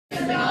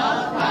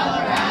of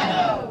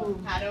Colorado.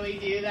 How do we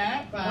do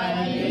that?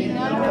 By being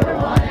number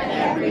one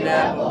at every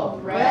level,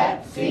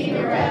 rep,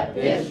 senior rep,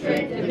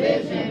 district,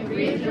 division,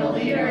 regional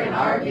leader, and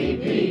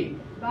RVP.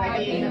 By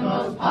being the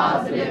most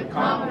positive,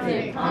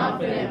 competent,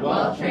 confident,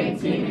 well-trained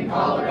team in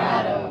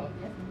Colorado.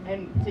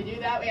 And to do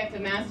that, we have to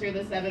master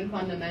the 7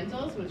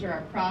 fundamentals, which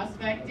are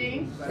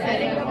prospecting,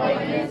 Setting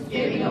appointments,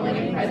 giving a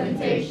winning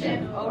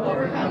presentation,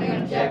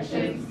 overcoming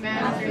objections,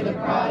 master the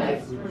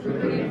products,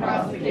 recruiting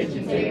across the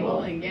kitchen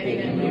table, and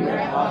getting a new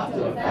rep off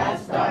to a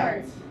fast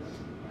start.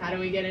 How do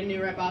we get a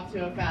new rep off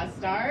to a fast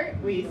start?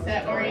 We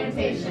set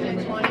orientation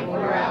in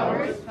 24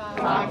 hours,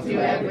 Talk to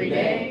every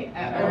day.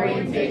 At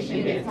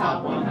orientation, get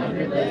top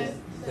 100 lists,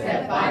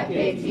 set 5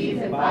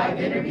 KTs and 5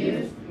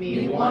 interviews,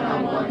 meet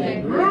one-on-one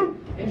then group,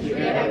 and treat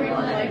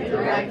everyone like a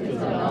director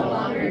until no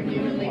longer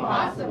humanly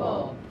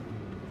possible.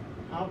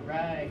 All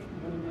right.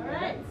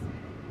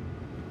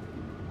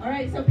 All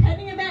right, so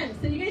pending events.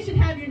 So you guys should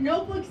have your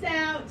notebooks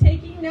out,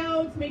 taking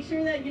notes, make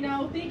sure that,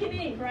 think and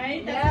ink,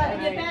 right? That's how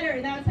you get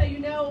better. That's how you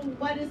know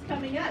what is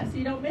coming up, so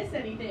you don't miss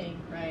anything.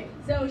 Right.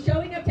 So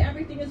showing up to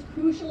everything is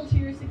crucial to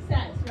your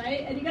success,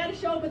 right? And you got to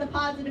show up with a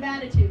positive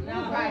attitude.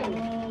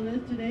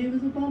 Today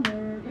was a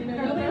bummer.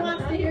 Nobody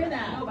wants to hear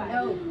that.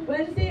 No.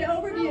 Wednesday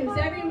overviews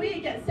every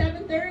week at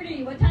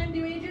 7:30. What time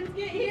do agents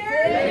get here?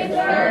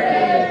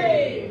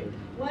 6:30.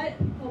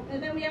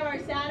 And then we have our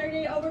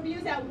Saturday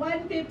overviews at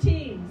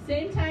 1:15.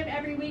 Same time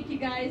every week, you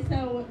guys.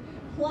 So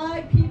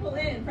plug people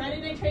in. Friday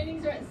night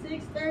trainings are at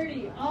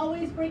 6:30.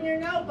 Always bring your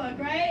notebook,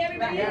 right?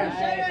 Everybody, show your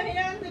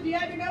hands if you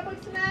have your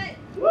notebooks tonight.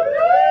 Woo!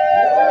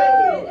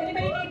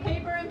 Anybody need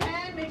paper and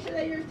pen? Make sure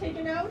that you're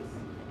taking notes.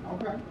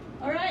 Okay.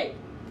 All right.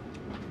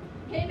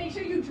 Okay, make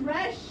sure you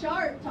dress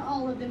sharp to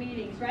all of the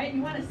meetings, right?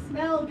 You want to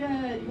smell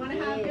good. You want to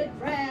have good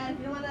breath.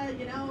 You don't want to,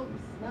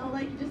 smell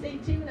like you just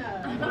ate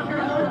tuna.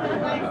 Nobody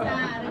likes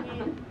that. I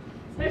mean,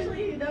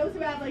 especially those who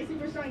have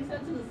super strong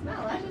sense of the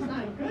smell. That's just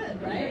not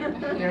good, right?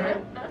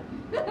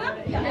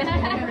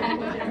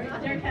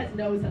 Derek has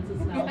no sense of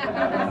smell. I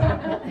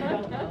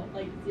don't know,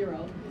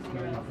 zero.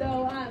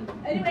 So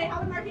anyway,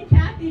 how do Mark and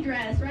Kathy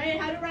dress, right?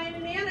 How do Ryan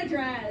and Anna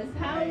dress?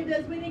 How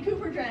does Whitney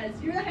Cooper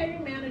dress? You're the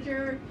hiring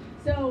manager,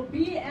 so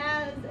be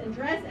as and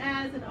dress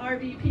as an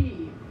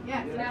RVP.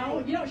 Yeah.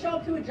 You don't show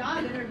up to a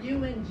job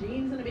interview in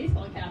jeans and a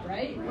baseball cap,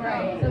 right?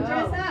 Right. So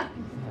dress up.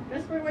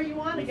 Dress for where you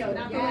want to go,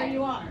 not for where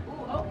you are.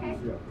 Ooh, okay.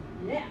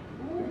 Yeah.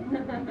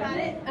 Got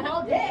it?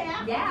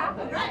 Yeah. Yeah.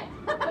 All right.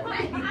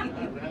 Right.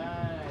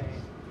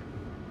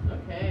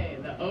 Okay,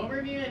 the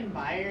overview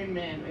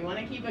environment. We want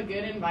to keep a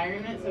good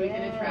environment so we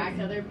can attract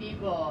other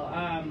people.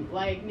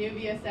 Like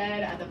Nubia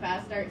said at the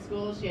Fast Start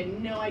School, she had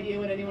no idea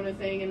what anyone was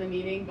saying in the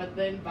meeting, but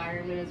the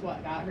environment is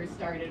what got her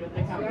started with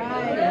the company.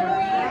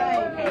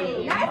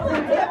 Right.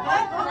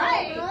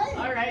 Right.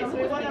 All right, so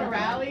we want to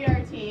rally our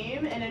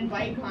team and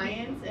invite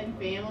clients and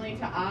family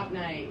to Op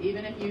Night.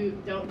 Even if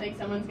you don't think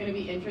someone's going to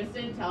be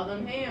interested, tell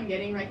them, hey, I'm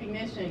getting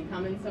recognition.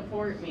 Come and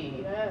support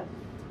me.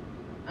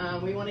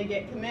 We want to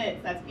get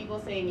commits. That's people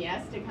saying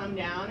yes to come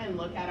down and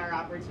look at our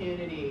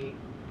opportunity.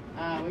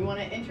 We want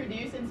to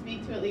introduce and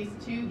speak to at least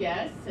 2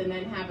 guests and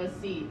then have a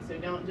seat. So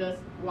don't just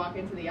walk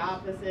into the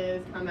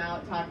offices, come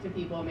out, talk to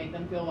people, make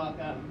them feel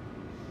welcome.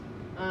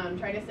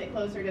 Try to sit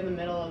closer to the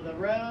middle of the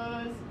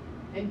rows.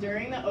 And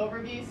during the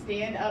overview,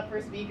 stand up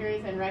for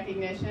speakers and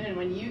recognition. And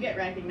when you get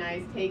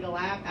recognized, take a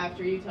lap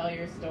after you tell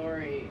your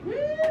story.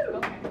 Woo!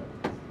 Okay.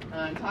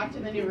 Talk to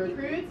the new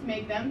recruits,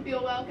 make them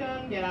feel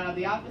welcome, get out of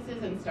the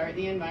offices, and start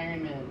the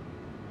environment.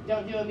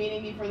 Don't do a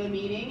meeting before the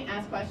meeting.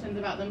 Ask questions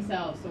about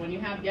themselves. So when you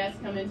have guests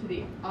come into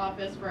the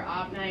office for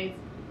op nights,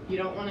 you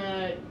don't want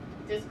to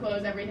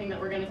disclose everything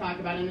that we're going to talk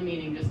about in the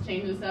meeting. Just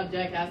change the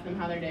subject, ask them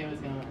how their day was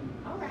going.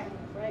 All right.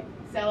 Right.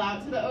 Sell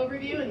out to the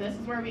overview, and this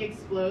is where we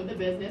explode the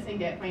business and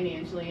get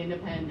financially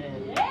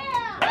independent.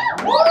 Yeah!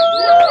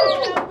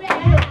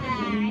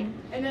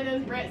 And then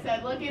as Brett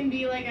said, look and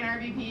be like an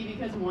RVP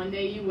because one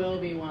day you will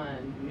be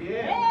one.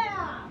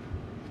 Yeah!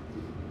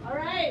 All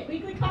right,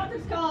 weekly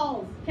conference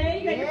calls. Okay,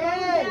 you got your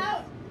phones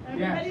out?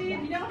 Everybody, Yes.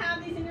 if you don't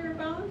have these in your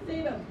phone,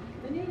 save them.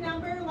 The new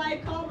number,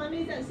 live call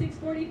Mondays at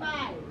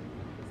 6:45.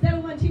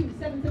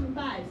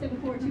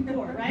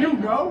 712-775-7424, right? You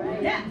know?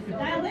 Yeah,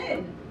 dial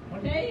in.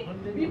 Okay?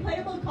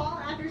 Replayable call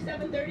after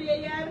 7:30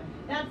 a.m.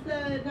 That's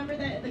the number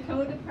that the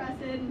code to press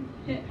in,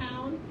 hit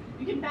pound.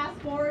 You can fast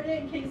forward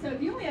it in case, so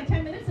if you only have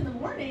 10 minutes in the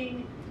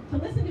morning to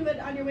listen to it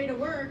on your way to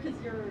work because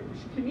your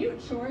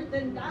commute's short,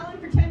 then dial in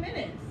for 10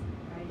 minutes.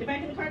 Get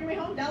back in the car on your way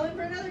home, dial in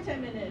for another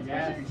 10 minutes.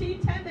 Brush your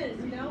teeth, 10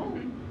 minutes, There you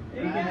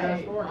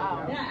go.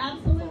 Wow. Yeah,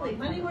 absolutely.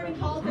 Monday morning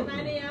calls at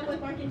 9 a.m. with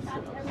Mark and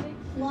Kathy. Everybody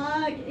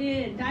plug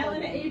in. Dial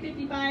in at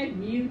 8:55,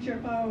 mute your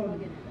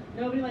phone.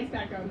 Nobody likes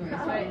background noise,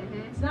 right?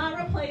 It's not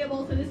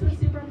replayable, so this was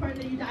super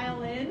important that you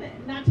dial in.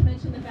 Not to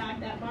mention the fact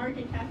that Mark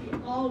and Kathy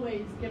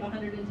always give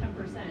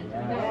 110%.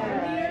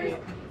 They're leaders.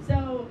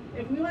 So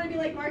if we want to be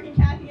like Mark and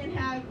Kathy and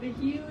have a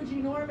huge,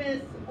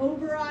 enormous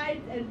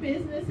overrides and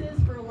businesses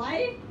for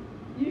life,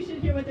 you should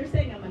hear what they're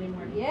saying on Monday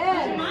morning.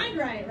 Yes. Get your mind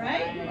right?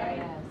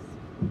 Yes.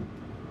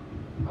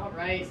 All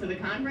right, so the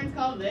conference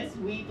call this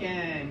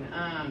weekend.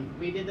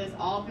 We did this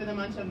all through the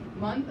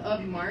month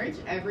of March,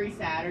 every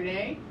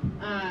Saturday.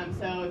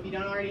 So if you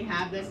don't already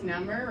have this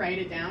number, write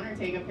it down or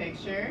take a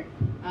picture.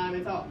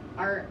 It's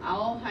our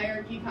all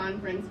hierarchy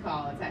conference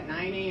call. It's at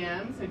 9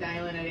 a.m., so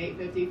dial in at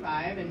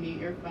 8:55 and mute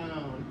your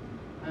phone.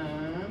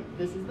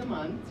 This is the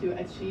month to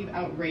achieve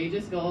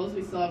outrageous goals.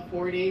 We still have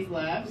 4 days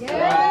left. So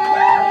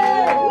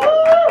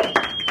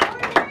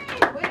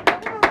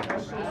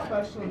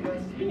Special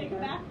You can go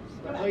back.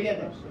 Go back. Oh, yeah. You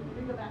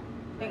can go back.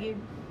 Thank you.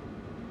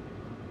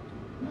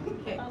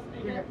 Okay.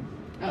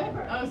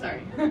 Oh,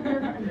 sorry.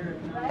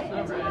 Right?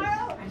 All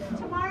right.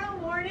 Tomorrow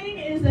morning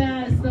is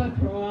a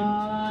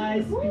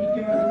surprise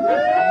speaker.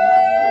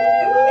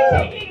 We'll be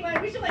taking,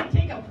 we should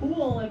take a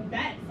pool and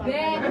bet something.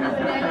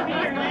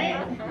 Right?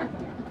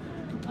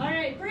 All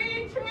right,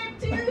 free trip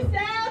to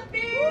South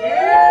Beach. Who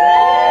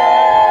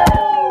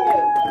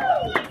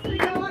wants to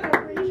go on a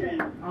free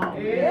trip?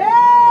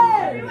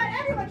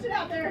 Everyone should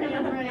have their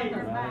hands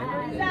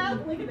raised.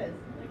 South, look at this.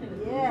 If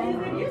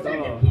you start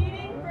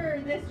competing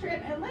for this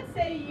trip, and let's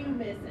say you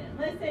miss it,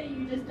 let's say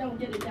you just don't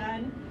get it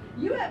done,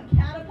 you have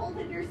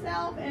catapulted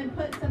yourself and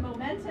put some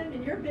momentum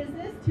in your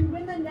business to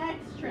win the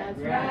next trip.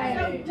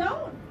 Right.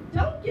 So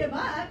don't give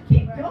up,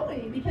 keep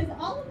going, because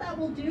all of that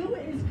will do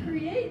is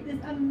create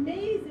this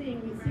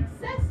amazing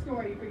success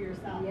story for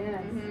yourself.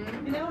 Yes.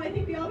 Mhm. You know, I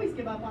think we always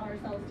give up on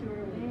ourselves too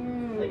early.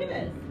 Look at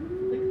this.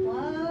 The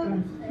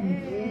club.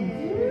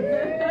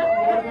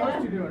 What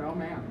else you doing? Oh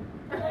man.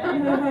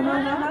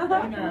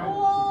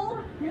 Cool.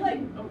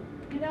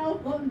 You're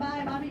floating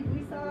by Bobby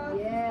Buisson.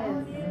 Yes.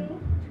 Telling you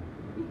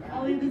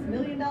all of these $1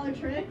 million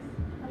tricks.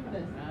 Look at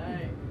this.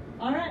 Right.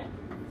 All right.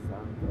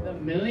 The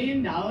 $1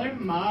 Million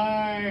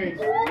March.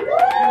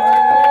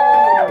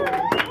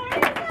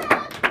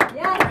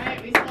 Yes. Alright,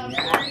 we still have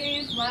 4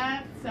 days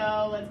left,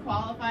 so let's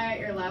qualify at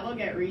your level,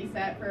 get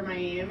reset for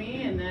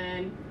Miami, and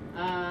then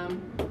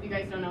if you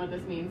guys don't know what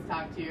this means,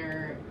 talk to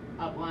your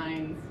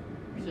uplines.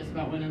 It's just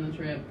about winning the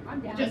trip. I'm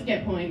down. Just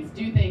get points.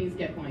 Do things,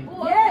 get points.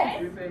 Yes.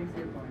 Two things,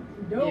 get points.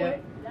 Do Yep.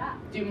 it. Yeah.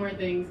 Do more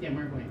things, get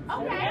more points.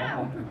 Okay.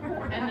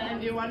 And then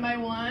do one by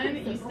one.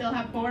 You still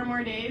have 4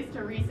 more days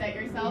to reset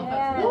yourself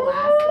up to Yes. the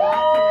last slot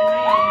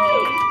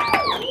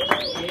to win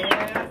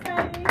Miami.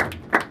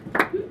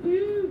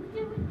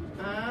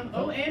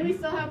 Oh, and we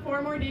still have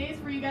 4 more days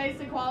for you guys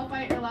to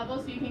qualify at your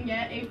level so you can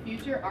get a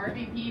future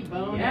RVP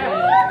bonus.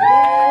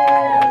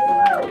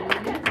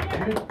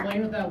 Can you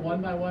explain what that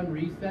 1-by-1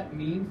 reset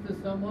means to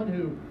someone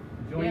who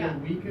joined Yeah. a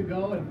week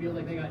ago and feels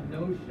like they got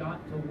no shot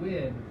to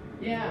win?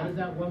 Yeah. What does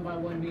that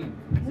 1-by-1 mean?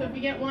 So if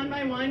you get 1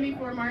 by 1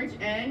 before March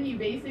end, you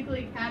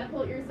basically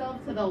catapult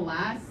yourself to the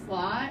last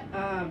slot.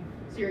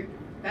 So you're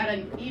at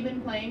an even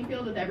playing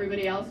field with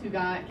everybody else who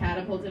got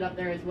catapulted up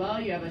there as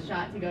well. You have a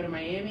shot to go to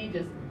Miami.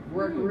 Just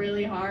work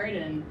really hard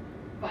and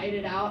fight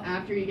it out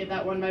after you get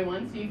that 1 by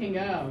 1 so you can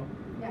go.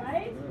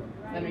 Right?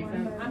 Does that make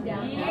sense? I'm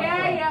down.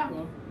 Yeah.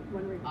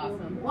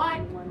 Awesome.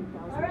 What?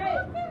 All right.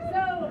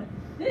 So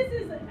this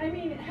is,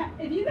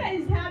 if you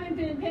guys haven't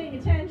been paying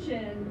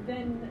attention,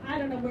 then I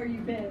don't know where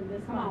you've been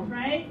this month,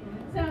 right?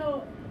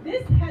 So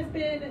this has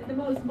been the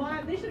most,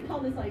 they should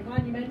call this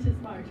monumentous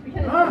March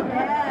because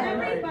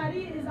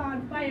everybody is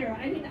on fire.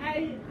 I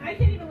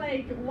can't even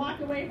walk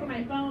away from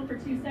my phone for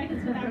 2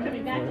 seconds without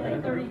coming back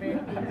to 30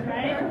 groupies,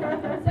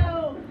 right?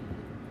 So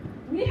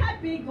we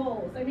have big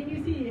goals.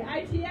 You see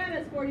ITN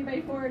is 40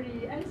 by 40,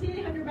 NTA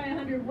 100 by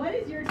 100. What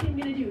is your team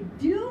going to do?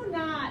 Do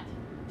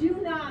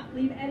not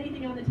leave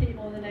anything on the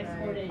table in the next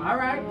 4 days. All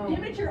right.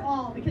 Give it your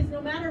all, because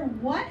no matter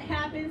what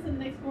happens in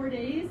the next 4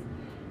 days,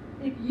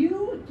 if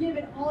you give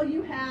it all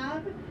you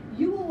have,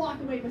 you will walk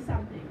away with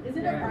something. Is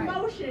it a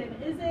promotion?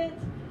 Is it,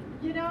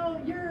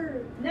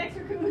 your next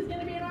recruit who's going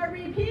to be an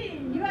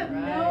RVP? You have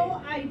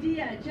no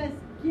idea. Just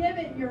give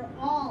it your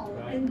all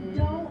and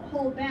don't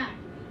hold back.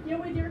 Get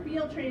with your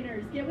field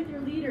trainers. Get with your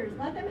leaders.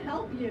 Let them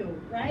help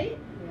you, right?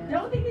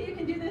 Don't think that you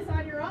can do this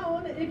on your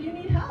own if you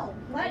need help.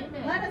 Let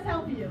us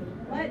help you.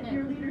 Let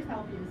your leaders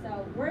help you.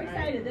 So we're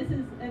excited. This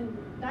is, and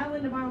dial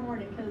in tomorrow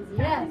morning because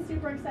Kathy's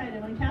super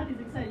excited. When Kathy's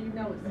excited, you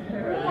know it's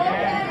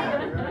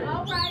Okay.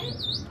 All right.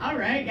 All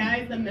right,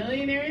 guys, the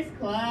Millionaires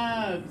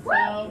Club.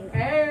 So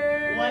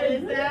what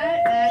is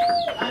that?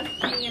 That's us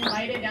being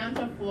invited down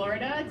to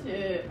Florida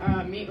to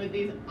meet with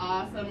these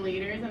awesome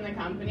leaders in the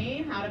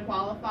company. How to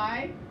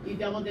qualify? You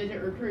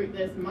double-digit recruit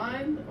this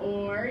month,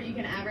 or you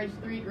can average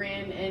 $3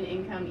 grand in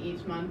income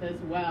each month as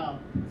well.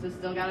 So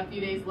still got a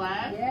few days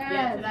left.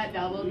 Get to that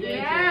double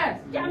digit.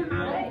 Yes.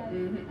 right.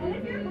 And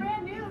if you're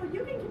brand new,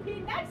 you can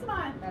compete next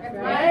month. That's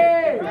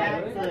right.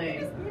 Exactly. So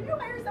if you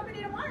hire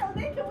somebody tomorrow,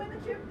 they can win the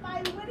trip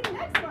by winning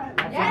next month.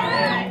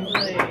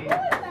 Exactly. Who is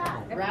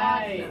that?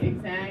 Right,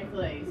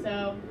 exactly.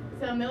 So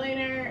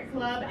Millionaire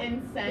Club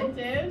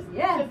incentives.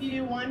 Yes. So if you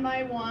do 1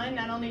 by 1,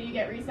 not only do you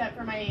get reset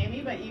for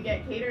Miami, but you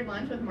get catered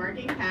lunch with Mark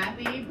and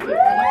Kathy before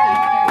the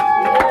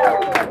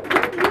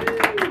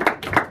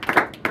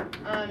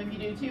If you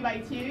do 2 by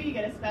 2, you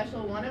get a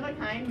special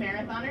one-of-a-kind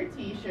marathoner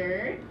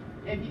t-shirt.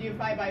 If you do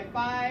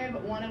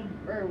 5x5,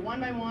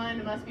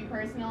 1x1 must be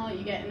personal.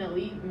 You get an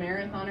elite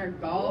marathoner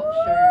golf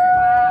shirt.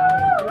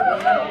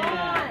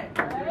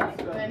 Yeah.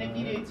 Then if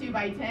you do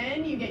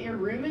 2x10, you get your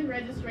room and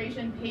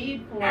registration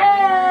paid for. And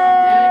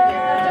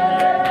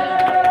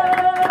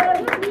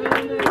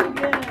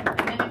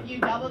then if you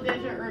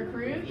double-digit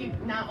recruit, you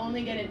not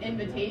only get an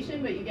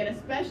invitation, but you get a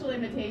special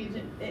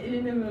invitation to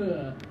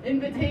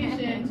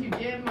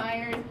Jim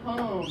Meyer's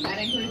home. That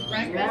includes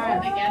breakfast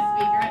with the guest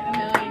speaker at the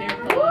Millionaire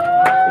Club.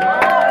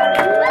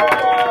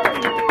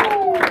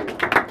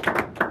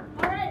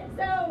 All right,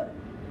 so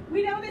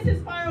we know this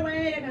is far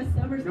away and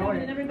summer's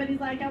coming and everybody's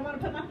like, I want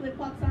to put my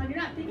flip-flops on. You're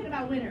not thinking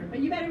about winter, but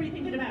you better be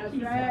thinking about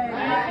Keystone.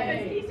 Right?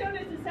 Because Keystone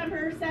is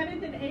December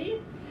 7th and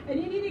 8th, and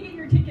you need to get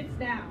your tickets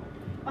now.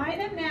 Buy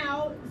them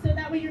now, so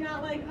that way you're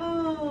not like,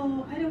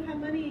 oh, I don't have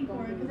money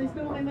for it because I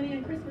spent all my money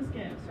on Christmas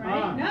gifts,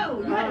 right?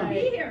 No, you got to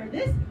be here.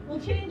 This will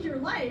change your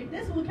life.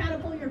 This will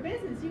catapult your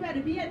business. You got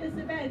to be at this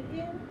event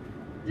in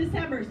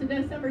December. So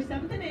December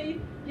 7th and 8th,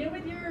 get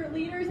with your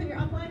leaders and your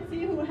upline,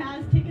 see who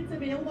has tickets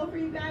available for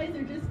you guys.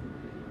 They're just,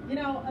 you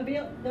know,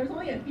 there's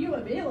only a few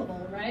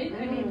available, right?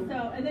 I mean,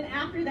 so, and then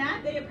after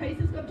that, they have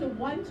prices go up to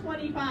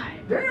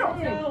 $125. Damn.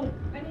 So,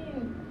 I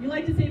mean, you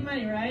like to save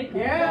money, right?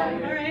 Yeah.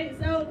 All right,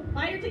 so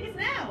buy your tickets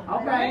now.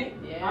 Okay. Right?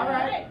 Yeah. All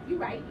right. You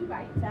right.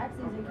 Tax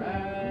season.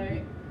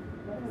 Right.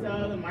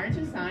 So the March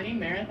of Signing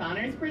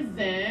Marathoners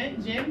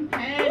present Jim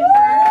Penn for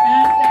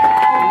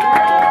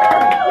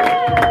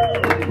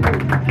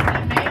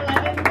May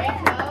 11th, May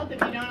 12th. If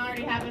you don't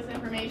already have this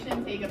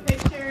information, take a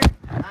picture.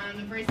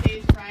 The first day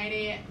is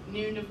Friday at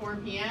noon to 4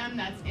 p.m.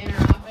 That's in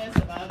our office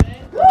above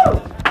it.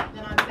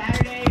 Then on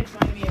Saturday, it's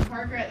going to be in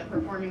Parker at the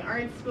Performing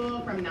Arts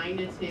School from 9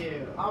 to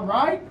 2. All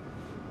right.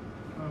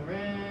 All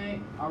right.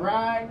 All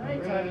right.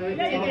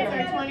 Tickets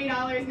are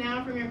 $20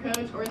 now from your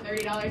coach or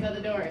 $30 at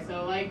the door.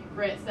 So like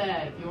Britt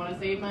said, if you want to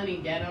save money,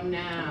 get them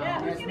now.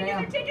 Yeah, who's Yes, going to get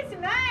ma'am. their tickets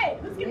tonight?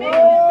 Who's going to make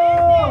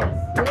Whoa. it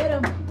a business? Get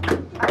 'em.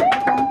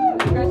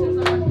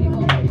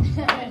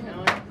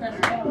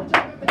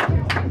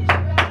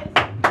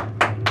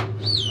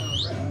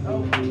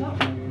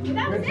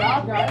 Good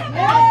job, guys.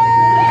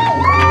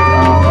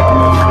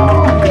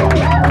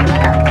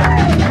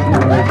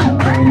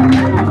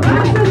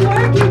 Awesome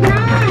work, you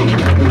guys!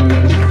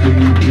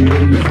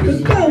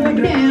 It's going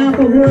down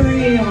for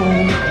real.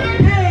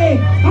 Hey,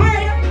 all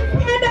right,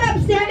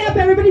 stand up,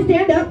 everybody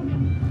stand up.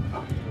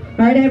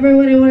 All right,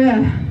 everybody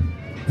wanna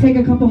take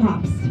a couple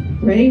hops.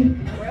 Ready?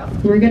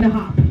 We're gonna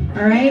hop,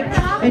 all right?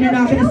 And you're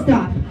not gonna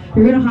stop.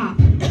 You're gonna hop.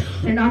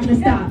 You're not gonna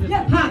stop.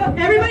 Hop,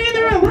 everybody in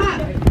the room,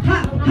 hop,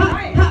 hop,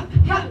 hop, hop,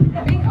 hop.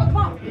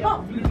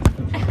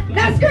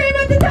 Now scream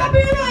at the top of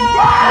your lungs!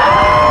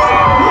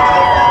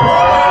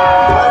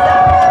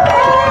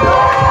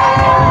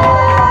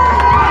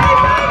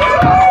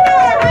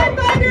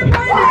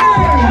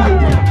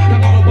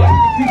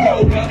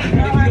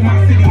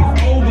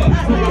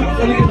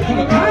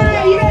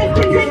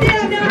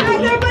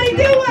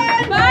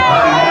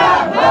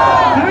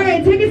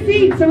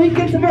 So we can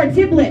get some more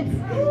tiblets.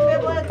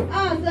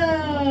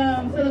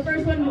 Awesome. So the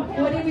first one,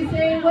 what did we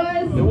say it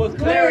was? It was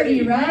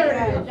clarity.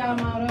 Right? Good job,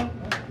 Motto.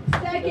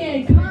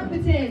 Second,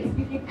 competence.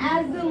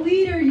 As the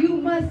leader, you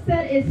must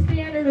set a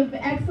standard of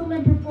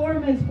excellent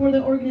performance for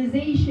the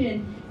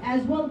organization,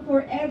 as well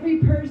for every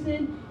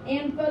person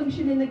and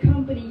function in the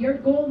company. Your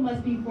goal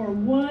must be for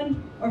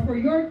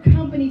your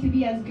company to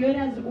be as good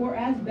as or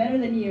as better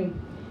than you,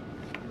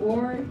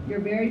 or your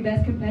very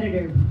best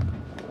competitor.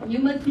 You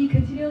must be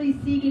continually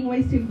seeking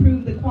ways to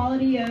improve the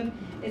quality of,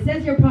 it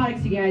says your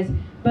products, you guys,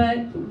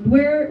 but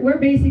we're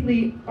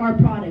basically our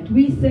product.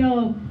 We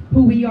sell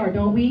who we are,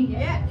 don't we?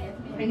 Yeah.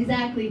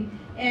 Exactly.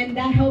 And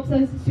that helps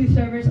us to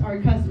service our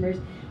customers.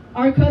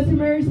 Our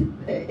customers,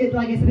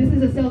 like I said, this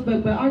is a sales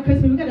book, but our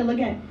customers, we've got to look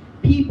at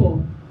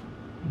people.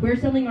 We're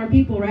selling our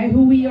people, right?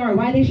 Who we are,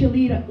 why they should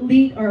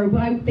lead or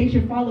why they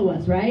should follow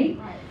us, right?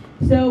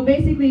 So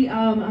basically,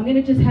 I'm going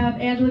to just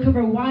have Angela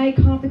cover why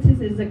competence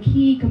is a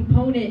key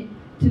component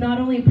to not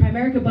only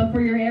Primerica, but for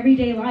your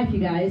everyday life, you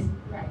guys.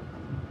 Right.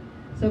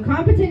 So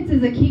competence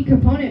is a key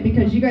component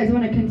because you guys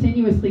want to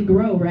continuously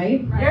grow,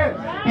 right? Yes.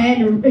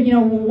 And, you know,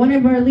 one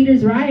of our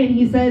leaders, Ryan,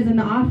 he says in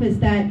the office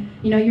that,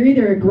 you know, you're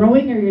either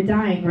growing or you're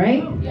dying,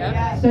 right?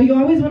 Yeah. So you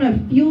always want to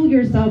fuel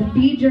yourself,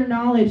 feed your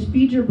knowledge,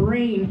 feed your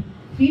brain,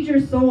 feed your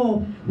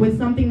soul with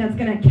something that's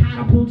going to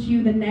catapult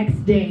you the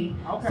next day.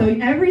 Okay. So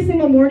every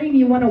single morning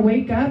you want to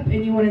wake up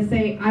and you want to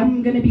say,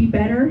 I'm going to be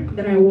better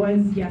than I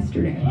was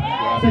yesterday.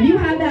 So if you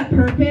have that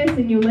purpose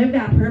and you live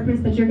that purpose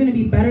that you're going to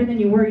be better than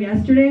you were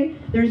yesterday,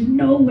 there's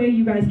no way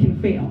you guys can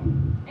fail.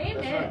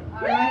 Amen.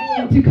 All right.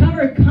 And to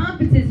cover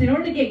competence, in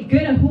order to get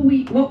good at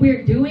what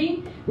we're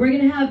doing, we're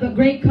going to have a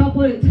great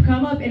couple to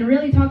come up and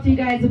really talk to you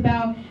guys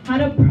about how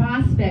to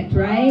prospect,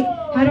 right?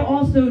 How to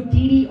also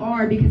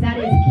DDR, because that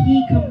is a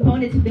key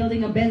component to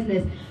building a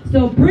business.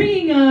 So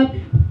bringing up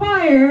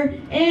fire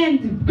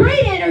and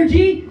great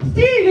energy,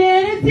 Steven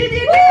and Cynthia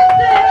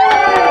Gibson!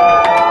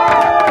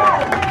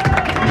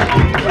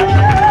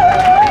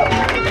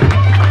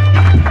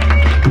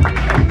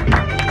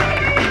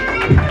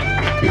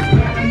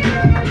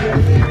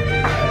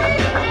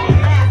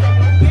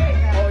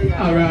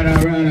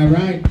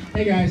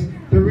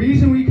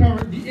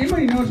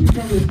 you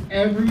come to this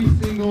every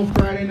single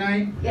Friday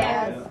night?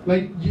 Yes.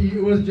 Like,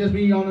 it was just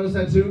me, y'all notice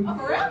that too? Oh,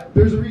 for real?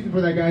 There's a reason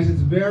for that, guys.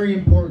 It's very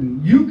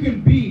important. You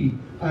can be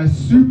a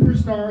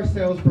superstar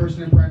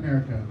salesperson in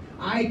Primerica.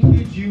 I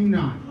kid you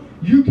not.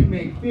 You can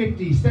make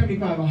 $50,000,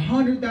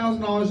 $75,000,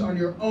 $100,000 on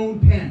your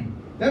own pen.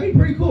 That'd be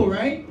pretty cool,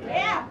 right?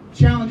 Yeah.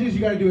 Challenge is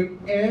you got to do it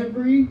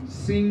every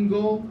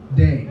single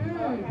day,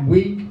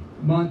 week,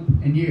 month,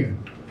 and year.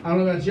 I don't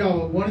know about y'all,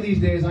 but one of these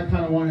days I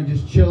kind of want to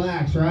just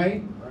chillax,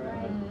 right?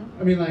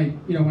 I mean, like,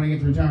 you know, when I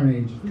get to retirement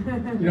age. You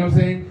know what I'm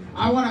saying?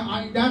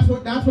 That's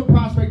what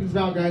prospecting is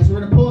about, guys. So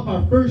we're gonna pull up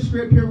our first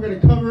script here. We're gonna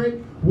cover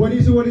it. What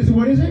is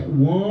it?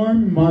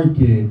 Warm market.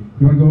 You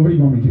wanna go over it? Or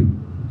you want me to?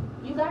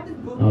 You got this,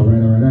 boo. All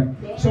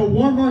right. So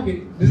warm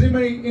market. Does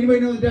anybody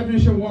know the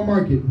definition of warm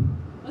market?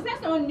 Let's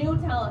have someone new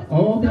tell us.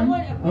 Oh, okay.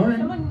 Someone, All right.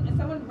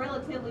 someone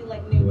relatively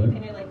like new, What?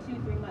 been here like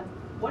 2-3 months.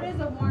 What is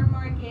a warm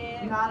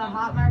market? Not a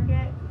hot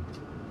market.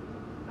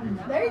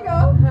 There you go.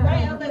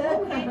 Right, I was like,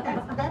 okay,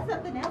 that's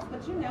something else,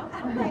 but you know.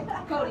 Okay.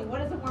 Cody,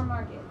 what is a warm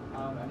market?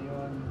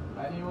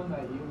 Anyone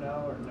that you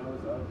know or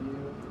knows of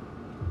you.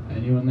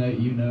 Anyone that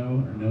you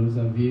know or knows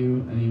of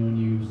you, anyone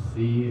you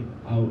see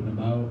out and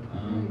about,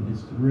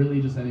 it's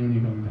really just anyone you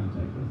come in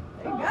contact with.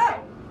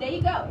 There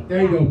you go.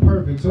 There you go,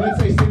 perfect. So let's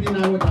say Cynthia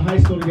and I went to high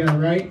school together,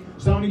 right?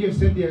 So I'm gonna give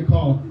Cynthia a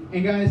call.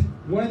 And guys,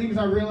 one of the things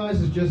I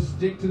realized is just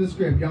stick to the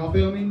script. Y'all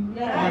feel me?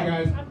 Yeah. All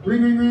right, guys.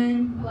 Ring, ring,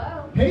 ring.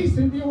 Hello. Hey,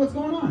 Cynthia, what's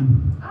going on?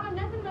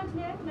 Nothing much,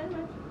 man.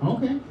 Nothing much.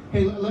 Okay.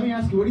 Hey, let me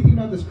ask you, what do you think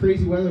about this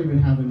crazy weather we've been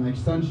having? Like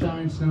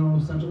sunshine, snow,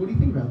 sunshine. What do you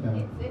think about that?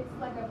 It's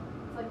like the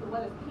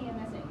weather's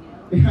PMSing,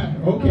 you know.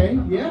 Yeah, okay.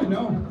 Yeah,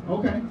 no.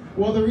 Okay.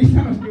 Well, the reason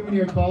I was giving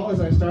you a call is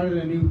I started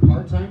a new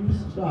part-time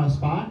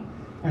spot,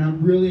 and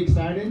I'm really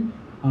excited.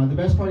 The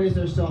best part is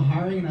they're still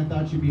hiring, and I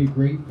thought you'd be a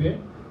great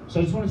fit. So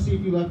I just want to see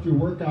if you left your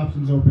work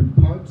options open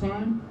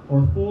part-time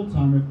or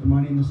full-time if the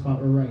money in the spot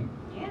were right.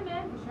 Yeah,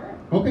 man, for sure.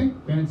 Okay,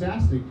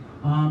 fantastic.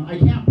 I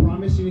can't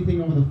promise you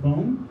anything over the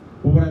phone,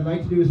 but what I'd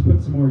like to do is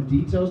put some more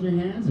details in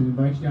your hands and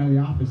invite you down to the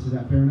office. Is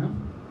that fair enough?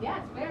 Yeah,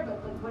 it's fair,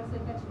 but like, what's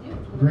it that you do?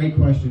 Great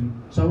question.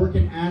 So I work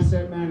in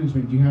asset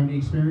management. Do you have any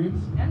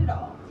experience? None at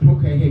all.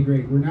 Okay, hey,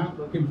 great. We're not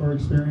looking for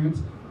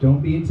experience.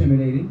 Don't be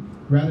intimidated.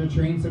 Rather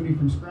train somebody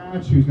from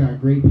scratch who's got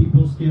great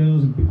people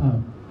skills and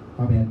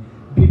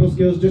people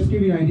skills. Just to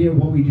give you an idea of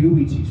what we do,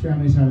 we teach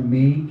families how to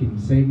make and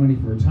save money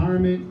for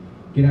retirement,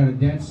 get out of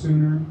debt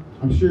sooner.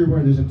 I'm sure you're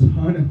aware there's a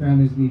ton of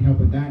families that need help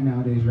with that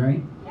nowadays,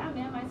 right? Yeah,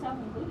 man, myself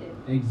included.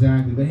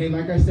 Exactly. But hey,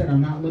 like I said,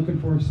 I'm not looking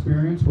for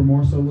experience. We're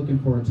more so looking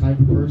for a type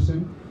of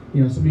person,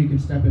 you know, somebody who can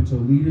step into a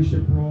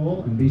leadership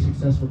role and be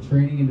successful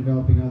training and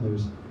developing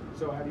others.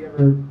 So have you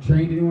ever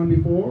trained anyone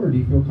before, or do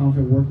you feel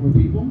confident working with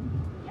people?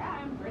 Yeah,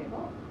 I'm pretty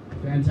cool.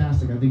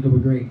 Fantastic. I think it'll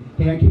be great.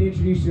 Hey, I can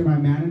introduce you to my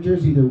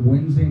managers either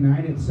Wednesday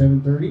night at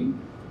 7:30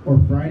 or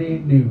Friday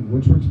at noon.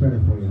 Which works better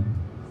for you?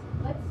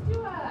 Let's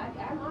do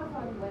I'm off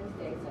on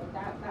Wednesday, so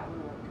that will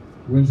work.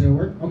 Wednesday will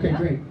work? Okay, Yeah.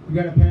 great. You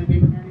got a pen and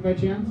paper handy by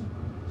chance?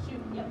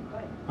 Shoot, yep, go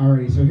ahead.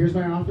 Alrighty, so here's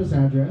my office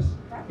address.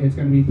 It's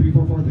going to be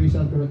 3443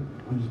 South Galena.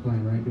 I'm just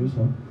playing, right? Do it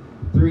slow.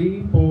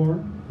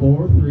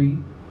 3443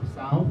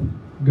 South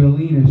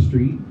Galena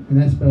Street, and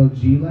that's spelled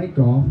G like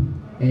golf,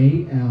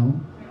 A-L-E-N-A,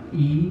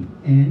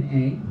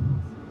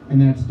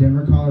 and that's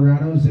Denver,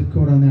 Colorado. Zip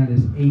code on that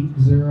is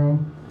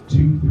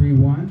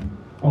 80231.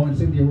 Oh, and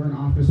Cynthia, we're in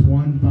office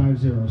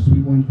 150,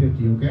 suite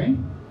 150, okay?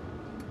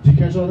 Did you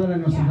catch all that? I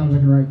know sometimes I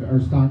can write or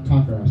talk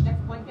fast.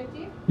 That's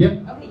 150?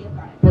 Yep. Okay, you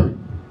got it. Perfect.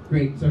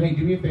 Great. So, hey,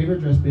 do me a favor,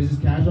 dress business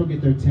casual,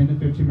 get there 10 to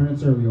 15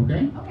 minutes early,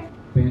 okay? Okay.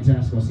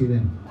 Fantastic. I'll see you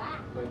then. Bye.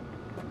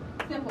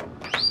 Simple.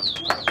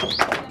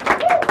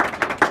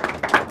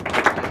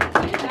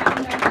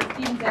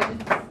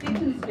 Stick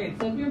to the script.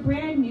 So if you're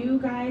brand new,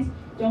 guys,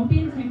 don't be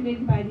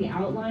intimidated by the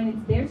outline.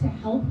 It's there to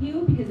help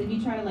you, because if you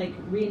try to like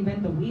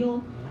reinvent the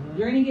wheel,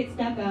 you're gonna get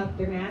stuck up.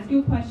 They're gonna ask you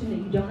a question that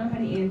you don't know how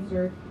to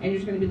answer, and you're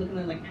just gonna be looking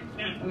at like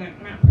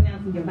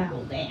pronouncing your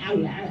vowels. Okay,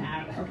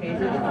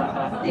 so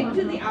just stick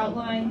to the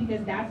outline,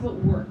 because that's what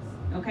works.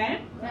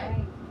 Okay?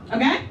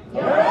 Okay?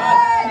 Make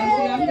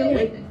sure y'all still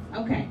with this.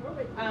 Okay.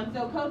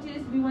 So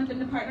coaches, we want them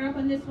to partner up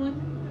on this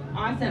one.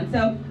 Awesome.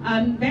 So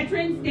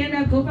veterans, stand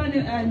up. Go find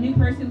a new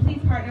person.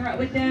 Please partner up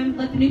with them.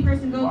 Let the new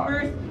person go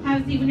first.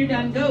 Have a seat when you're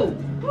done. Go.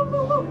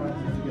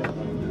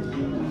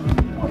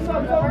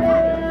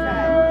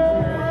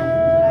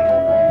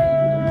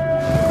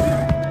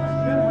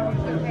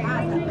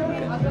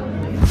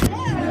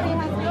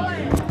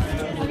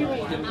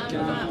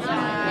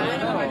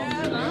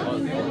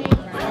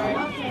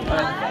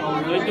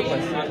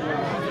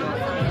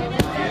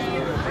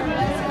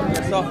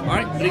 All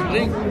right, drink,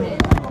 drink.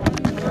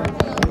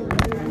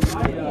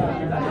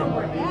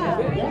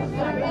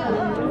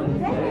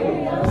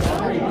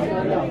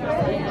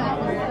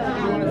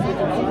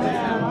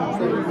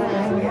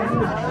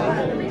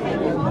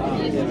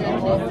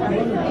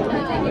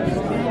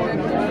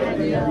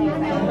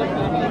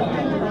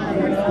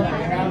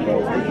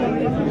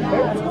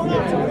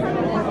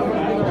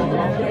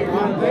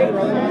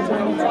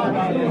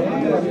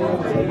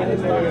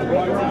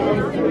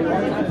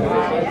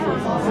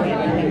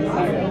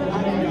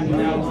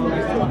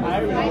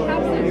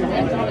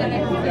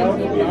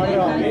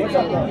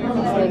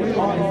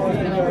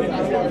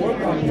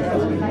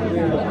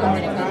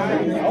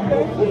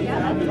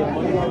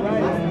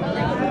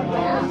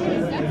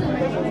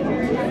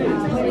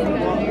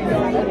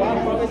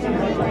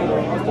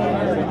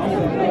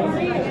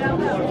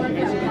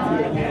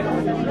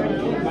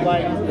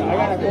 Like, I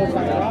gotta go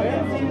find out.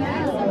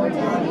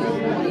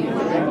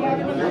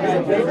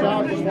 Great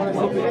job, just want to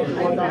see if we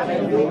can work on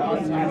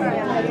it.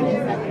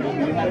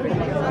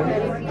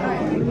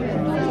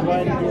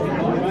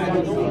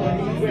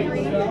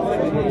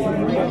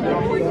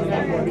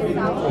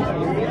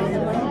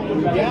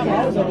 Yeah, I'm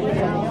also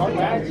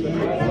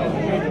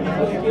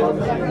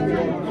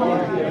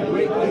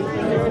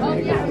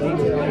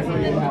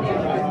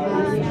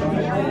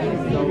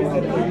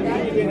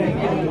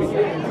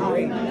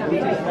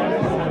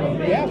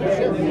yeah, for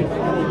sure.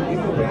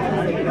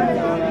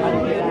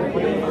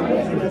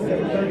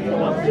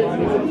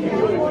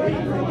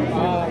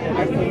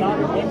 I cannot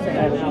get to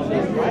that now.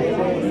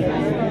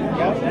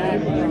 Yep. I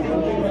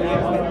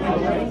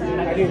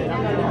do.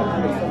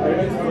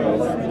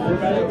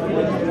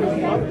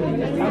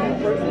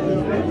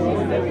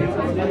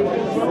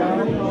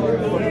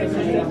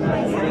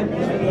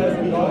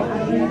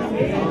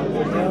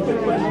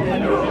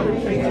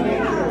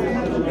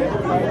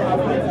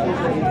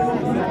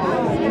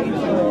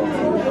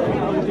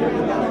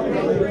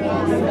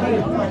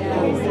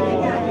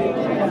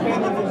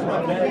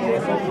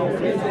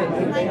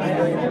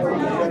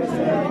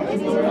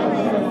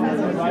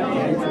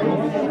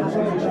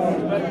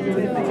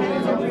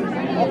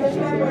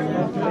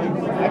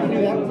 I can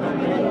do that.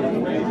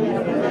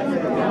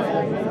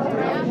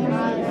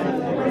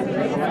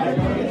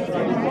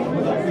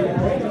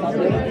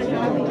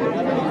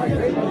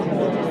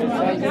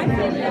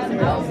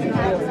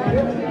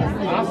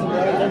 Awesome,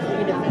 brother. Don't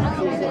forget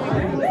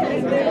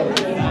to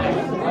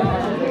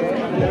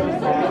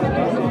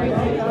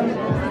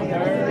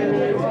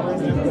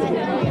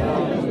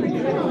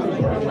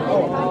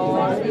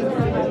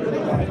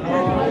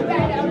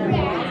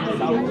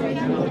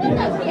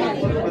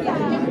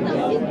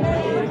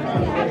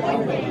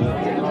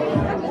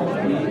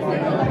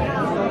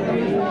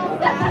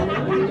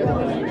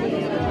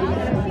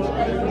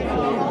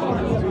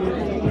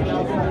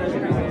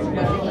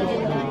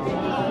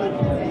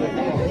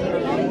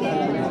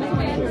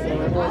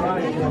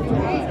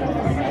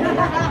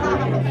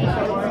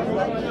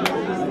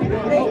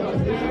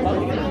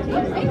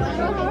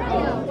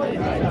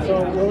So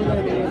we're going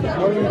to be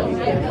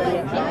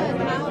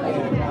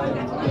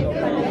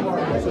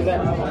so that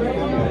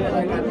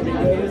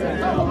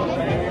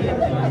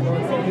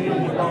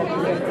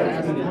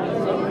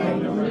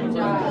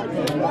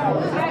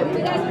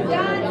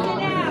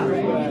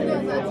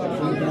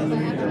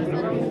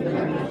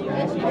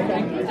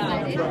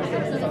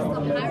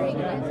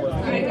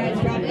Alright guys,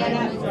 wrap that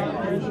up.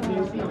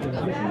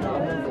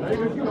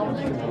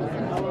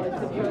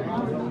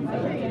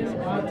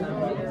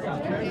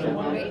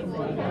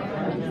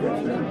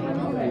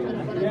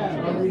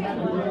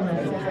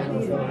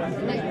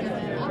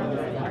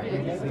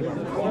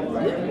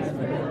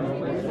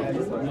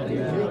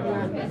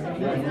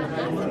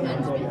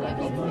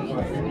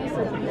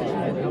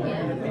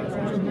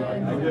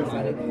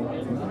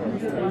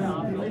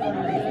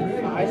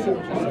 I see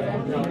what you're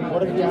saying.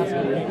 What if you ask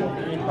me to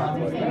read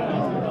properly?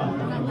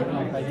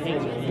 Like, hey,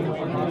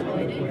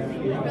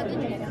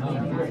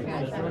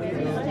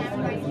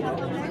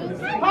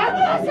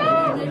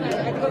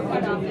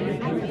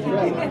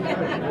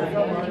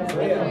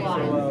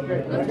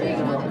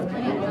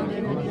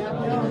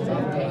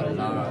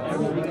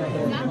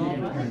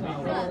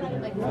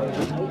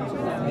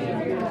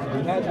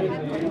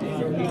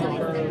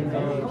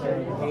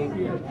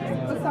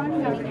 What song you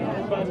have?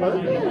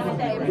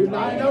 you're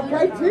not enough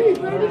right team.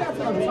 Maybe that's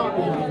what I'm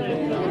talking about.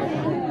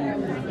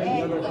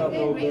 Hey,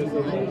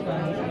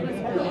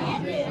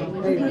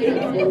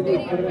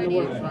 put it in the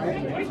works, right?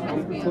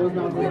 Close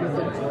down the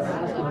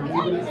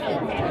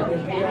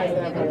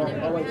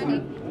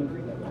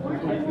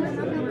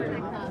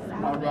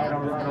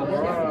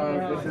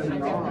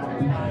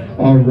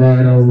All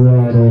right.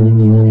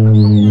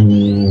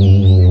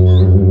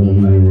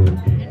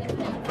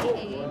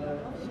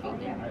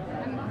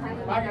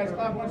 Bye guys,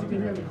 clap once you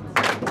can hear me.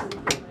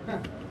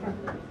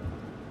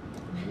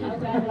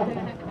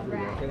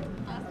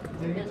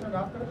 Did it get turned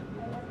off though?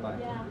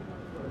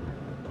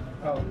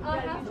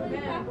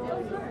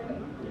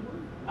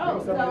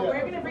 Oh, so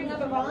we're going to bring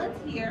up a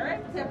volunteer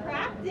to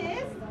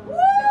practice. Woo!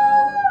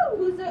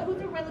 So,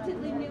 who's a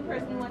relatively new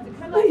person who wants to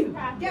come up and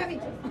practice? Gabby.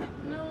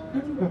 No.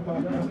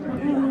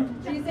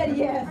 She said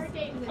yes.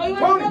 Oh, you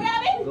want to go,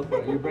 Gabby? Go for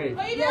it. You're brave.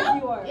 Oh, you do?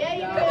 Yes, you are. Yeah,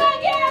 you are. Come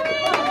on, Gabby!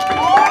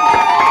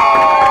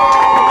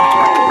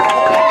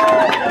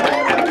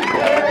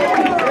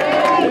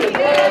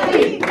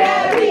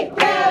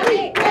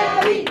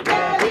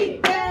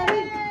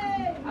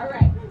 All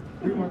right.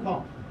 Who you want to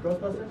call?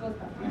 Ghostbusters?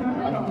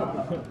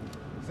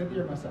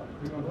 Cynthia or myself?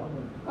 Who you want to call?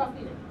 Call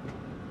Peter.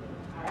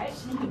 All right.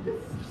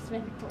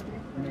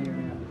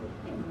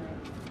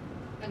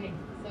 Okay,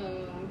 so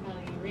I'm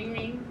calling ring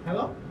ring.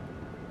 Hello?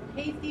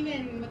 Hey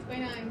Steven, what's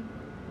going on?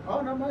 Oh,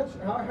 not much.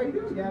 How you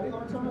doing, Gabby?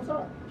 Long time no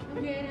talk.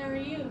 I'm good, how are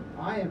you?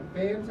 I am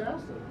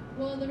fantastic.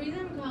 Well, the reason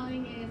I'm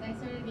calling is I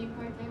started a new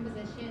part-time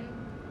position,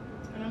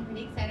 and I'm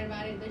pretty excited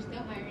about it. They're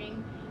still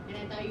hiring, and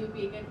I thought you would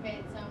be a good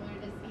fit, so I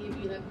wanted to see if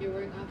you left your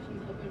work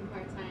options open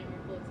part-time or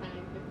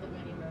full-time if the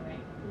money were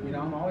right. You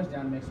know, I'm always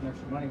down to make some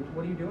extra money.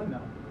 What are you doing,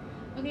 though?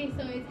 Okay,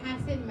 so it's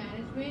asset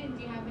management.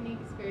 Do you have any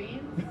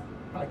experience?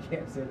 I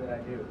can't say that I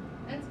do.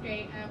 That's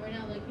great. We're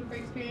not looking for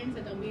experience,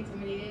 so don't be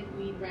intimidated.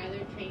 We'd rather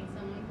train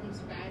someone from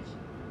scratch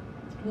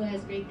who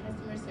has great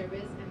customer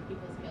service and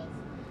people skills.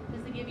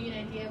 Just to give you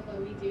an idea of what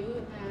we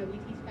do, we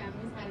teach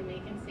families how to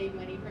make and save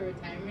money for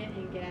retirement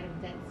and get out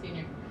of debt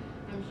sooner.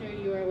 I'm sure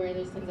you are aware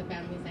there's tons of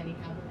families that need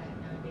help with that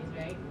nowadays,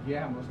 right?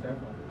 Yeah, most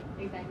definitely.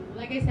 Exactly.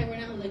 Like I said,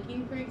 we're not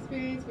looking for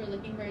experience. We're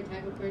looking for a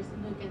type of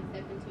person who can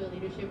step into a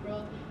leadership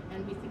role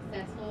and be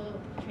successful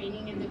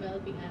training and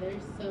developing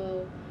others.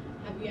 So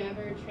have you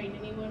ever trained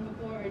anyone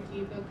before, or do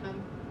you feel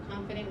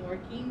confident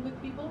working with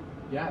people?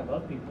 Yeah, I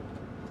love people.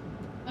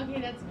 Okay,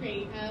 that's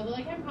great. Well,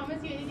 I can't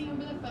promise you anything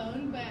over the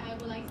phone, but I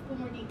would like to put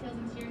more details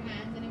into your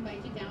hands and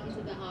invite you down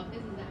to the office.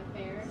 Is that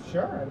fair?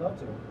 Sure, I'd love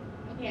to.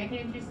 Okay, I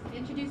can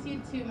introduce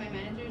you to my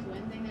managers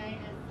Wednesday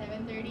night at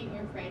 7:30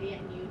 or Friday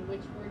at noon.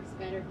 Which works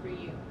better for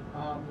you?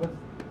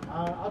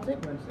 I'll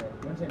take Wednesday.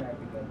 Wednesday night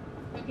would be good.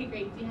 Okay,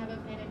 great. Do you have a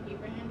pen and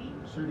paper handy?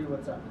 Sure do.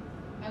 What's up?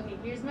 Okay,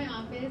 here's my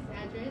office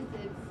address.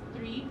 It's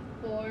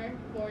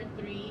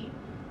 3443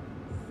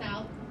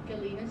 South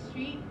Galena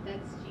Street.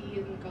 That's G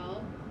as in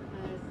golf.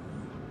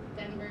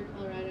 Denver,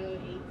 Colorado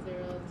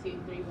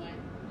 80231.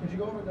 Could you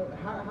go over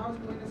how's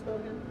Galena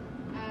spelled again?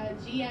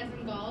 G as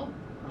in golf.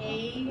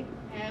 ALENA.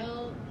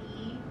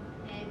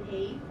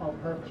 Oh,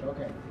 perfect.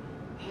 Okay.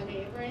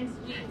 Okay, we're in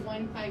Suite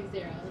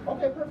 150.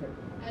 Okay, perfect.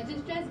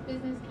 Just dress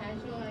business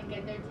casual and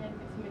get there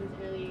 10-15 minutes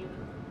early.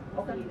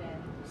 Okay. See you then.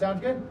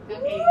 Sounds good.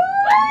 Okay.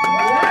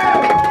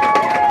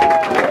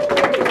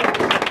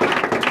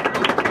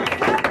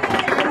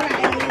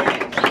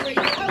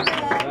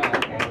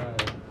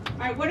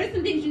 Alright, what are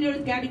some things you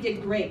noticed Gabby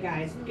did great,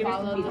 guys? Give us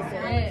some Followed the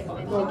feedback. script, and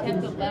she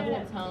kept the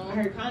level tone.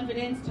 Her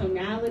confidence,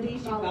 tonality,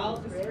 she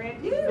followed the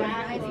script.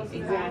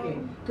 Exactly.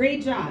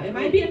 Great job. It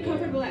might be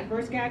uncomfortable at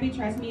first, Gabby.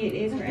 Trust me, it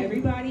is for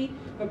everybody.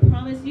 But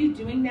promise you,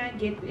 doing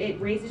that, it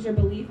raises your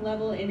belief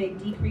level and it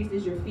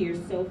decreases your fear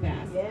so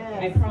fast.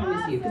 Yes. I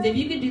promise you. Because if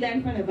you can do that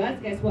in front of us,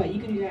 guess what? You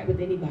can do that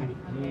with anybody.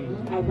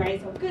 All right.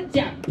 So good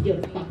job.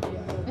 Beautiful.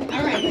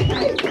 All right.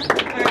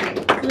 All right.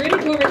 So we're going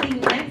to go over the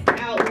next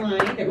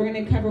outline that we're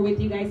going to cover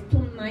with you guys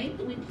tonight,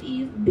 which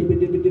is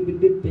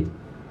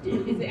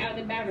it out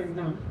and about or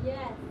no?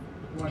 Yes.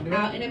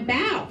 Out and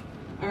about.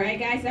 All right,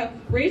 guys. So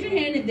raise your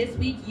hand if this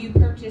week you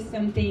purchased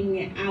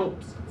something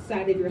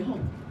outside of your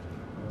home.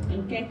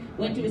 Okay,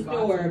 went to a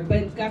store,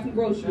 but got some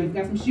groceries,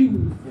 got some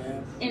shoes,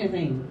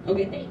 anything.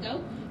 Okay, there you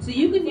go. So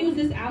you can use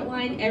this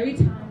outline every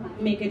time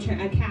you make a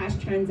cash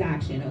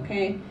transaction.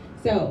 Okay,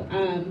 so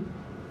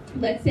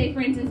let's say,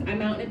 for instance,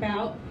 I'm out and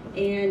about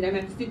and I'm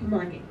at the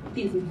supermarket,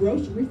 getting some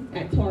groceries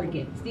at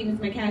Target. Steven's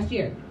my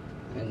cashier.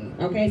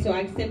 Okay, so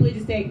I simply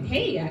just say,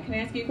 hey, can I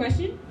ask you a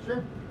question?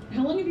 Sure.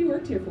 How long have you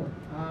worked here for?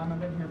 I've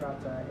been here about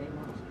 8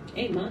 months.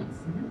 8 months?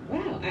 Mm-hmm.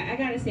 Wow, I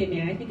gotta say,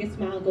 man, I think a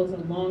smile goes a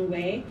long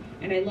way,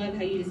 and I love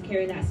how you just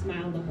carry that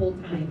smile the whole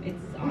time.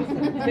 It's awesome.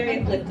 It's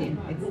very uplifting.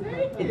 It's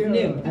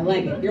new. I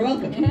like it. You're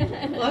welcome.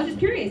 Well, I was just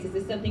curious, is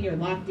this something you're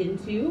locked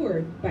into,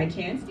 or by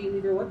chance, do you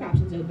leave your work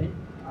options open?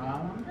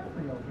 I'm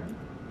definitely open.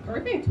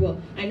 Perfect. Well,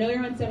 I know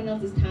you're on someone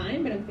else's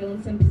time, but I'm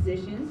filling some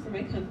positions for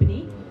my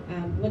company.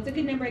 What's a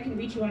good number I can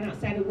reach you on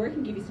outside of work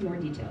and give you some more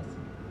details?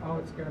 Oh,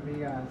 it's going to be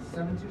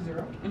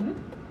 720-840.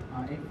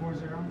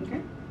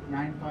 Okay.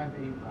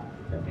 9585.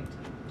 Perfect.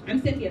 I'm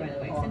Cynthia, by the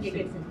way. Oh, Cynthia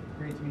Steve. Gibson.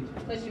 Great to meet you.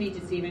 Pleasure to meet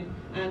you, Stephen.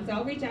 So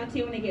I'll reach out to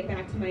you when I get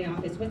back to my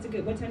office. What time do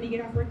you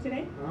get off work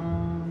today?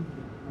 I'm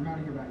out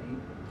of here by 8.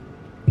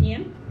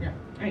 PM? Yeah.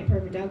 All right,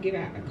 perfect. I'll give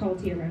a call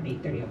to you around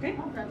 8:30, okay?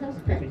 Oh,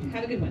 fantastic. Perfect.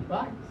 Have a good one.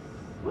 Bye.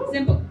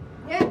 Simple.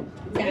 Yeah.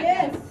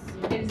 Yes.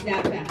 It is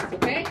that fast,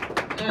 okay?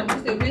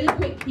 Just a really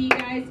quick key,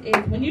 guys, is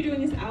when you're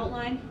doing this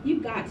outline,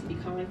 you've got to be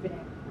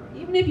confident.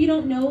 Even if you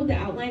don't know the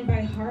outline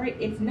by heart,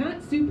 it's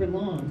not super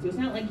long, so it's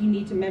not like you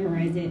need to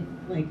memorize it.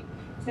 Like,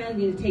 it's not like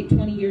you need to take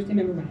 20 years to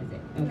memorize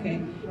it,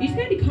 okay? You just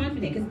gotta be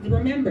confident, because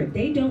remember,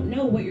 they don't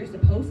know what you're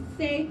supposed to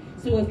say,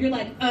 so if you're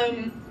like,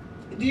 hold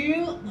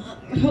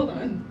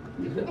on.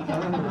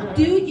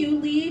 Do you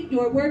leave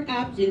your work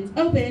options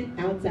open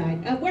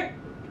outside of work?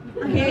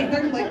 Okay,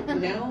 they're like,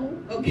 no,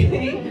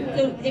 okay.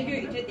 So if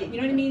you're, you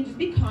know what I mean? Just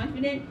be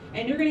confident,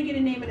 and you're gonna get a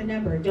name and a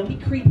number. Don't be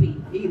creepy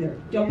either.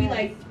 Don't be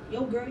like,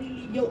 yo, girl, you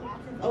leave your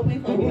options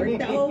open for work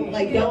though.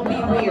 Like, don't be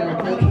weird,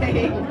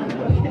 okay?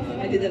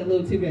 I did that a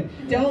little too good.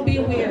 Don't be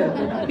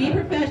weird. Be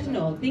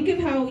professional. Think of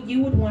how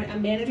you would want a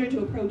manager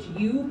to approach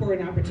you for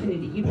an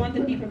opportunity. You'd want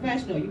them to be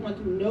professional. You want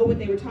them to know what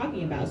they were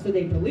talking about, so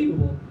they're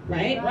believable,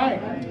 right?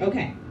 Right.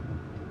 Okay.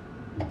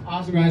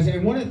 Awesome, guys.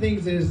 And one of the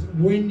things is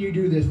when you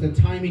do this, the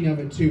timing of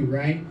it too,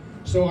 right?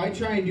 So I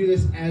try and do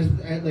this as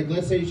like,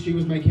 let's say she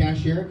was my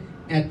cashier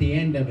at the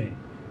end of it.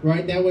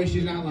 right? That way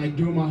she's not like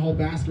doing my whole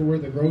basket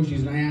worth of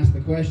groceries and I ask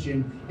the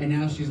question and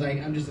now she's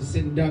like, I'm just a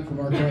sitting duck for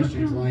more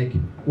questions. Like,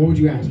 what would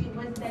you ask?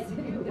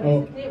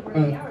 Oh,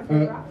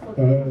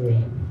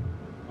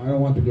 I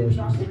don't want the groceries.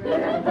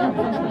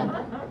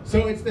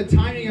 So it's the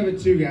timing of it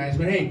too, guys.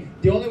 But hey,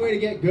 the only way to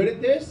get good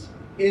at this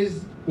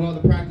is, well,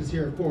 the practice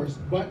here, of course,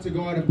 but to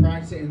go out and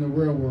practice it in the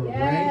real world,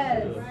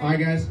 right? All right,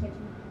 guys?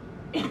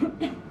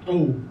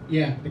 Oh,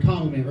 yeah, the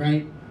compliment,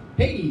 right?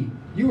 Hey,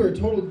 you were a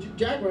total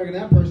jackwagon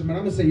that person, but I'm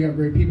going to say you have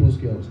great people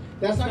skills.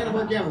 That's not going to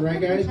work out, right,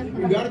 guys?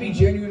 You got to be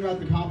genuine about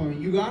the compliment.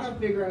 You got to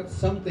figure out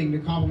something to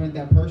compliment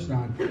that person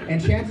on.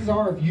 And chances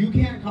are, if you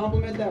can't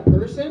compliment that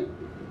person,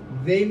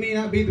 they may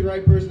not be the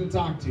right person to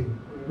talk to,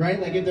 right?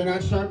 Like if they're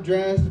not sharp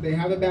dressed, if they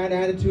have a bad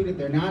attitude, if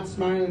they're not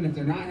smiling, if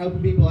they're not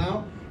helping people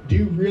out, do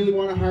you really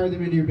want to hire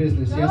them into your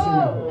business? Yes or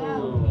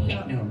no?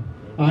 No.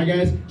 All right,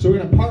 guys. So we're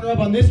going to partner up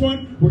on this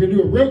one. We're going to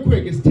do it real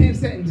quick. It's 10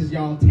 sentences,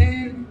 y'all.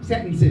 10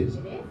 sentences.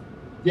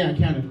 Yeah, I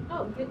counted.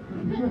 Oh, good.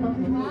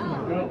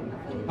 Wow.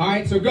 All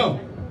right, so go.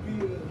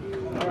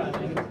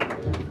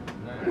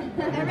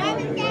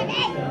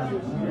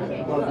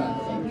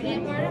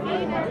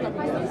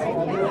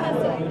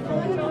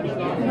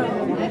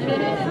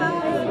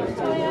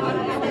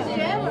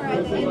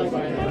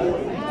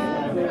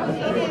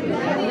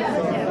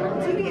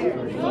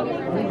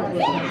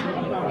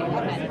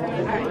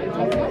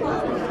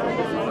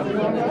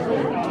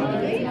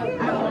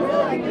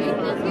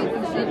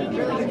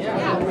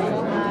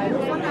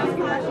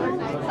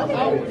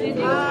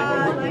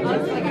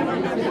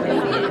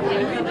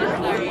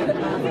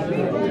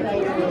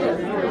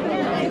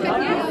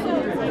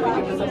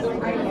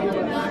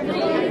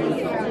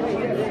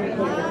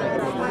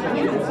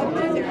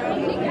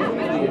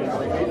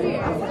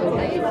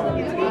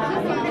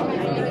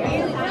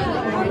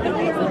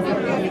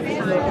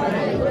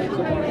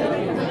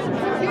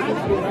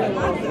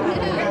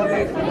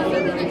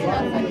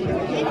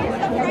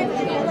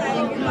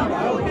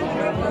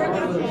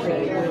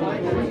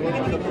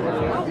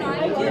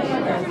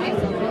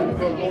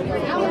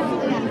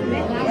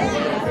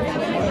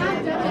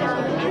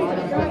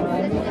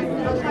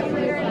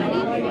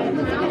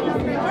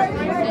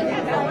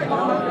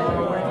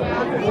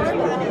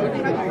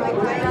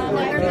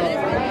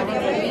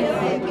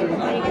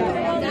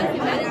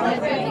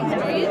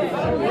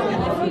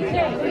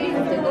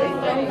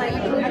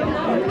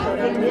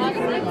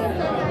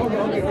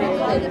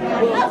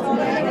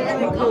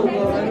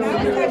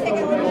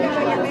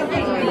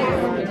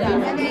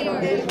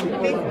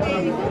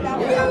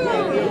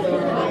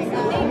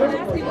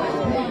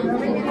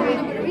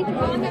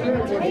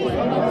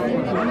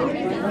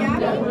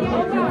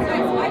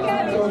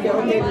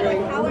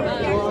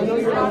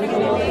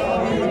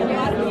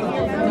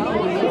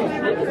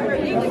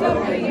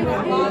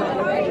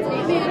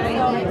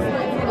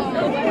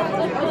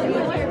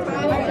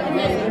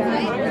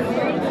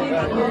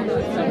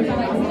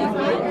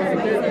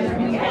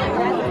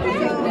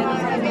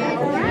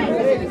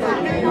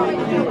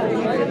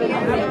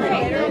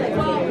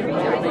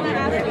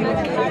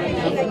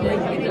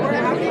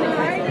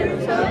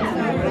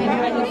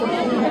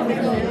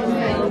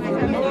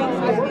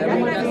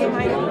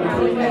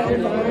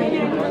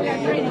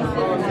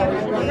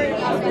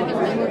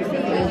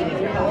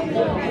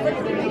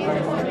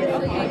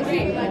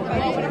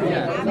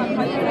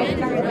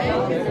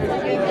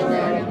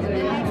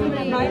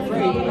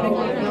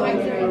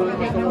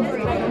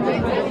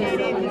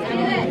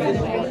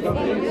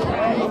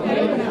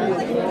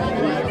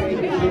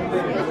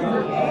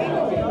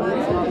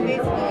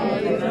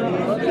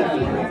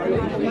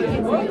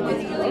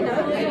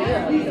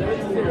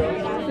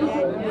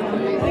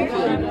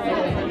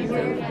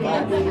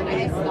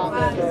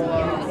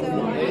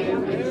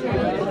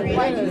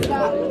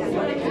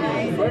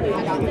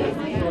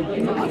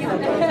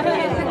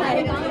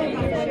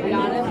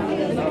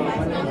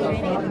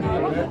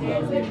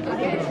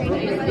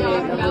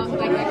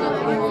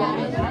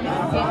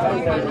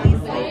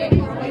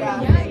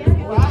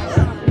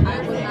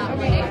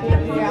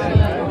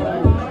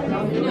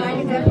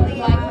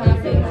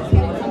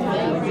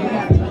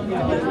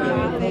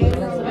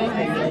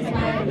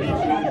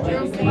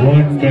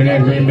 One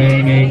minute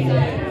remaining.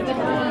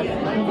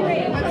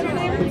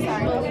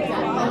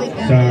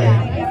 Sorry.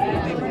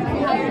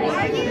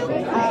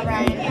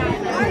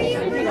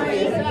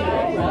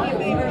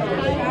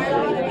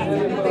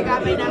 They got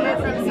my number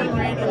from some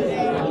random dude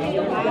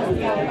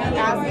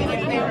asking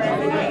if they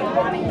were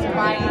wanting to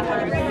buy a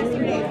horse.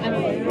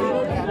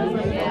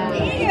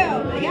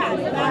 Yeah,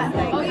 so that's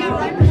like, oh yeah,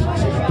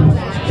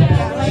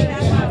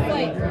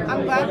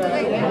 I'm glad that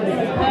they did.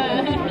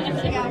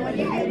 Yeah, when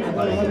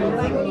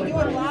you do a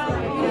lot,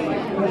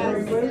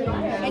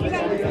 and you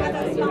gotta have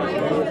that smile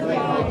as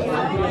well, you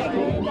know, like,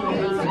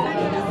 sometimes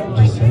I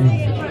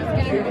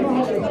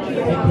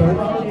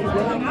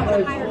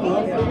would hire me,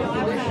 you know, I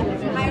would hire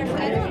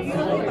someone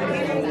usually my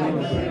parents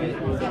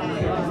that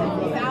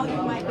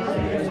value my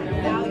business,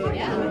 value my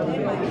business,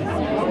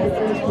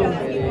 to show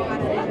people how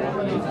to do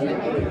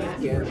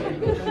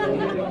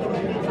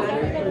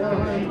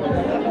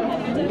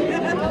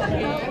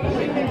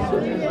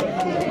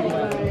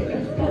it.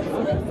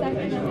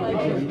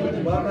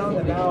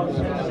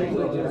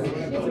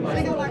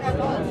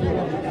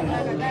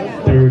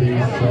 30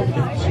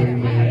 seconds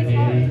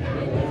remaining.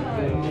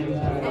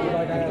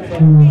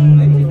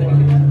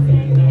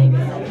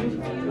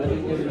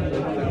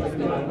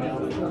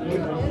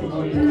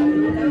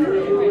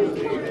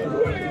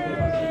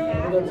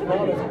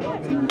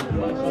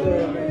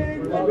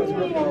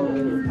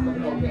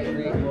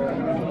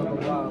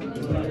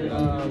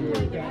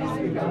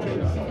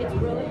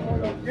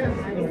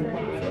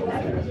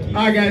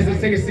 All right, guys, let's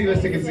take a seat.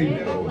 Let's take a seat.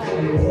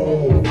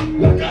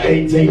 Like a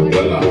 18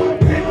 filler.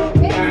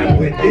 I'm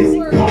with this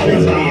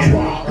college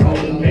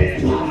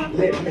man.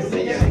 Let me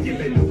see ya.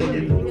 Give it to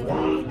you.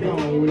 Go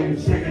and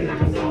shake it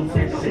like a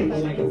sausage. Shake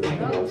it like a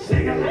sausage.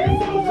 Shake it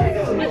like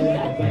a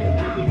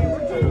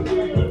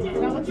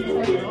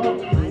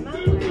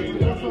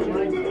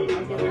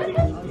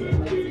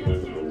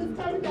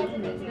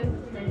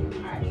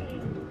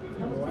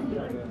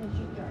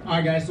All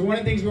right, guys, so one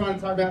of the things we want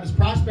to talk about is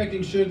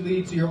prospecting should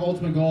lead to your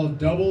ultimate goal of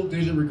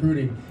double-digit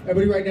recruiting.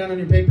 Everybody write down on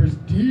your papers,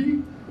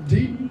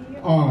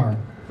 DDR.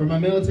 For my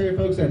military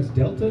folks, that's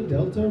Delta,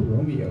 Delta,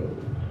 Romeo.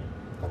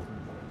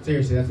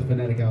 Seriously, that's the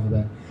phonetic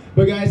alphabet.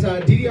 But guys,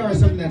 DDR is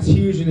something that's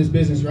huge in this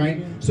business,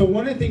 right? So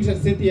one of the things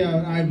that Cynthia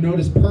and I've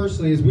noticed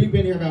personally is we've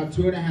been here about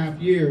 2.5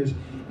 years,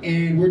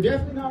 and we're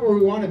definitely not where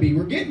we want to be.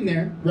 We're getting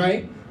there,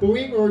 right? But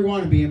we ain't where we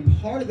want to be.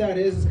 And part of that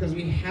is because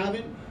we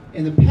haven't,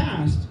 in the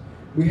past,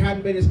 we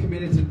haven't been as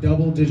committed to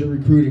double-digit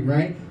recruiting,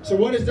 right? So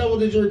what is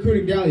double-digit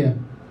recruiting, Dahlia?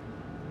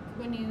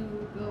 When you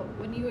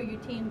or your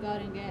team go out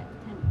and get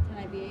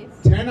 10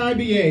 IBAs. 10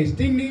 IBAs.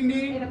 Ding, ding,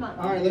 ding. In a month.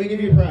 All right, let me give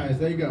you a prize.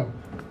 There you go.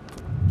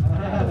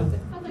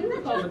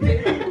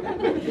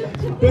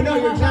 But no,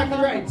 you're exactly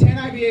right. 10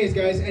 IBAs,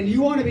 guys, and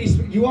you want to be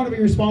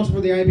responsible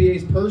for the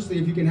IBAs personally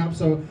if you can help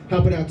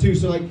it out too.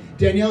 So like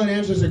Danielle and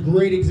Angela is a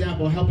great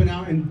example, helping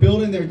out and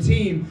building their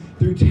team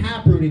through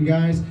taprooting,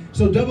 guys.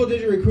 So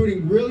double-digit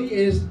recruiting really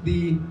is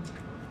the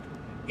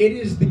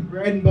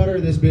bread and butter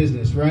of this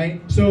business,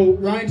 right? So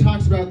Ryan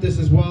talks about this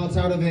as well. It's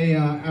out of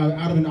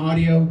an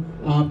audio.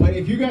 But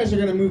if you guys are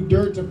going to move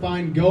dirt to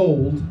find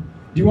gold,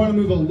 do you want to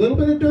move a little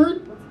bit of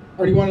dirt,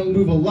 or do you want to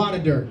move a lot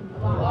of dirt?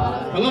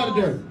 A lot of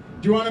dirt.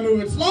 Do you want to move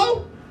it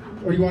slow,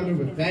 or do you want to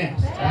move it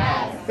fast?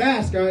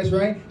 Fast, guys,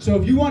 right? So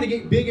if you want to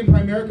get big in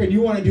Primerica and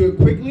you want to do it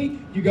quickly,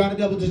 you got to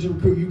double-digit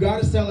recruit. You got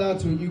to sell out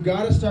to it. You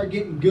got to start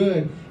getting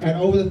good at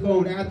over the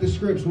phone, at the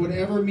scripts,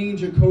 whatever means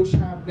your coach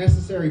have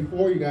necessary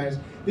for you guys.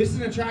 This is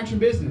an attraction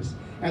business.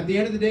 At the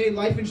end of the day,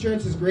 life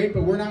insurance is great,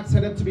 but we're not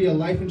set up to be a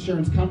life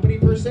insurance company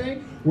per se.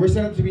 We're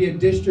set up to be a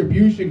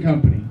distribution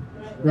company.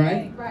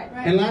 Right?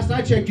 And last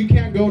I checked, you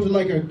can't go to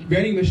like a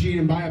vending machine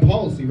and buy a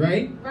policy,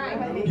 right?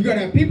 You got to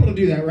have people to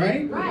do that,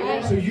 right?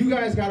 So you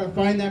guys got to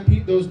find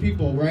those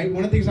people, right?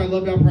 One of the things I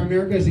love about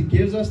Primerica is it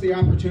gives us the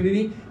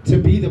opportunity to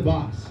be the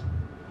boss.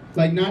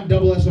 Like not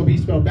double SOB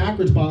spelled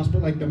backwards boss,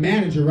 but like the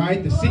manager,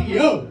 right? The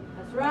CEO.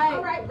 That's right.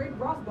 All right, Rick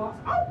Ross boss.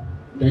 Oh.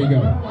 There you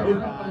go.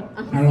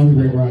 I don't know who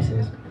Rick Ross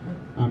is.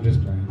 I'm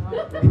just playing.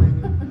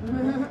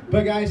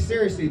 But guys,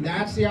 seriously,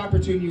 that's the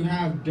opportunity you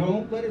have.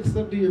 Don't let it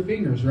slip through your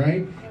fingers,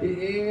 right?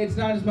 It's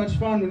not as much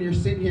fun when you're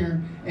sitting here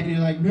and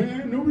you're like,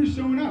 man, nobody's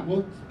showing up. Well,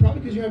 it's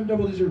probably because you haven't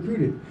double-digit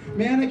recruited.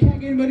 Man, I can't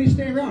get anybody to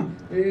stay around.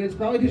 It's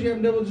probably because you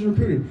haven't double-digit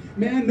recruited.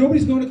 Man,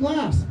 nobody's going to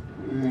class.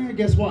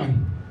 Guess why?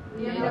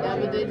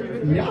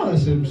 Y'all are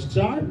some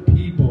sharp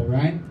people,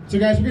 right? So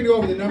guys, we're going to go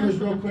over the numbers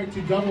real quick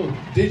to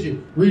double-digit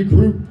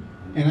recruit.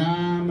 And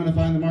I'm going to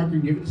find the marker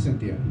and give it to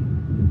Cynthia.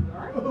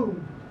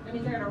 That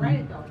means they're going to write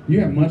it, though.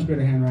 You have much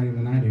better handwriting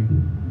than I do.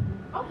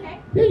 Okay.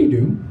 Yeah, you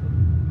do.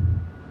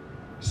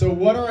 So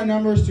what are our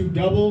numbers to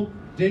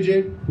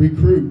double-digit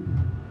recruit?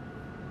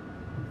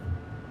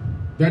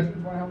 Want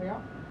to help me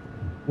out?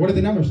 What are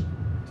the numbers?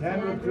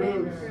 10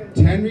 recruits.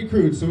 10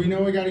 recruits. So we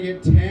know we got to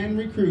get 10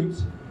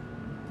 recruits.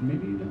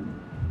 Maybe you don't.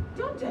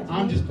 Don't judge me.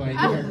 I'm just playing.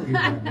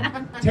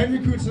 10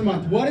 recruits in a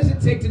month. What does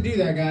it take to do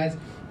that, guys?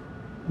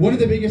 One of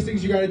the biggest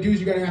things you got to do is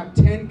you got to have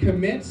 10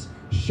 commits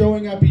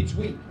showing up each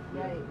week.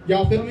 Right.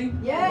 Y'all feel me?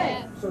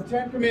 Yes. So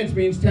 10 commits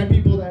means 10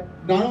 people that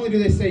not only do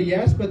they say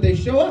yes, but they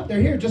show up. They're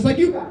here, just like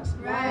you guys.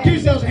 Right. Give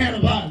yourselves a round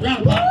of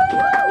applause.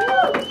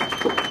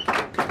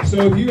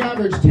 So if you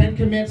average 10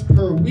 commits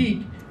per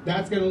week,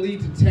 that's going to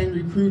lead to 10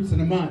 recruits in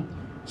a month.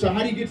 So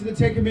how do you get to the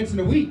 10 commits in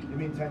a week? You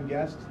mean 10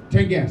 guests?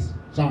 10 guests.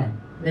 Sorry.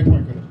 Great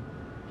point, Coach.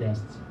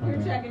 Guests. You're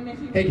Okay. checking. Make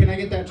sure you Hey, can I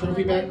get that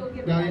trophy back, Go give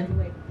it Dahlia? back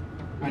away.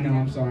 I know,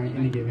 I'm sorry.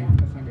 Any giving.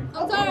 That's not good.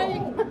 Oh,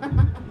 sorry.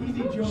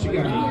 Easy job. She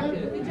got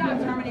it. Good job,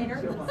 Terminator.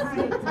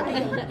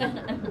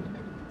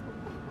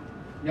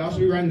 Y'all should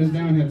be writing this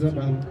down, heads up,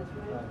 by the way.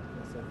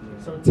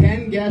 So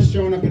 10 guests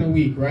showing up in a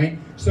week, right?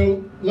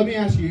 So let me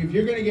ask you, if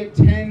you're going to get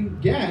 10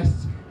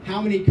 guests,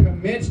 how many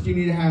commits do you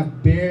need to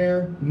have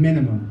bare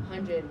minimum?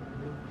 100.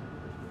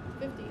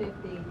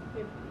 50.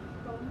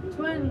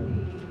 20.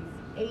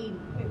 80.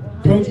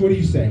 Coach, what do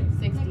you say?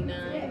 69.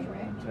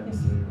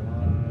 Technically,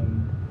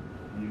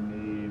 you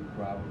need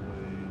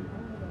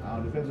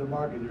probably, depends on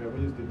market,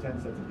 we just do 10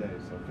 sets a day.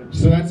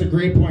 So that's a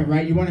great point,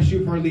 right? You want to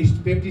shoot for at least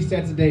 50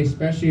 sets a day,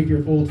 especially if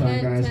you're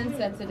full-time, guys. 10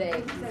 sets a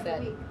day, he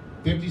said.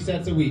 50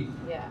 sets a week.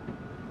 Yeah.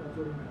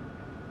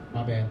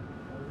 My bad.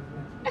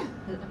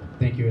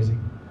 Thank you, Izzy.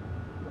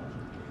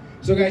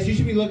 So guys, you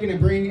should be looking to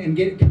bring and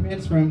get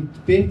commits from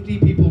 50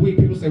 people a week.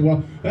 People say,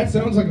 well, that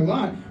sounds like a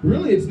lot.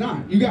 Really, it's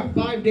not. You got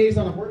 5 days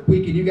on a work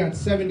week and you got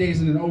 7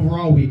 days in an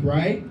overall week,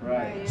 right?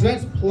 Right. So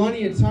that's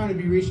plenty of time to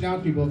be reaching out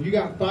to people. If you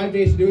got 5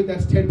 days to do it,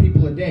 that's 10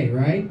 people a day,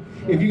 right?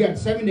 If you got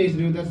 7 days to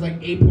do it, that's like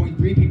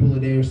 8.3 people a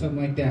day or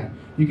something like that.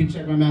 You can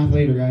check my math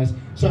later, guys.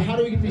 So how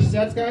do we get these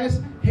sets,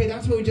 guys? Hey,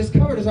 that's what we just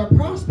covered is our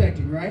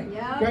prospecting, right?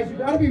 Yeah. Guys, you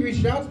got to be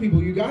reaching out to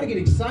people. You got to get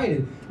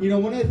excited. You know,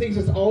 one of the things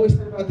that's always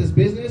said about this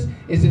business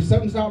is if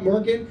something's not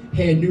working,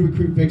 hey, a new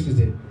recruit fixes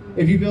it.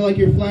 If you feel like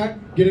you're flat,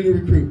 get a new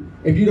recruit.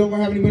 If you don't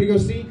have anybody to go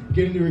see,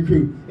 get a new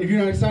recruit. If you're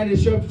not excited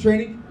to show up to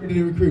training, get a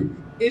new recruit.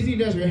 Izzy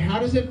and Desiree, how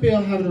does it feel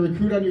having a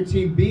recruit on your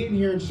team being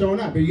here and showing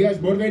up? Are you guys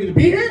motivated to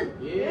be here?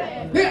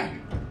 Yeah. Yeah.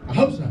 I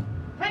hope so.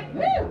 Hey,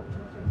 woo!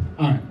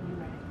 All right.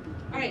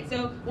 All right,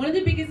 so one of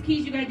the biggest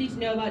keys you guys need to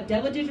know about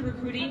double-digit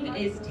recruiting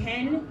is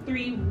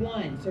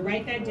 10-3-1. So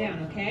write that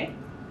down, okay?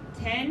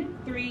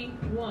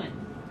 10-3-1.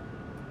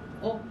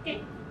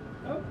 Okay.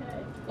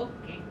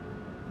 Okay.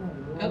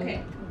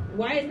 Okay.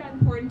 Why is that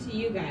important to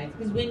you guys?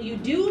 Because when you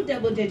do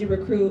double-digit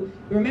recruit,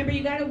 remember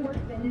you got to work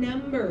the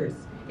numbers.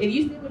 If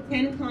you sit with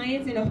 10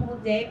 clients in a whole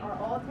day, are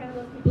all 10 of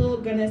those people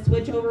going to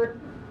switch over?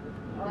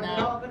 Are they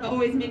all going to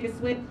always make a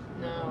switch?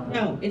 No.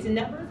 No. It's in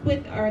numbers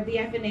with the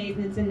FNAs,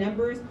 and it's in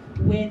numbers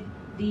with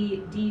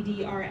the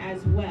DDR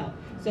as well.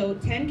 So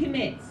 10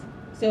 commits.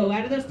 So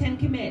out of those 10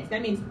 commits,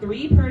 that means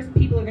 3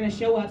 people are going to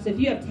show up. So if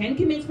you have 10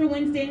 commits for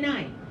Wednesday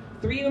night,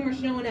 3 of them are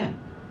showing up.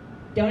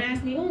 Don't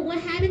ask me, oh, what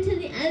happened to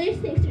the other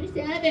 6 or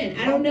 7?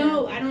 I don't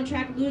know. I don't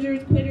track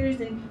losers, quitters,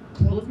 and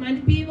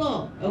closed-minded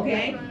people,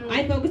 okay?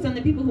 I focus on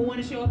the people who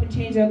want to show up and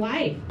change their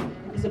life.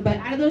 So, but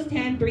out of those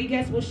 10, 3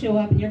 guests will show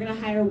up, and you're going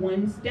to hire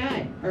 1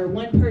 stud, or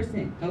 1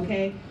 person,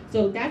 okay?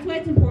 So that's why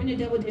it's important to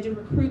double-digit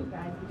recruit,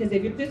 guys, because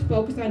if you're just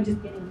focused on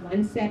just getting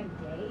 1 set a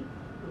day,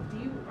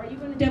 are you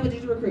going to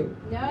double-digit recruit?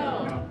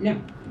 No. No.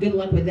 Good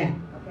luck with that,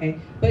 okay?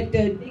 But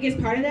the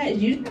biggest part of that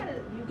is you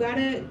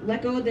gotta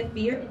let go of the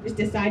fear and just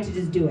decide to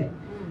just do it.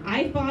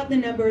 I fought the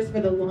numbers for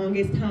the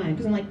longest time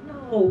because I'm like,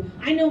 no,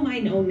 I know my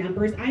own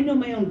numbers. I know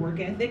my own work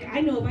ethic.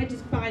 I know if I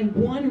just find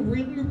one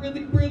really,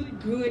 really, really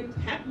good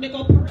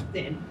technical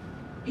person,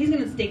 he's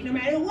going to stick no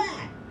matter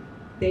what.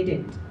 They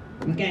didn't,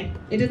 okay?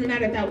 It doesn't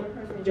matter if that one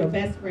person is your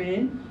best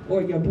friend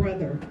or your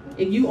brother.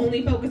 If you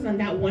only focus on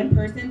that one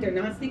person, they're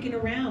not sticking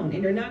around,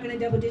 and they're not going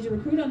to double-digit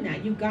recruit on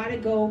that. You got to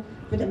go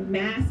for the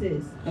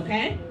masses,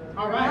 okay?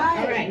 All right.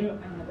 All right.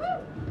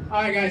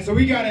 All right, guys, so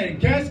we got a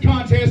guest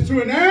contest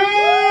to announce!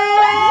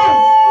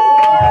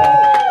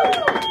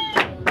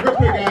 Real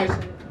quick, guys,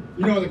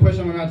 you know the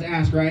question I'm about to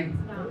ask, right?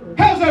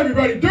 How's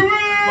everybody doing?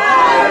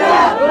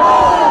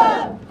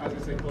 I was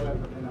gonna say,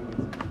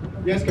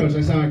 yes, Coach,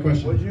 I saw my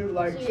question. Would you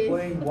like to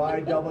explain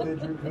why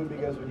double-digit recruit?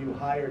 Because when you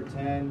hire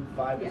 10,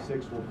 5 to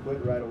 6 will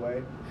quit right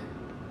away.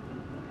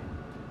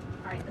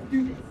 All right, let's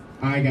do this.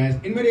 All right, guys,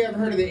 anybody ever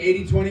heard of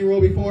the 80-20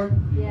 rule before?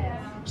 Yeah.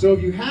 So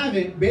if you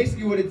haven't,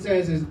 basically what it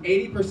says is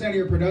 80% of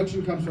your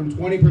production comes from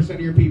 20%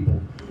 of your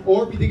people.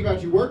 Or if you think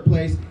about your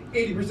workplace,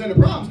 80% of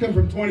problems come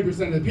from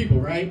 20% of the people,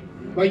 right?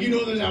 Like, you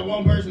know there's that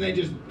one person that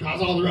just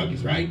causes all the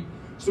ruckus, right?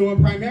 So in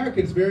Primerica,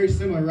 it's very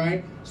similar,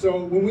 right?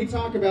 So when we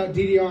talk about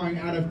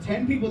DDRing, out of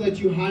 10 people that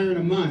you hire in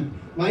a month,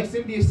 like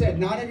Cynthia said,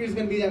 not everybody's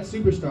going to be that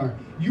superstar.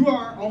 You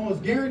are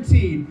almost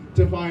guaranteed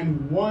to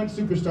find one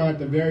superstar at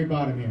the very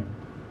bottom here.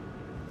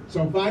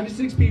 So 5 to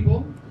 6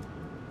 people,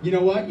 you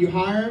know what? You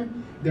hire them,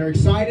 they're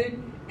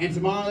excited, and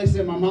tomorrow they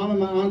said, my mom and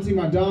my auntie,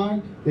 my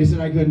dog, they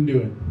said I couldn't do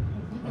it.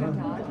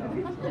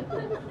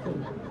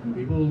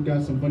 People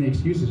got some funny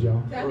excuses,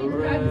 y'all. That means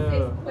 5 to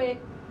 6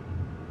 quit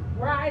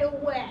right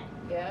away.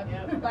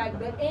 Yep. Like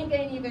the ink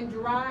ain't even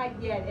dried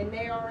yet, and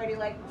they already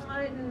like,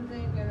 I didn't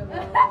think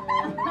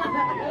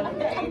about it.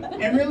 Okay.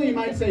 And really, you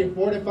might say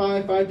 4 to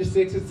 5, 5 to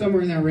 6, it's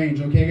somewhere in that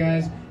range, okay,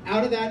 guys?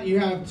 Out of that, you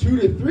have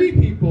 2 to 3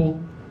 people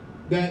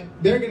that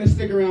they're going to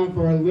stick around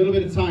for a little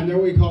bit of time. They're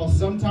what we call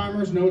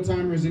some-timers,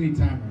 no-timers,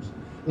 any-timers.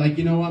 Like,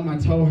 you know what, my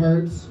toe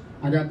hurts,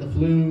 I got the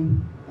flu,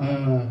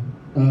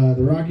 the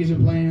Rockies are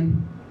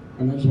playing,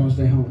 and I just want to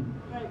stay home.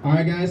 All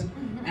right, guys?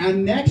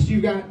 And next,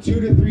 you've got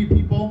 2 to 3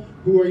 people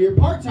who are your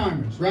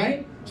part-timers,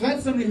 right? So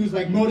that's somebody who's,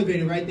 like,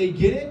 motivated, right? They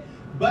get it,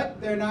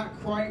 but they're not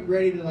quite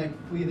ready to, like,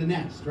 flee the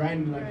nest, right?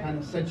 And, like, kind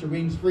of set your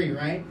wings free,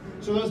 right?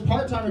 So those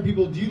part-timer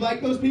people, do you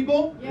like those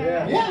people?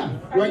 Yeah. Yeah.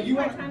 Are Right, these you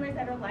want... part-timers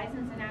that are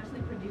licensed and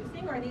actually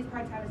producing, or are these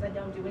part-timers that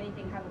don't do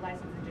anything, have a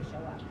license, and just show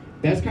up?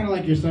 That's kind of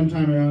like your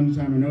some-timer,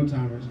 on-timer,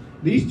 no-timers.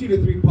 These 2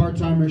 to 3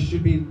 part-timers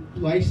should be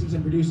licensed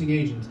and producing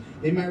agents.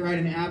 They might write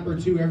an app or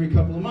 2 every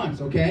couple of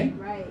months, okay?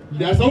 Right.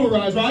 That's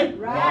overrides, right?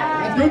 Right.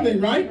 That's a good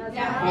thing, right?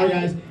 Yeah. All right,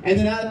 guys. And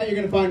then out of that, you're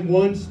going to find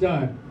 1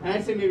 stud. And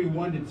I'd say maybe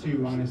 1 to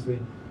 2, honestly.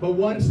 but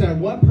one stud,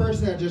 one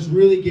person that just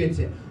really gets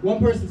it, one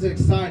person that's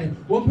excited,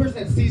 one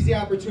person that sees the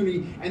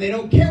opportunity and they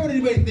don't care what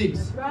anybody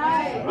thinks. That's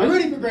right. I'm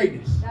ready for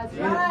greatness. That's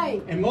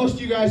right. And most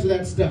of you guys are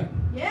that stud.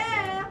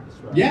 Yeah.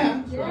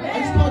 Yeah? Yeah. I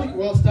just called you,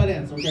 well,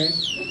 studettes, okay?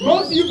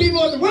 Most of you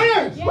people are the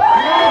winners!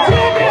 Yeah.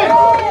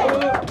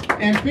 Champions!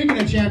 And speaking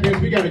of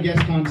champions, we got a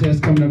guest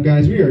contest coming up,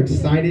 guys. We are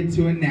excited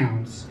to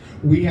announce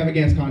we have a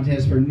guest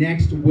contest for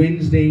next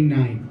Wednesday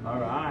night. All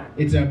right.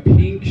 It's a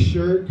pink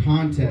shirt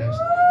contest.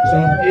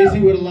 So if Izzy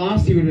would have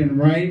lost, he would have been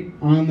right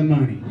on the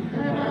money.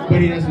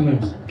 But he doesn't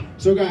lose.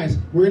 So guys,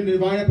 we're going to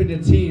divide up into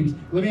teams.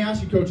 Let me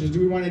ask you, coaches, do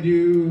we want to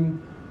do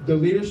the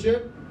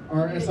leadership,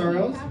 our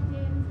SRLs?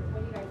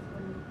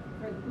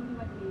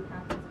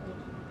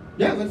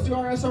 Yeah, let's do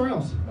our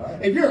SRLs.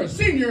 Right. If you're a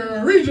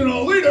senior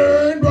regional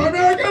leader in Broad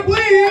America,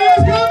 please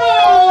come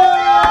on!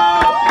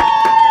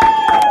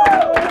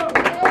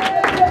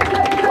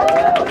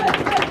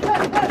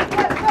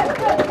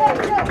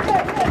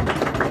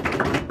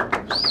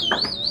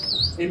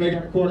 Anybody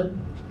got a quarter?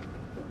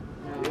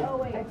 Oh,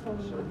 wait.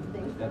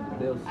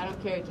 I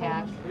don't carry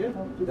cash.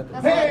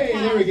 Hey,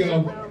 there we go.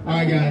 All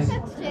right, guys.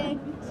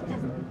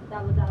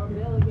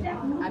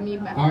 I mean,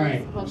 all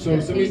right, so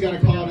somebody's got to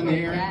call it in the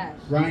air.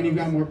 Ryan, you've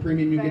got more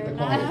premium, you get the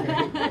call,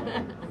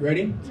 okay?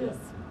 Ready?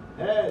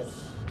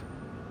 Heads.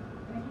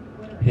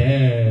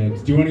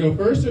 Heads. Do you want to go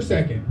first or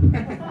second?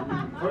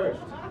 First.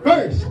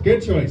 First.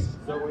 Good choice.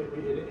 So,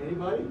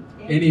 anybody?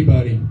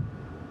 Anybody.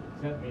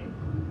 Except me.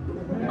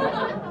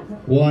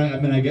 Well, I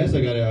mean, I guess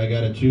I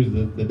gotta choose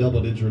the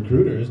double-digit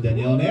recruiters,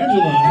 Danielle and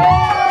Angela.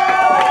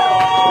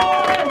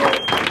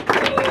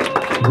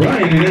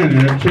 Ryan and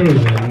Anna have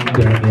chosen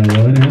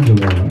Danielle and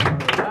Angela.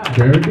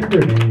 Derek and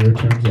Brittany, your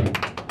turns up.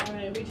 All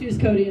right, we choose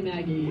Cody and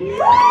Maggie.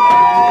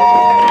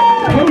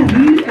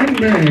 Cody and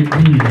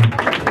Maggie.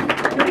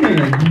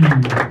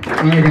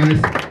 All right,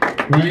 guys.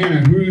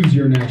 Ryan, who's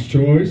your next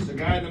choice? The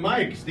guy in the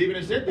mic, Steven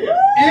is Cynthia.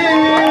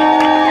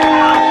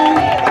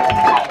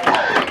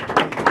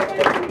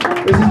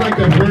 This is like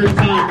the first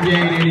time Jay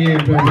and 88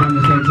 have been on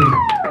the same team.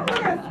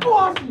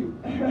 Squash you.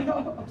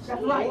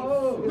 That's right.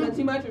 Is that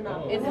too much or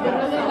not? It's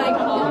literally like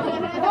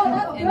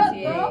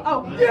NCAA.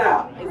 Oh,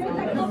 yeah!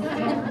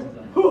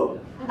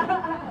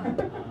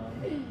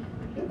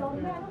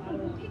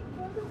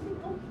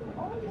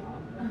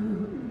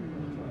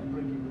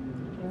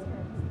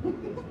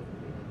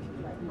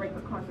 Break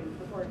my confidence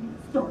before it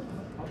starts.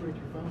 I'll break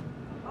your phone.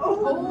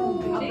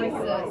 Oh, Jesus.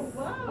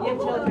 You have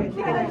children.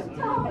 Take it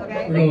out.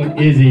 Okay? We're going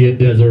Izzy and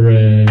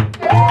Desiree.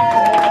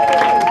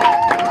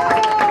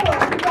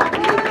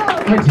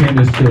 My team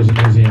has chosen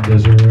Izzy and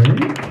Desiree.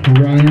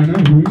 Rihanna,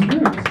 who's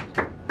next?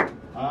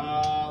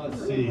 Let's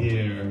see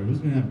here. Who's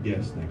gonna have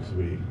guests next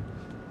week?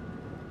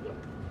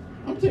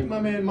 I'm taking my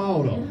man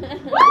Mauro.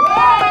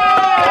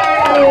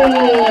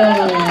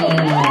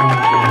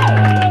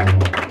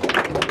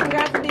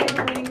 Congrats to the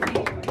winning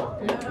team.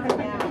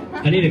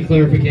 I need a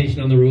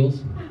clarification on the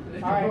rules.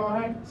 All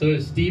right. So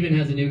if Steven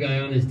has a new guy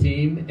on his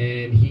team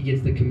and he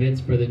gets the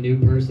commits for the new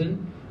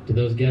person, do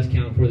those guests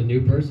count for the new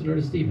person or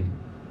to Steven?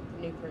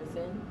 New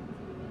person.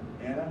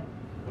 Anna,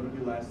 what did we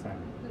do last time?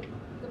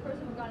 The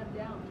person who got him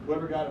down.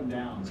 Whoever got him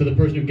down. So the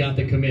person who got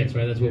the commits,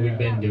 right? That's what we've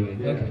been doing.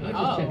 Yeah. Okay, I'm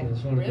just checking. I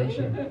just want to make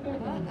sure.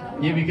 Uh-oh.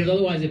 Yeah, because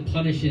otherwise it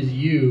punishes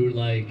you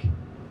like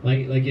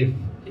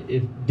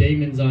if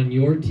Damon's on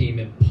your team,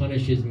 it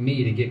punishes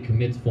me to get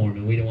commits for him,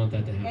 and we don't want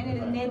that to happen. And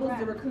it enables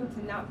the recruits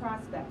to not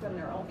prospect on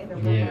their own in their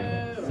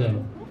Yeah.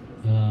 So,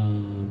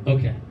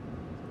 okay.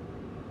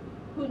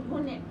 Who turns?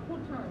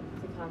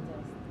 It's a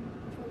contest.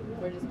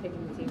 We're just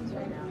picking the teams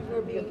right now.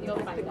 You'll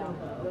find out.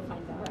 You'll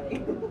find out.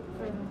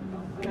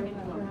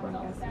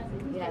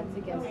 Yeah, it's a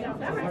guess.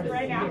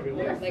 Right now.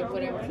 Like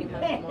whatever team has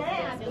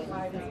the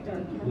most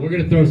guesses. We're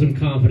gonna throw some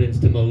confidence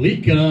to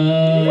Malika.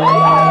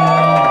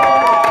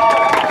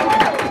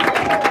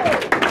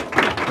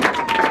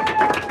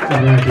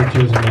 Alright, good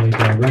choice,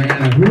 Malika.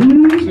 Rihanna,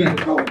 who's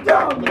next?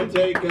 I'm gonna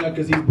take,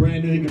 because he's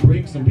brand new, he can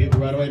bring some people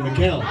right away.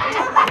 Mikkel.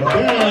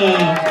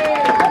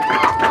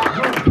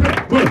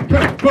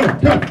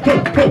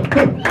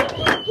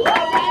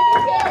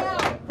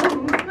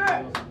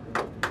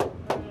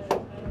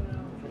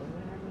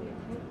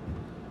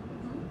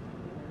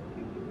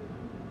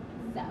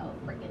 So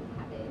freaking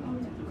happy.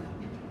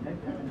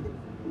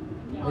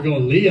 We're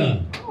going Leah.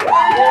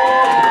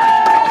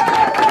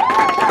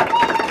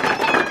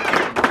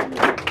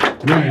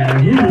 Rihanna,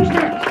 who's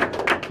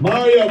next?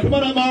 Mario, come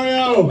on,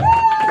 Mario.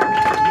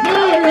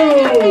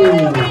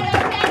 Mario!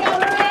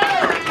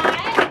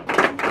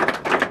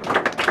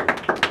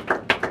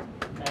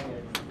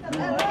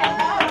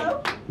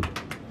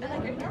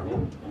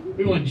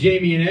 We want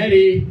Jamie and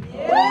Eddie.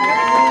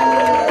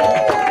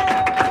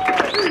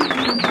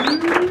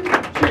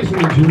 Chasing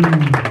the dream.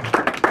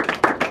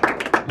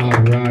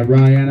 Alright,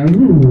 Rihanna,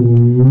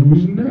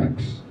 who's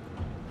next?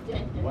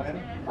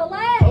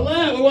 Colette!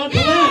 Colette, we want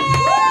Colette.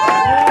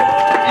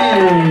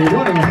 Hey,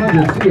 1 of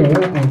 100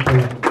 COL on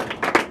Colette.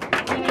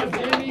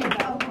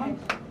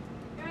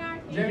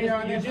 Jamie,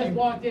 you just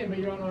walked in, but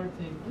you're on our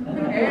team.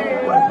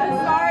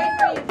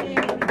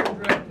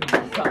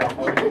 Sorry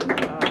for you, Jim.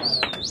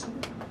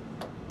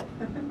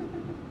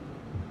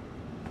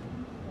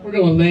 We're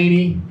going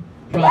Laney.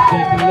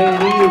 Prospect for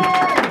Laney.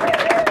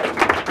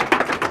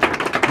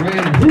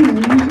 Brandon, who's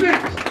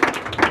next?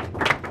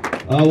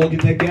 We'll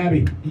get that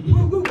Gabby.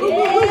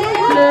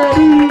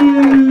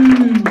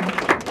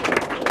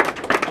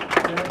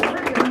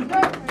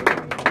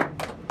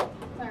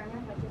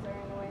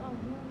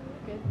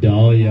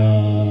 Dahlia.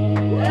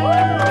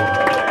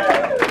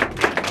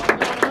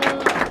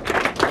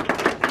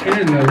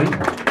 And Lily.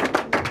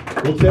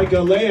 We'll take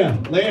Leia.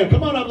 Leia,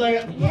 come on up,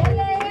 Leia.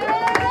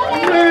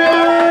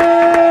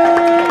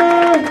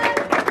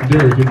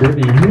 Derek and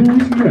Brittany,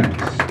 who's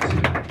next?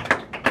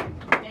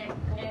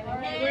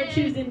 We're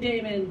choosing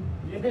Damon.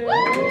 We'll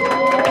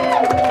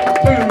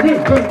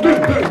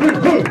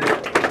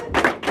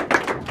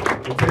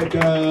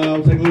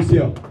take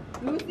Lucio.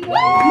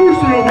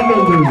 Lucio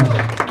Menendez.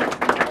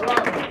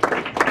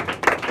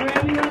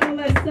 Alright, we got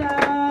Melissa.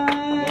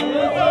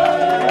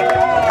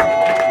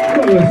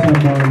 Melissa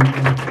Martin.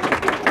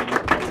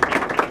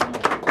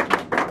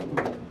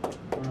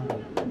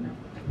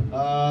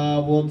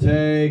 We'll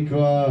take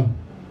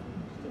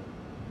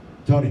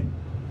Tony.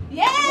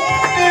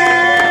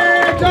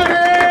 Yeah! Tony!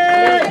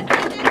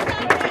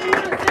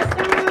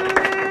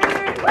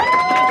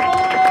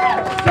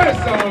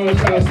 Cesar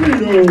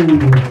Salcido.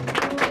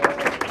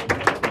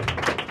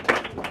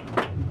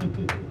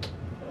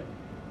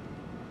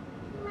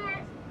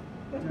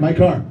 My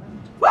car.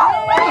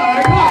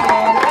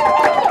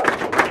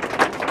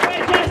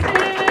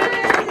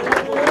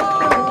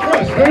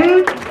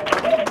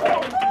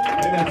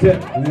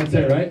 And that's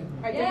it, right?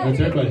 That's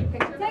everybody.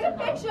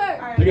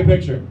 Take a picture. Take a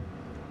picture.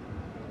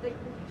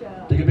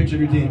 Take a picture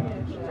of your team.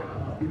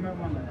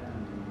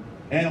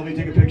 And let me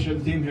take a picture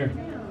of the team here.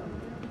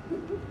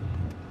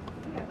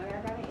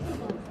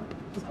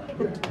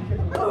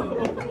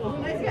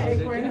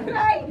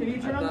 Can you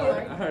turn on the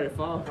light? I heard it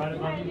fall.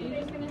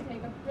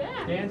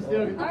 Stand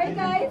still. Alright,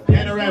 guys.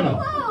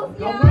 Panorama. Close,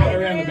 yeah.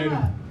 Panorama, baby.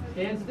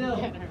 Stand still.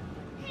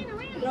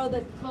 Throw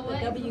the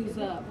W's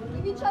up.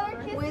 Give each other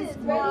kisses. Win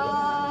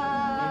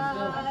squad.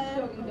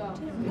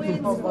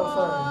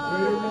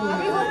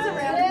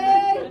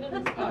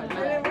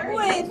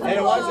 Hey,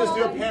 watch us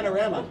do a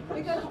panorama.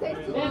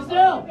 Stand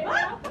still.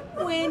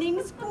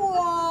 Winning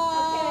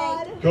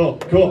squad. Cool,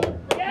 cool.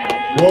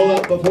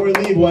 Well, before we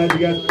leave, Wes, you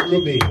got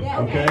group me,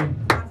 okay?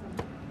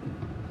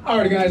 All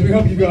right, guys, we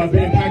hope you've been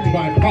impacted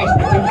by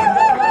prospecting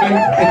and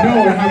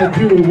knowing how to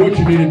do what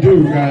you need to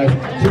do, guys.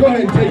 So go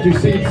ahead and take your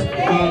seats.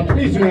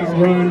 Please do not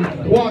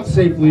run. Walk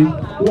safely.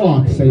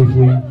 Walk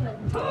safely.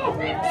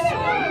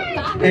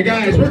 And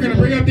guys, we're going to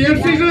bring up the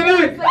MCs of the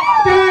night.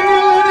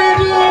 Daniel and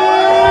Angela!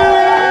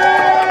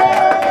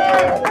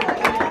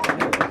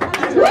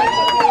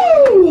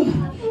 Woo!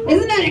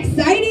 Isn't that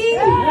exciting?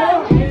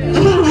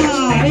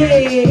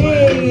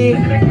 Hey.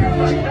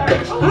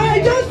 All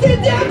right, don't sit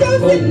down,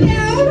 don't sit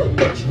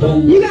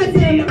down. You got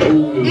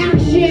some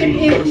action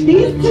in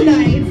these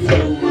tonight.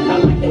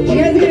 You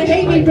guys are gonna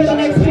hate me for the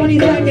next 20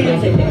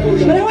 seconds.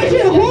 But I want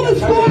you to hold a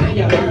squat.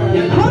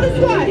 Hold a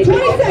squat.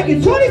 20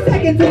 seconds, 20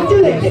 seconds, let's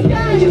do this.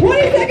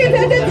 20 seconds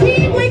as a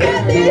team, we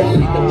got this.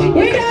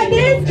 We got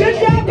this. Good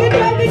job, good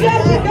job, good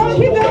job.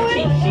 Keep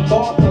going, keep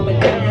going.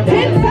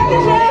 10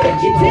 seconds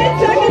left. 10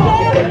 seconds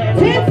left.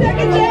 10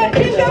 seconds left.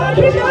 Keep going,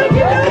 keep going,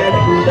 keep going.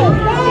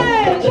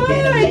 5, 4,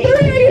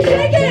 3, are you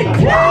shaking?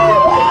 2, 1.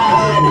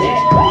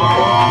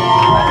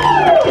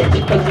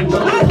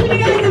 Awesome, you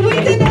guys. If we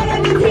did that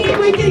as a team,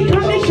 we can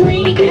come to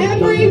training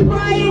every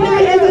Friday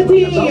night as a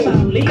team.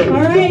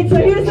 Alright, so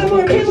here's some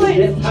more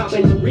Finland.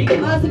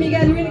 Awesome, you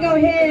guys. We're going to go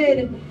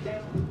ahead.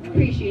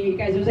 Appreciate you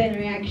guys'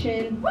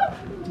 interaction.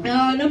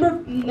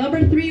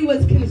 Number 3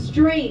 was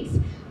constraints.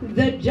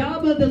 The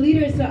job of the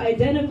leader is to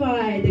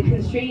identify the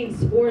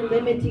constraints or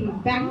limiting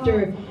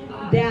factor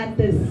that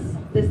the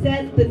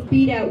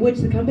speed at which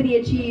the company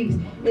achieves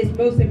its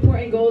most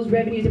important goals,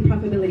 revenues, and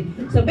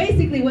profitability. So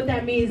basically what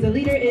that means,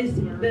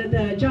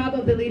 the job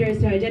of the leader is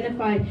to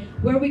identify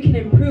where we can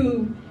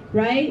improve,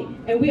 right?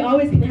 And we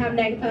always can have,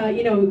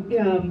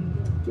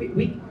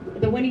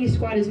 the winning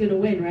squad is going to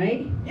win,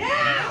 right?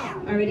 Yeah!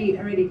 Already,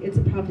 it's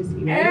a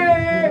prophecy, right?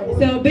 Hey!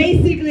 So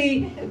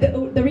basically,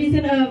 the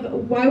reason of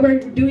why we're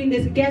doing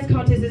this guest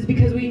contest is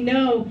because we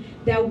know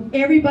that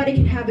everybody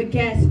can have a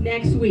guest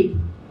next week.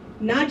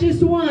 Not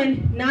just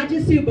one, not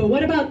just two, but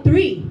what about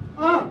 3?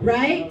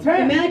 Right?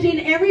 10. Imagine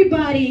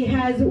everybody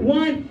has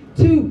 1,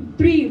 2,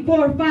 3,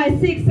 4, 5,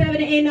 6,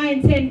 7, 8,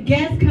 9, 10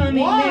 guests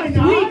coming next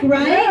week,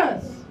 right?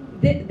 Yes.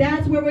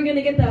 That's where we're going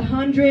to get the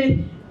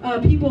 100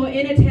 people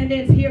in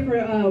attendance here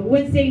for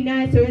Wednesday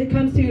night. So it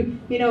comes to,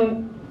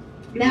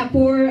 that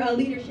 4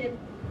 leadership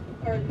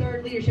or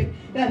 3rd leadership.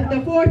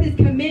 The 4th is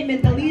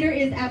commitment. The leader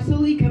is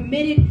absolutely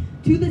committed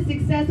to the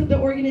success of the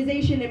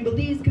organization and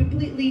believes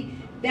completely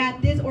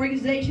that this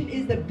organization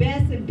is the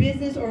best in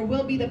business or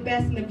will be the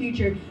best in the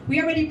future.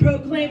 We already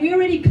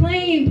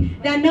claimed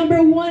that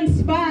 #1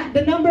 spot,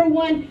 the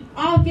 #1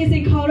 office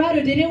in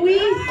Colorado, didn't we?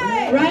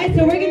 Right?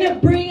 So we're gonna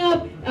bring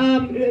up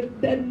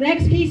the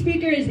next key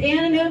speaker is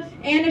Anna.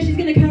 Anna, she's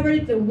gonna cover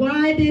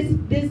why this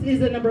is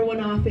the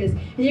 #1 office.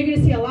 And you're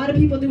gonna see a lot of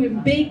people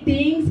doing big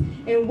things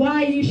and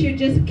why you should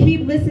just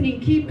keep listening,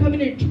 keep coming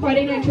to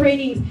coordinator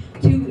trainings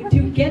to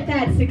get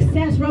that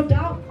success rubbed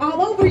out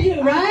all over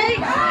you, right?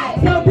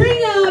 So bring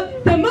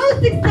up the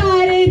most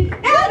excited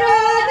Anna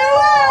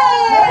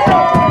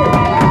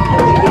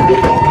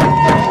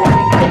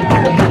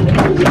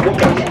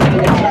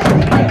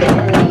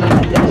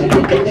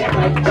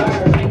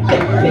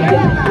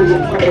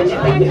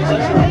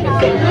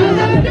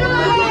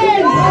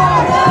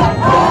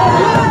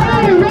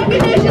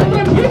recognition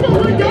for people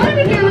who don't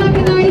even get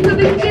recognized, so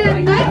they can get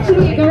it next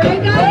week,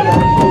 alright guys?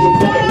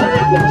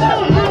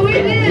 We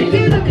didn't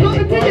do the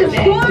competition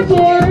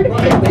scoreboard,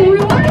 so we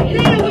want to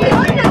see if we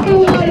are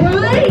 #1,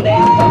 right?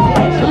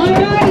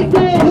 Alright, so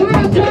we're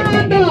on top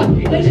of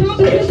the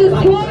competition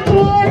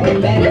scoreboard.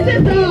 This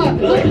is a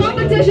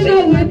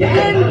competition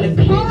within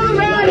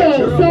Colorado,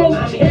 so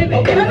if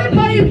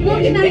everybody's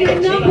looking at your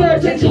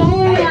numbers in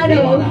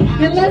Colorado,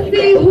 and let's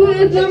see who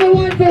is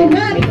 #1 for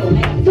rep.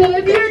 So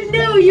if you're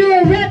new, you're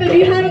a rep if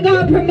you haven't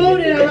got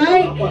promoted,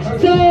 alright?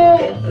 So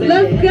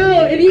let's go.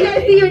 If you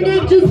guys see your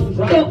name, just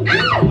go,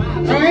 ah!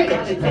 Alright?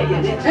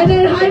 And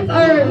then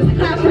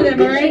clap for them,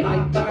 alright?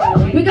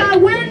 We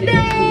got Wendy!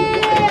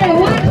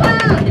 1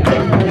 clap!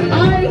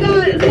 Alright, we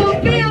got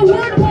Sophia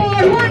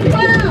Woodward, 1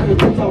 clap!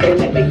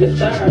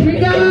 We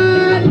got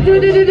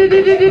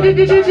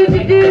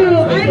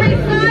Irene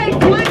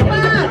Sykes, 1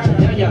 clap!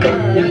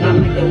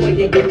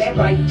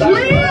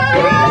 Leah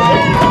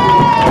Russian!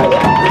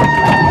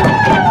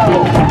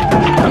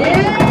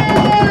 Yeah!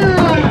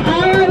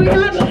 Alright, we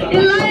got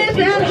Elias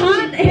and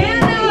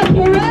Hannah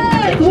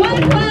Perez,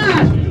 1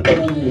 clap!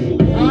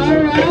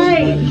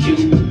 Alright.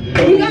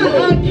 We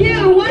got Q,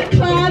 1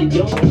 clap.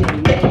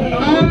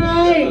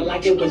 Alright. A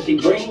lot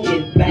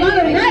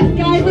of reps,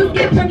 guys. Let's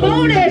get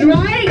promoted,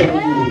 right?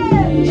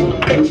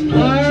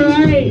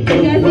 Alright. You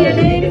guys see your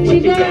names?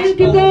 Keep going,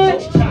 keep going.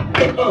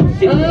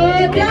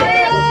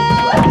 Dario!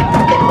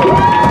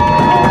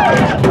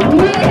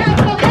 We have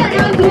Colette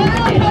as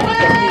well.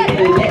 Colette!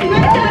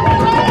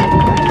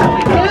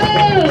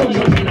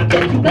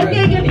 Let's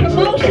get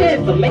promotion.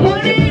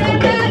 Cody and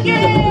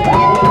Megan!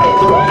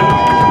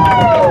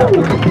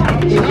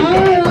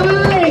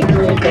 Alright!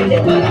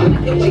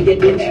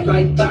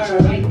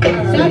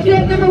 That's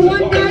it,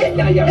 #1, guys.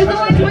 It's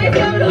only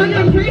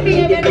 2,700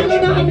 premium, and I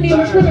don't know how many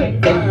recruits.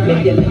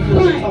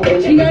 But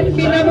you guys can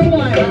be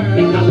 #1.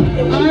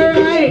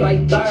 Alright.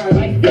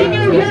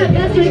 Senior rep,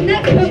 that's your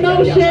next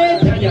promotion.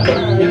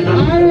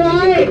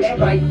 Alright.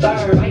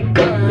 Michaela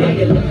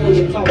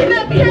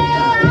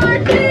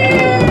Ortiz!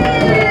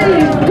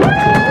 Woo!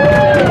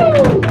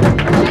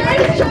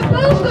 James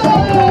Chabuco!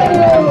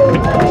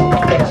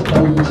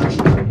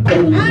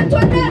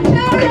 Antoinette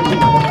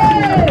Perez!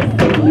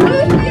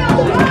 Lucio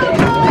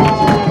Ramos!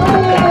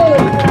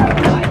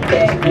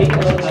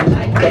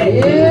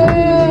 Yeah!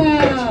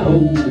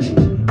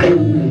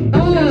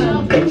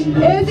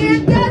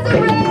 Adrian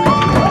Desiree!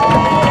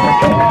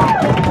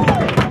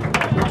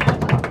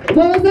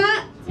 What was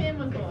that? Tim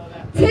was below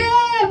that.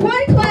 Tim!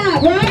 1 clap,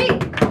 right?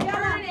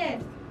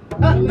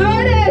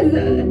 Ernest!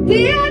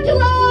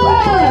 D'Angelo!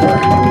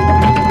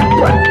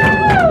 Woo!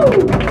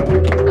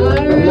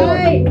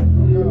 Alright.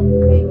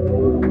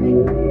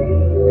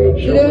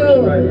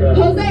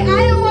 Jose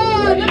Iowa,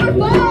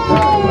 #4!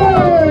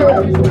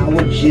 I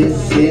was just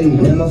sitting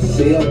in my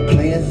cell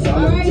playing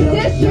Alright,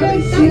 district,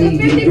 that's a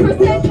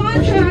 50%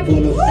 contract. That's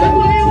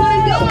where you want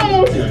to go.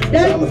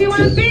 That's where you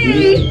want to be.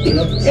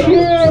 If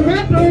you're a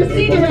rep or a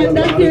senior rep,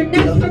 that's your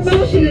next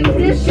promotion in the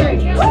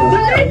district.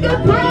 Malika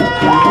Pro!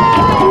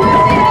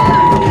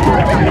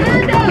 Put your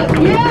hand up.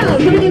 Yeah,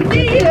 so we can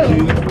see you.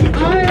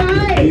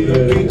 Alright.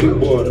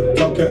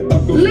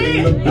 Lee.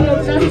 Oh,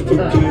 that's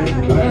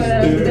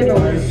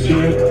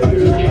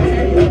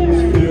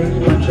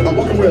I'm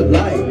walking real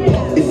light.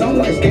 It's on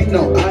like skating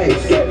on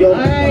ice. Yo,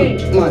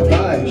 my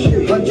vibe.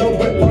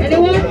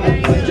 Anyone?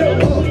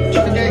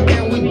 Trying to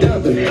get we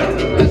dumping.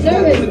 This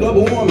is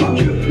global warm-up.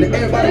 Now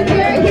everybody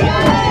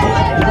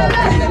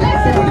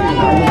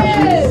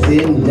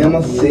sitting in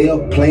my cell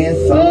playing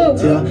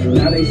solitaire.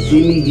 Now they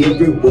see me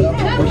everywhere.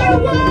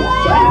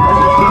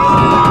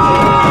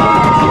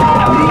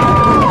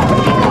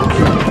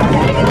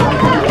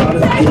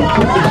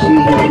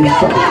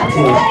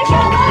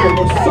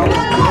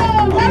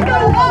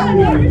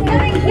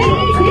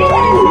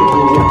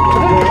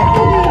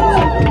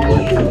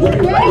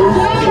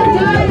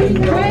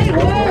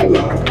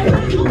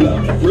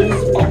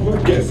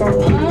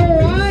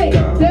 Alright,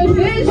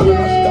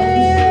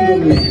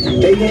 division!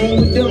 They ain't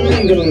with the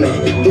England.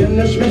 Them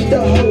the smash the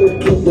whole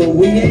clip, but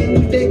we ain't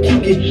with that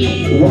kick it.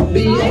 Walk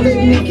beyond that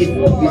Nicky.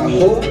 My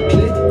whole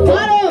clip.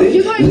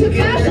 You're going too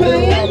fast,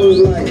 Ryan.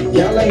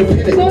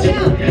 Slow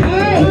down. All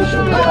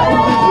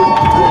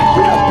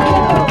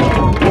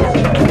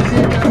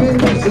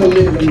regional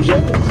leader, baby.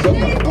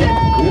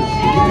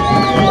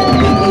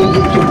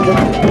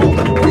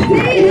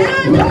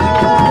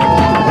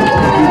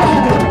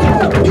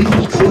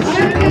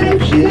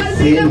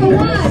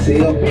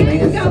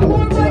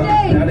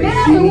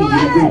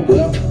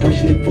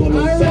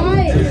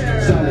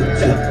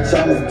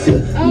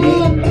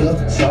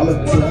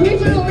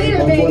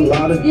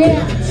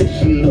 Yeah.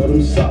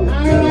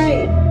 All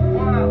right.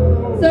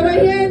 So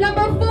right here,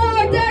 number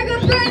 4,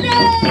 Derek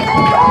Brennan.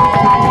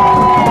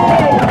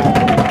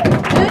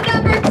 And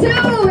number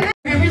 2.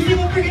 Every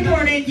single freaking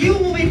morning, you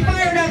will be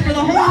fired up for the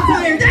whole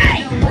entire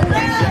day.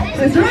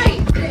 That's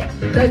right.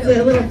 That's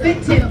a little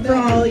fit tip for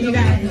all you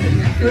guys.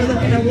 We're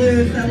looking to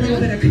lose a little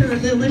bit of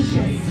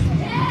curlilicious.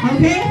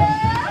 Okay?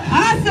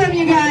 Awesome,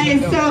 you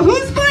guys. So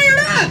who's fired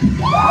up?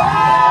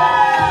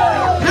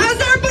 How's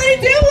everybody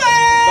doing?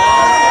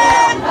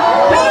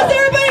 How's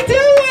everybody doing?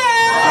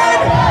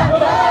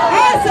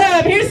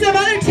 Awesome. Here's some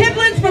other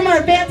tiplets from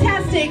our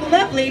fantastic,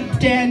 lovely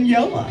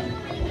Daniela.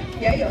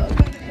 Yeah.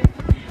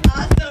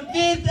 Awesome.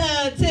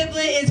 5th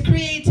tiplet is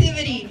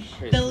creativity.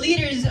 The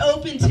leader is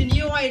open to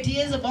new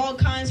ideas of all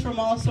kinds from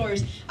all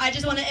sources. I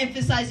just want to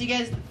emphasize, you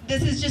guys,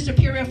 this is just a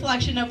pure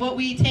reflection of what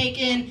we take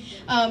in.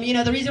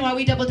 The reason why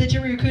we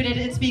double-digit recruited,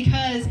 it's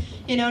because,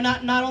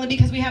 not only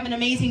because we have an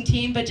amazing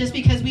team, but just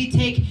because we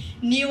take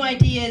new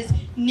ideas,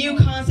 new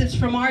concepts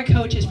from our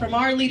coaches, from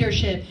our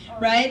leadership,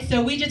 right?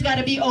 So we just got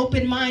to be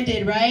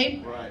open-minded,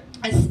 right?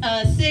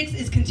 6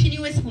 is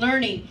continuous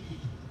learning.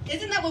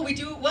 Isn't that what we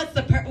do? What's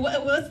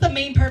the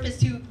main purpose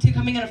to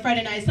coming on a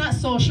Friday night? It's not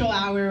social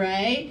hour,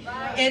 right?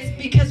 It's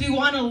because we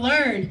want to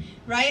learn,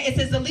 right? It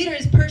says the leader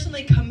is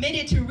personally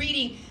committed to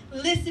reading,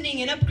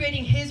 listening, and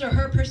upgrading his or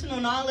her personal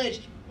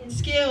knowledge and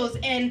skills.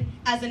 And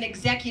as an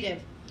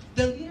executive,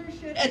 the leader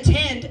should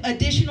attend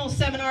additional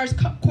seminars,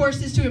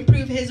 courses to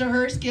improve his or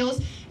her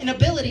skills and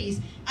abilities.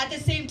 At the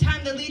same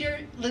time, the leader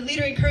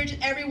encourages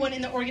everyone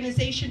in the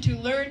organization to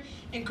learn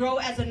and grow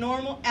as a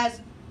normal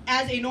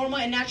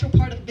and natural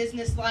part of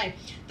business life.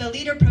 The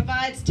leader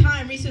provides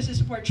time, resources,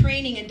 support,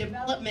 training, and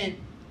development.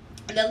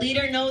 And the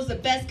leader knows the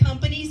best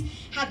companies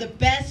have the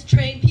best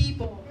trained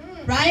people,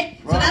 right?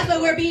 So that's why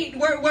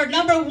we're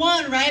number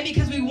 1, right?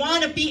 Because we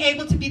want to be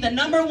able to be the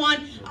number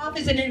 1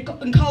 office in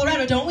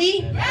Colorado, don't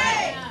we?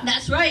 Right.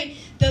 That's right.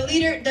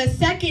 The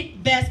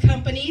second best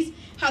companies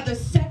have the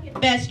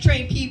second best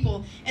trained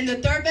people, and the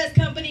third best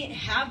company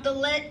have the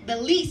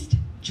least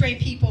trained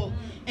people.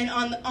 And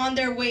on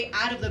their way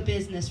out of the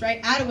business,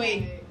 right?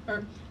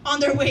 On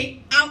their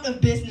way out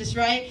of business,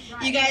 right?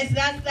 You guys,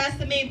 that's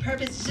the main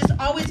purpose. It's just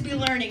always be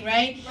learning,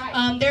 right?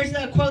 There's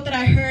a quote that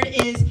I heard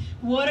is,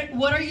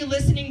 what are you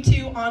listening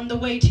to on the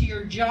way to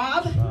your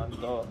job?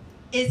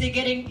 Is it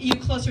getting you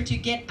closer to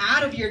get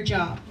out of your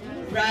job,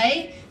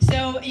 right?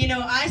 So,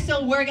 I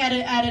still work at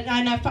a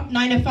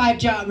 9 to 5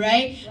 job,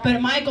 right?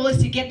 But my goal is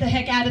to get the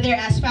heck out of there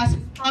as fast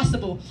as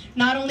possible.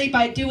 Not only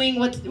by doing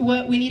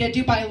what we need to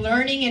do by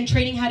learning and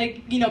training how to,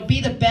 be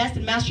the best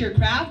and master your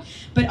craft,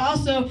 but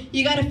also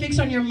you got to fix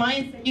on your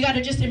mindset. You got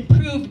to just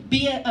improve,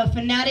 be a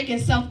fanatic in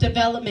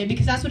self-development,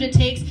 because that's what it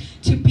takes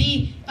to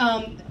be.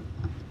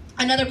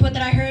 Another quote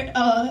that I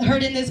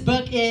heard in this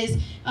book is,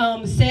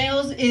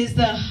 sales is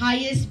the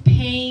highest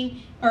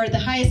paying or the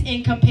highest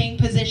income paying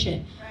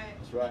position.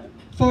 That's right.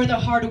 For the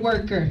hard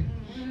worker,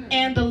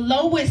 and the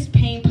lowest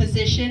paying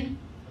position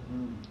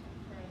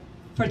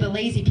for the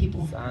lazy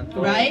people,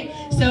 right?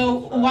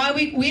 So why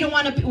we don't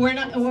want to,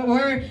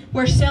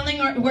 we're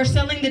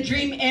selling the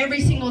dream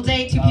every single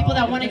day to people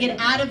that want to get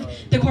out of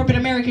the corporate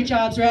America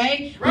jobs,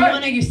 right? We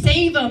want to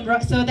save them,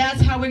 right? So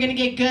that's how we're going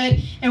to get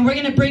good, and we're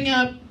going to bring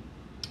up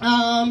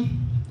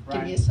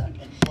give me a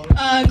second,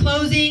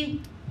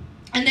 closing,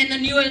 and then the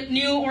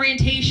new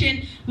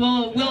orientation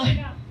will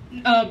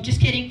just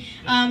kidding.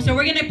 So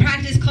we're going to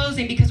practice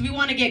closing because we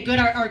want to get good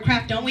at our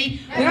craft, don't we?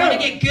 We want to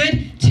get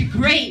good to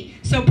great.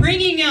 So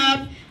bringing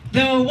up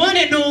the one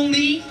and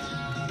only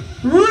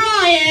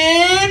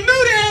Ryan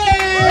Moody!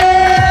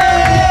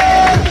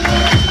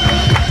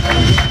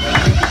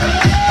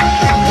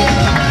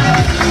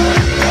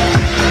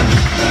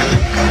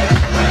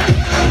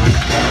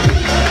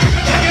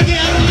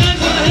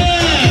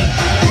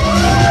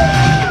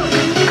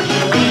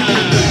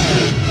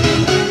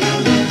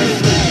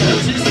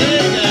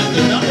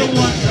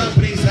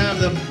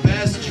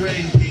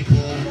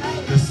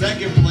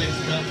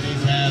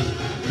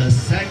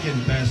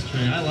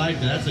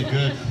 That's a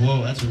good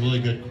quote. That's a really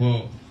good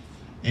quote.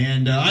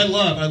 And I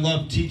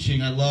love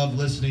teaching. I love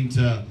listening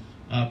to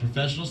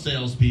professional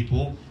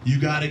salespeople. You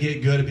got to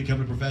get good at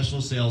becoming a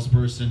professional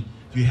salesperson.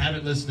 If you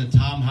haven't listened to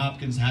Tom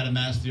Hopkins, How to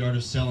Master the Art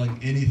of Selling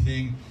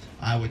Anything,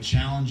 I would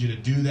challenge you to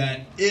do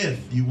that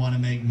if you want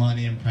to make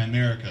money in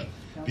Primerica.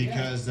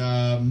 Because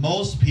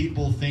most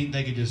people think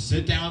they can just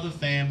sit down with a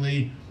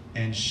family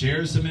and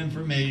share some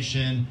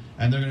information,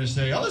 and they're going to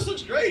say, oh, this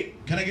looks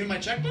great. Can I give you my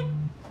checkbook?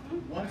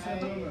 Once in a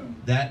blue moon.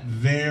 That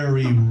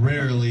very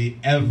rarely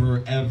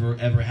ever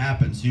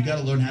happens. So you got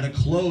to learn how to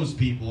close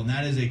people, and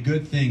that is a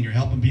good thing. You're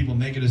helping people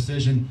make a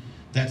decision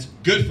that's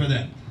good for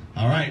them.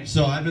 All right,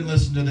 so I've been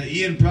listening to the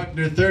Ian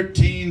Bruckner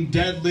 13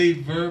 Deadly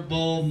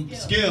Verbal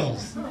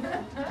Skills. I'm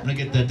gonna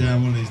get that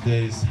down one of these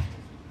days.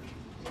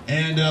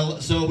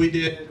 And so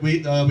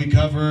we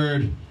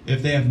covered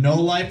if they have no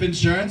life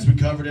insurance. We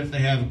covered if they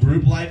have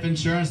group life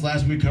insurance.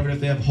 Last week we covered if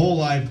they have whole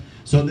life.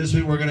 So this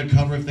week we're going to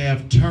cover if they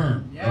have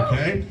term.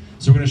 Okay?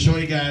 So we're going to show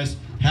you guys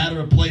how to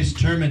replace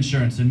term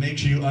insurance and make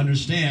sure you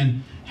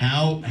understand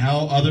how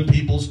other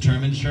people's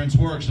term insurance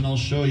works. And I'll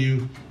show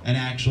you an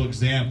actual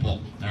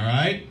example. All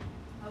right?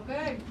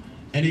 Okay.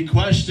 Any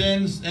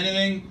questions?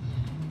 Anything?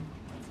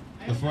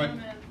 Before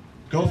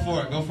go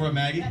for it. Go for it,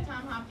 Maggie. That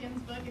Tom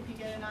Hopkins book, if you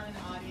get it on an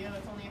audio,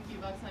 it's only a few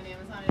bucks on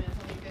Amazon, and it's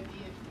only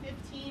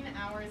 15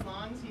 hours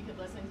long, so you could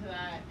listen to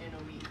that in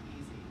a week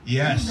easy.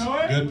 Yes,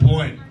 good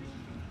point.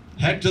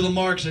 Hector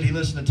Lamarck said he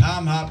listened to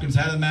Tom Hopkins,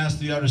 How to Master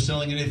the Art of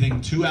Selling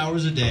Anything, 2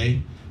 hours a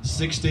day,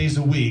 6 days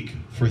a week,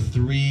 for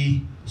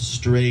 3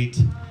 straight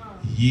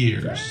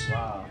years.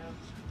 Wow.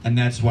 And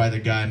that's why the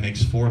guy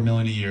makes $4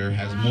 million a year,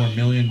 has more $1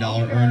 million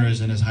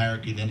earners in his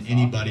hierarchy than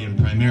anybody in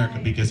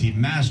Primerica, because he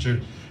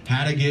mastered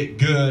how to get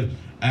good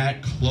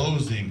at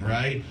closing,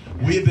 right?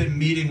 We've been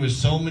meeting with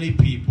so many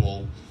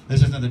people.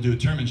 This has nothing to do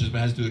with term insurance, but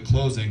it has to do with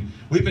closing.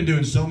 We've been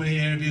doing so many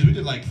interviews. We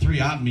did like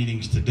 3 op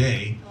meetings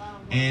today.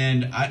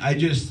 And I'm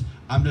just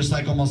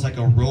like almost like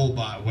a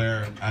robot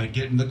where I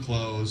get in the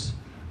close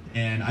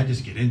and I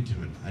just get into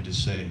it. I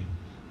just say,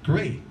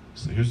 great,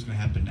 so here's what's going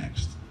to happen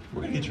next.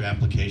 We're going to get your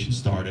application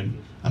started.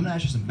 I'm going to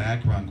ask you some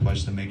background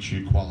questions to make sure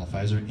you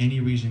qualify. Is there any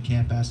reason you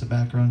can't pass a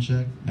background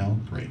check? No?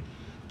 Great.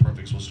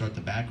 Perfect. So we'll start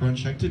the background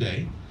check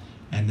today,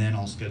 and then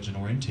I'll schedule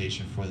an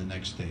orientation for the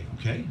next day.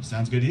 Okay?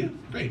 Sounds good to you?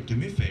 Great. Do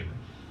me a favor.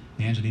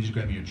 Angela, I need you to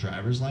grab me your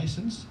driver's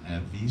license and a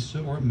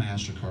Visa or a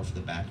MasterCard for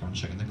the background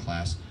check in the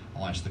class.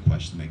 I'll ask the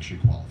question to make sure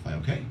you qualify.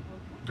 Okay?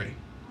 Great.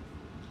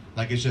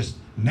 Like, it's just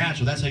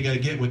natural. That's how you got to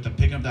get with the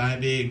picking up the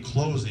IBA and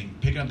closing.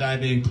 Picking up the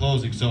IBA and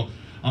closing. So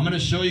I'm going to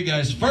show you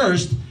guys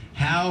first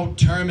how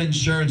term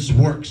insurance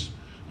works.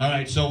 All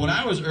right, so when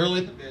I was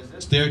early in the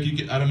business,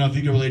 Derek, I don't know if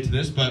you can relate to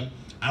this, but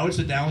I would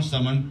sit down with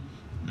someone,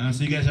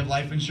 so you guys have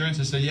life insurance?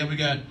 I said, yeah, we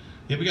got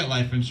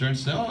life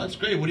insurance. I said, oh, that's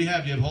great. What do you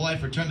have? You have whole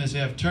life or term? They say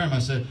I have term. I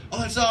said, oh,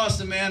 that's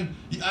awesome, man.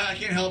 I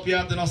can't help you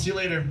out, then I'll see you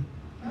later.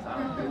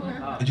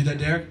 Did you do that,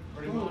 Derek?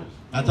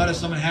 I thought if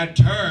someone had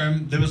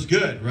term, that was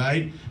good,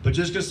 right? But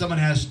just because someone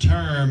has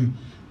term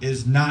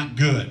is not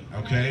good,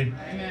 okay?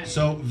 Amen.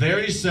 So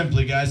very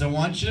simply, guys, I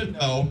want you to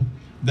know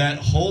that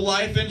whole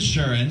life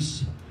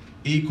insurance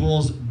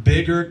equals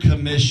bigger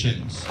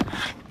commissions.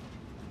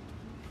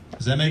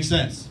 Does that make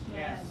sense?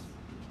 Yes.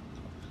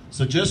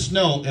 So just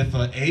know, if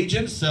an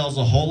agent sells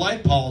a whole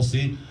life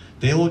policy,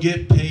 they will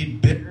get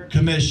paid bigger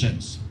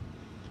commissions.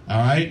 All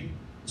right?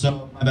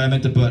 So I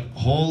meant to put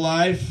whole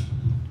life,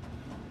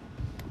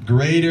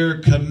 greater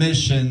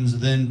commissions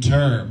than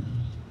term.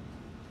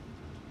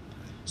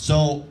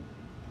 So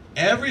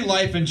every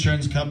life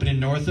insurance company in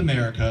North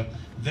America,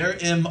 their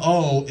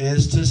MO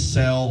is to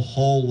sell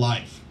whole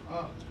life,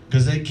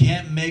 because they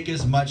can't make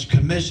as much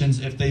commissions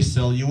if they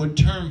sell you a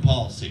term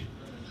policy.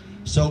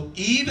 So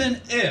even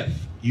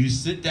if you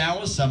sit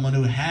down with someone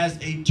who has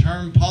a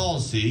term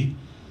policy,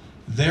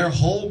 their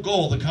whole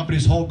goal, the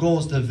company's whole goal,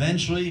 is to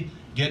eventually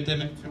get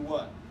them into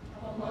what?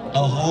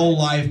 A whole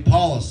life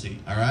policy,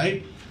 all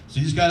right? So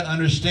you just got to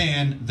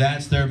understand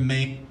that's their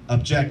main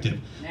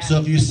objective. So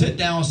if you sit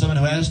down with someone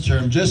who has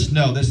term, just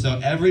know this, though,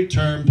 every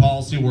term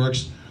policy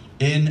works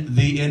in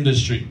the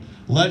industry.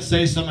 Let's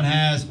say someone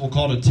has, we'll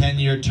call it a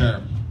 10-year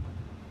term.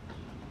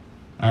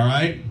 All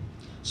right?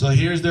 So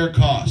here's their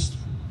cost.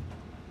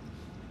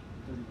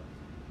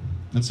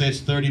 Let's say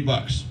it's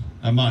 $30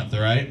 a month,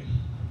 all right?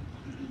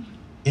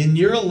 In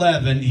year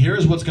 11,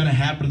 here's what's going to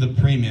happen to the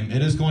premium.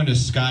 It is going to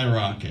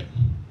skyrocket.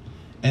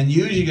 And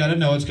usually you got to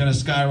know it's going to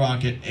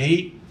skyrocket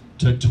 8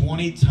 to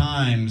 20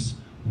 times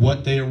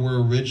what they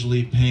were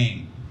originally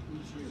paying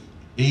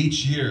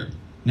each year.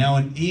 Now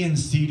in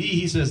ENCD,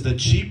 he says the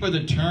cheaper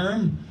the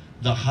term,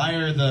 the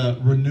higher the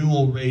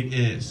renewal rate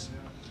is.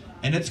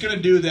 And it's going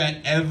to do that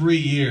every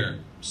year.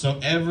 So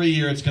every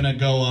year it's going to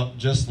go up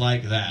just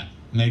like that.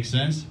 Make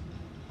sense?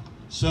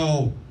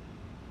 So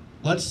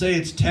let's say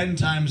it's 10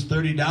 times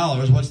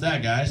 $30. What's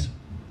that, guys?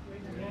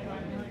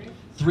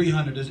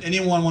 $300. Does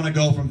anyone want to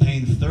go from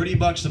paying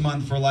 $30 a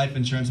month for a life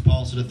insurance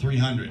policy to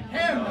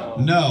 $300?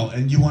 No.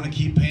 And you want to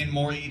keep paying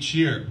more each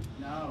year?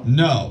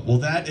 No. Well,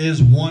 that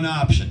is one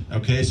option.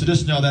 Okay, so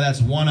just know that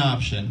that's one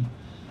option,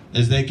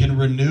 is they can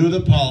renew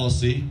the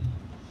policy,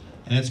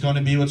 and it's going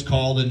to be what's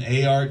called an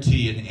ART,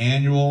 an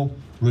annual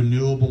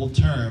renewable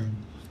term,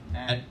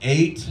 at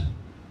 8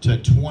 to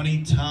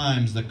 20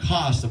 times the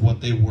cost of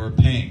what they were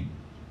paying.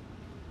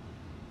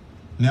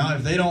 Now,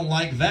 if they don't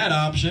like that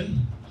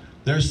option,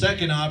 their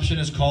second option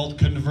is called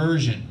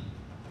conversion.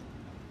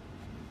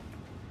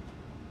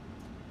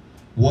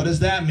 What does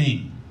that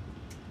mean?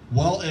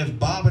 Well, if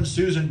Bob and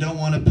Susan don't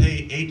want to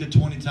pay 8 to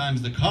 20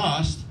 times the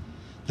cost,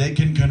 they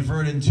can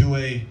convert into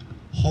a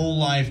whole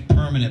life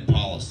permanent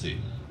policy.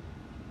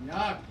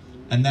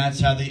 And that's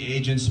how the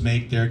agents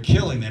make their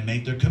killing. They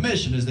make their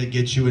commission as they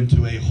get you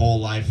into a whole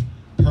life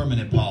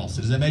permanent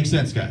policy. Does that make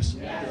sense, guys?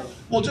 Yes.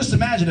 Well, just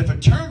imagine if a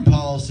term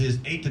policy is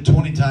 8 to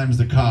 20 times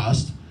the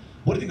cost,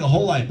 what do you think a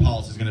whole life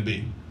policy is going to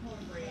be?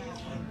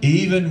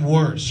 Even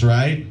worse,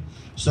 right?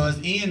 So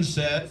as Ian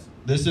said,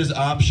 this is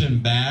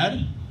option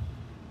bad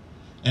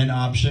and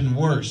option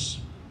worse.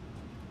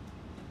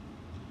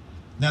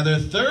 Now their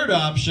third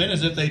option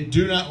is if they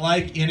do not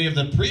like any of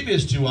the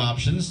previous two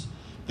options,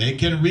 they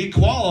can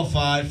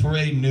re-qualify for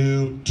a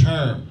new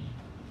term,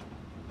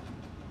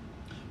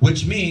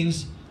 which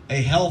means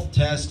a health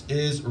test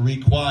is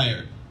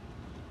required.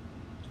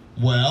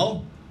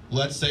 Well,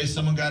 let's say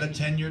someone got a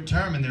 10-year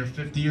term and they're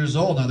 50 years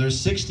old, now they're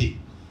 60.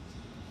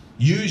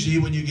 Usually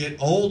when you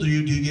get older, do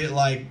you get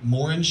like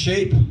more in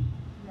shape?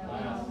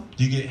 No.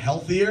 Do you get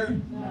healthier?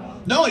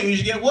 No. No, you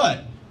usually get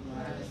what?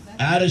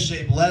 Out of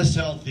shape, less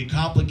healthy,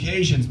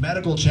 complications,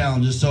 medical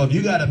challenges. So if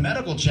you got a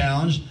medical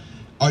challenge,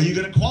 are you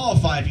going to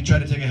qualify if you try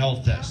to take a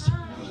health test?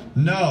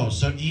 No.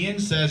 So Ian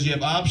says you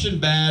have option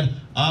bad,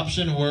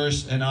 option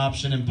worse, and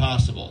option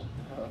impossible.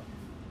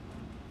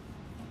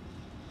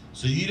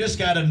 So you just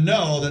got to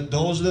know that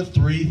those are the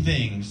three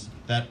things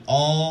that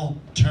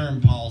all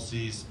term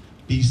policies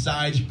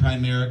besides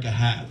Primerica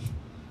have.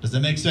 Does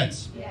that make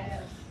sense?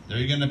 Yes.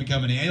 They're going to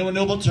become an annual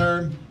renewable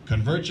term,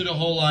 convert you to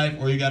whole life,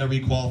 or you got to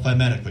requalify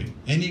medically.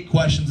 Any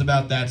questions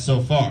about that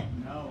so far?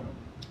 No.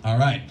 All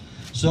right.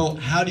 So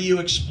how do you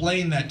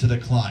explain that to the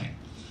client?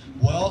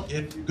 Well,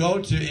 if you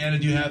go to, Anna,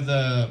 do you have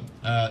the,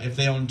 if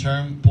they own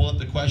term, pull up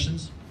the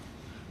questions?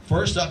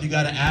 First up, you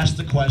got to ask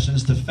the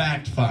questions to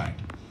fact find.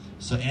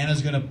 So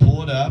Anna's going to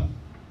pull it up.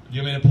 Do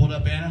you want me to pull it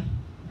up, Anna?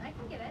 I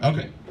can get it.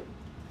 Okay.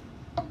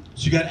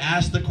 So you got to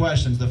ask the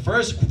questions. The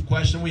first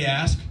question we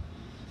ask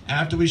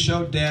after we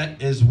show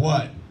debt is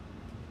what?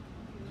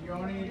 Do you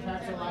own any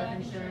types of life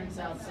insurance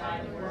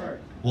outside of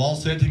work? We'll all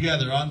say it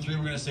together. On three,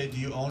 we're going to say, do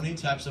you own any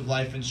types of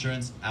life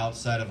insurance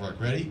outside of work?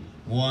 Ready?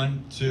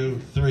 1, 2,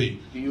 3.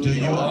 Do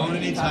you own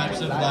any types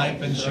of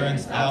life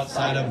insurance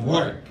outside of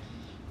work?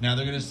 Now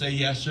they're going to say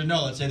yes or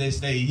no. Let's say they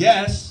say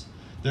yes.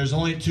 There's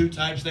only 2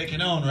 types they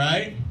can own,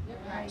 right?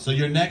 So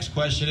your next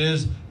question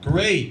is,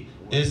 great.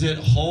 Is it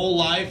whole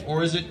life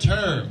or is it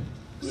term?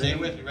 Say it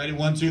with me. Ready?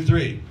 1, 2,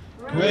 3.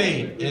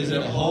 Great. Is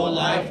it whole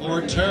life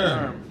or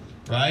term?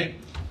 Right?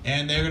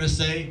 And they're going to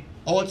say,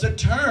 oh, it's a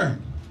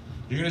term.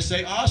 You're going to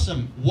say,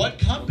 awesome. What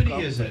company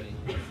is it?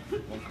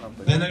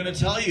 Then they're going to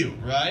tell you,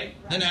 right?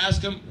 Then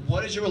ask them,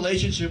 what is your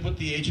relationship with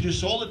the agent who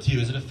sold it to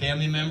you? Is it a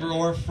family member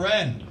or a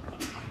friend?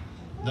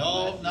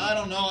 No, I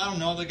don't know. I don't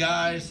know the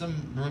guy. There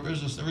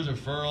was a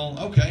referral.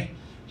 Okay.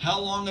 How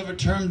long of a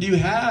term do you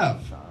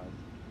have?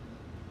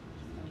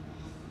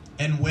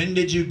 And when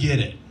did you get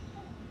it?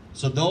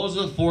 So those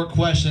are the 4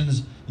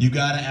 questions you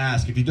got to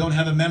ask. If you don't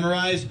have it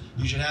memorized,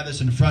 you should have this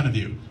in front of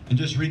you and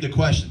just read the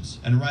questions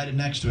and write it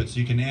next to it so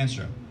you can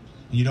answer them.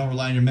 And you don't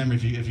rely on your memory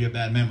if you have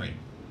bad memory.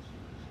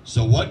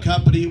 So what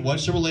company,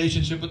 what's the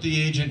relationship with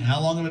the agent,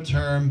 how long of a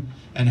term,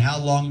 and how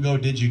long ago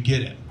did you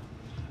get it?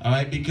 All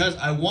right, because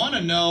I want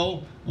to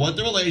know what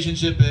the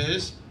relationship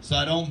is so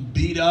I don't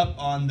beat up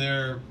on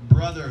their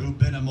brother who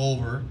bent him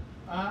over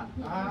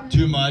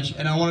too much.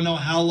 And I want to know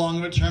how long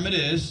of a term it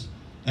is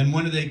and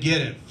when did they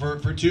get it for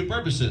 2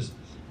 purposes.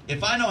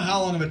 If I know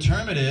how long of a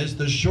term it is,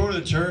 the shorter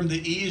the term, the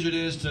easier it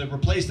is to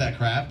replace that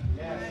crap,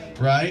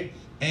 right?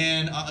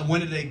 And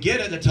when did they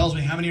get it, that tells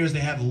me how many years they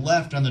have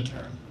left on the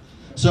term.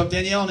 So if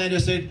Danielle and Andrew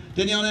say,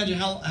 Danielle and Andrew,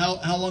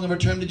 how long of a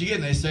term did you get?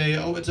 And they say,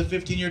 oh, it's a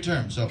 15-year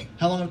term. So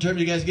how long of a term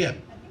did you guys get?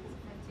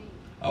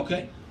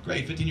 Okay,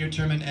 great, 15-year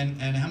term.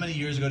 And how many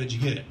years ago did you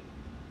get it?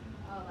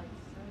 Like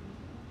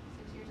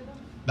 6 years ago.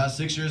 About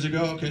 6 years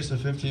ago? Okay, so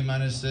 15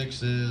 minus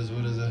 6 is,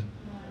 what is it?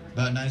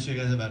 About 9, so you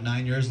guys have about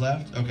 9 years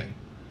left? Okay.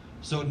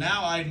 So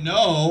now I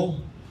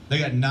know they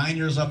got 9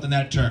 years left in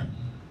that term.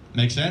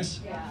 Make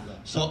sense? Yeah.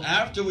 So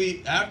after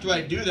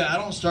I do that, I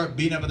don't start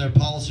beating up on their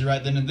policy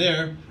right then and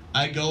there.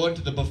 I go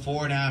into the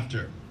before and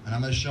after. And I'm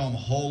going to show them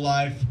whole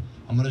life.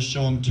 I'm going to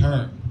show them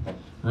term.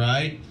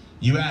 Right?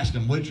 You ask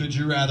them, which would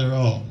you rather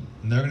own?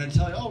 And they're going to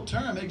tell you, oh,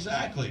 term,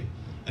 exactly.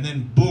 And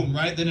then, boom,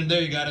 right then and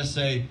there, you got to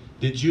say,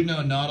 did you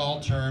know not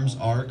all terms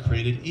are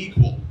created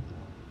equal?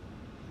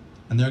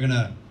 And they're going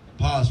to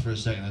pause for a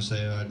second and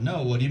say,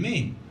 no, what do you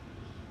mean?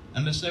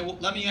 And they say, well,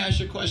 let me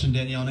ask you a question,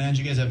 Danielle and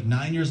Angie. You guys have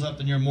 9 years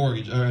left in your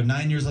mortgage, or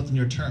 9 years left in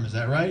your term. Is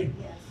that right?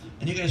 Yes.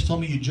 And you guys told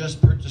me you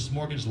just purchased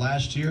mortgage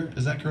last year.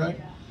 Is that correct?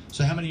 Yeah.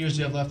 So how many years do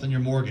you have left on your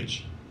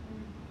mortgage?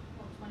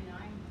 29.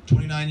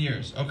 29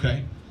 years.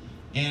 Okay.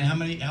 And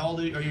how old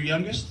are your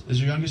youngest? Is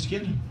your youngest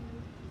kid?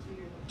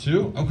 2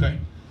 years old. 2? Okay.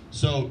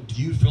 So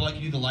do you feel like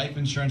you need the life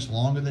insurance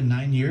longer than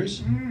 9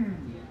 years? Now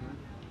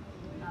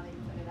they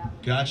can put it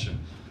out. Gotcha.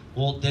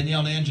 Well,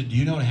 Danielle and Andrew, do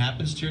you know what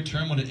happens to your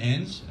term when it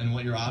ends and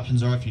what your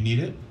options are if you need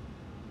it?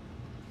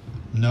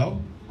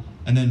 No?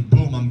 And then,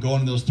 boom, I'm going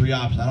to those 3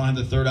 options. I don't have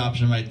the third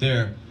option right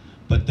there.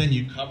 But then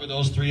you cover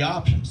those 3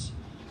 options.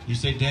 You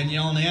say,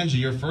 Danielle and Angie,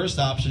 your first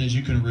option is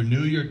you can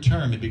renew your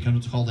term. It becomes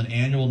what's called an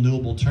annual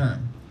renewable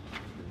term.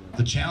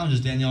 The challenge is,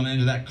 Danielle and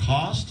Angie, that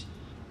cost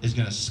is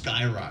going to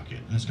skyrocket,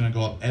 and it's going to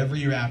go up every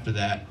year after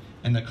that,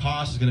 and the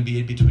cost is going to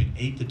be between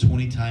 8 to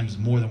 20 times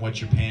more than what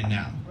you're paying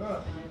now.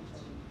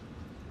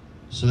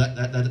 So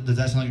does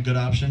that sound like a good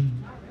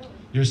option?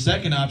 Your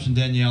second option,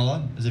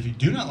 Daniela, is if you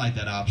do not like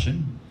that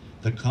option,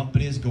 the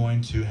company is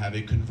going to have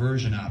a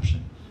conversion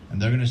option.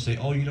 And they're going to say,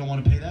 oh, you don't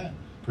want to pay that?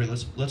 Great,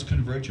 let's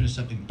convert you into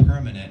something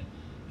permanent,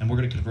 and we're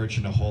going to convert you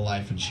into whole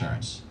life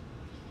insurance.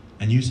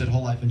 And you said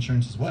whole life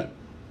insurance is what?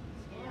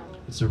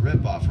 It's a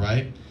ripoff,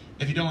 right?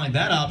 If you don't like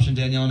that option,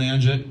 Danielle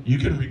and Anja, you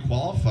can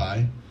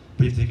requalify,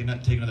 but you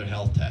have to take another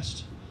health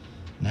test.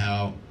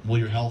 Now, will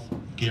your health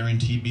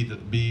guarantee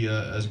be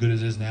as good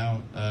as it is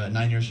now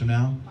 9 years from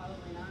now? Probably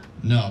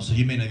not. No, so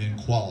you may not even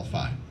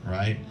qualify,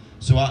 right?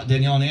 So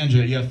Danielle and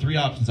Andrea, you have three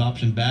options: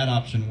 option bad,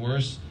 option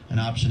worse, and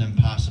option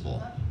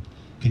impossible.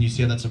 Can you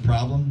see how that's a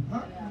problem?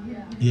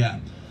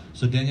 Yeah.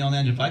 So Danielle and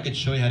Andrea, if I could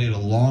show you how to get a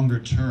longer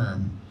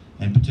term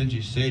and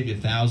potentially save you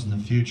 $1,000 in the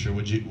future,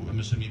 would you? I'm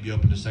assuming you'd be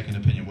open to second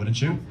opinion, wouldn't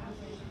you?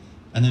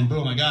 And then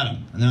boom, I got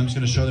them. And then I'm just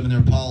going to show them in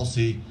their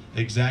policy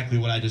exactly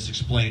what I just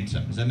explained to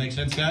them. Does that make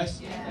sense,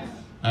 guys? Yes.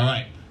 All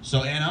right.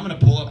 So, Anna, I'm going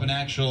to pull up an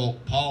actual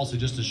policy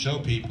just to show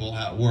people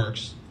how it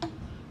works. All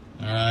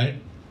right.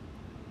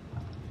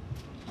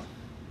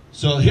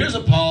 So here's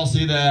a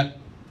policy that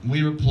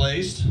we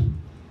replaced,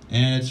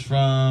 and it's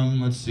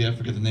from, let's see, I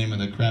forget the name of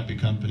the crappy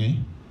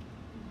company.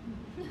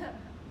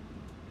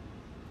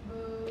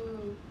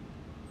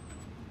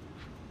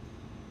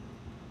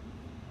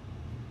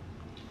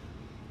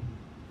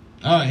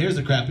 All right, here's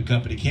the crappy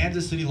company,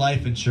 Kansas City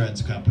Life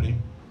Insurance Company.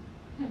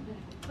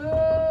 Boo.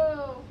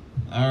 All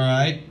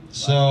right,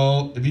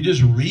 so if you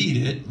just read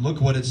it, look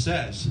what it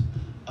says.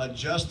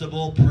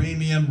 Adjustable,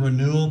 premium,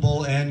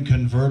 renewable, and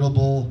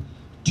convertible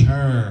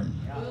term.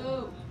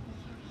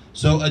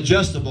 So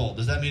adjustable,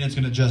 does that mean it's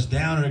going to adjust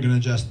down or going to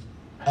adjust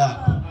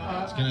up?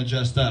 It's going to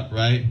adjust up,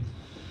 right?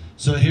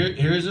 So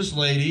here's this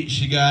lady.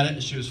 She got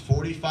it. She was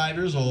 45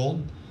 years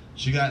old.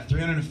 She got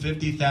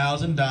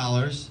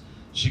 $350,000.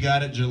 She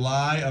got it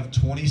July of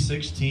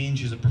 2016.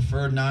 She's a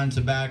preferred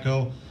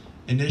non-tobacco.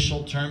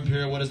 Initial term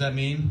period, what does that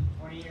mean?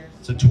 20 years.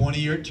 It's a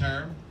 20-year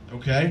term,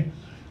 okay?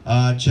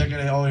 Check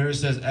it out. Oh, here it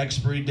says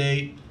expiration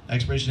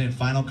date,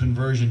 final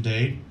conversion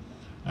date.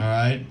 All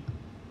right.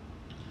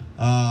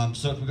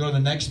 So if we go to the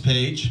next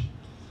page,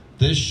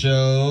 this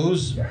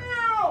shows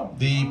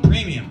the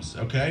premiums,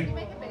 okay? Can you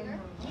make it bigger?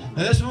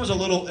 Now this one was a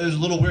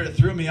little weird. It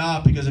threw me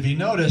off because if you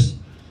notice,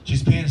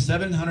 she's paying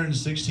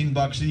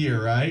 $716 a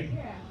year, right?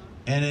 Yeah.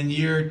 And in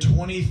year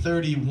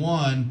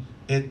 2031,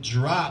 it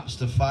drops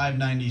to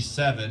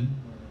 $597.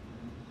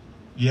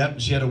 Yep,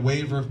 she had a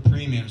waiver of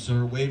premium, so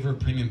her waiver of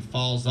premium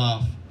falls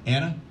off.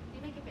 Anna? Can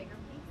you make it bigger,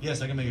 please?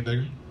 Yes, I can make it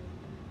bigger.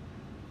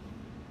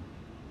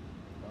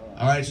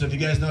 All right, so if you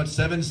guys know, it's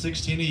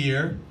 $716 a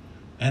year,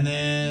 and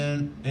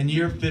then in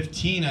year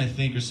 15, I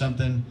think, or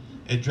something,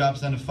 it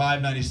drops down to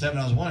 $597.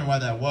 I was wondering why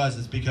that was.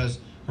 It's because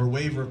her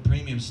waiver of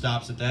premium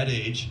stops at that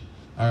age.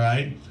 All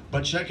right,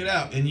 but check it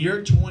out. In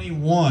year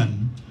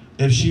 21,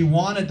 if she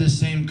wanted the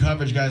same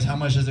coverage, guys, how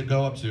much does it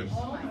go up to?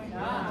 Oh my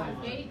God.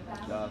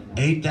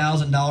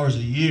 $8,000 a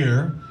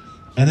year,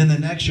 and then the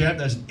next year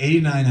that's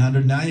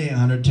 $8,900,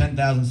 $9,800,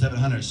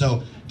 $10,700.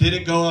 So did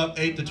it go up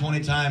 8 to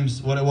 20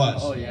 times what it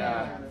was? Oh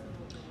yeah.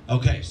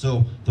 Okay,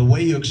 so the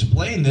way you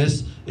explain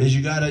this is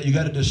you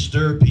gotta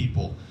disturb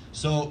people.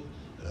 So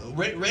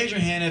raise your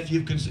hand if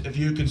you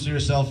consider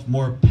yourself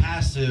more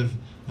passive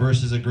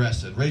versus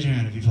aggressive. Raise your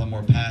hand if you feel a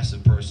more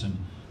passive person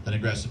than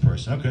aggressive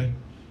person. Okay.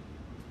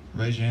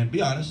 Raise your hand.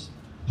 Be honest.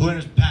 Who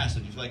is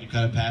passive? You feel like you're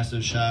kind of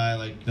passive, shy,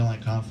 like you don't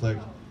like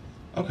conflict?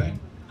 Okay,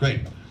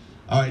 great.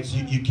 All right, so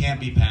you can't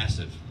be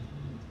passive,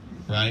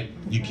 right?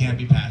 You can't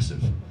be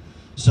passive.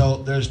 So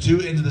there's two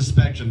ends of the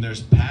spectrum.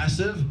 There's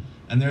passive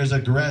and there's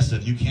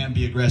aggressive. You can't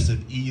be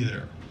aggressive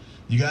either.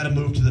 You got to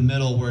move to the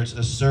middle where it's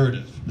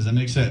assertive. Does that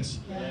make sense?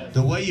 Yes.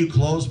 The way you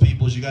close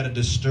people is you got to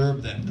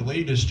disturb them. The way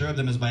you disturb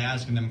them is by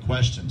asking them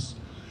questions.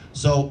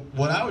 So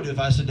what I would do if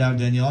I sit down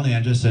with Danielle and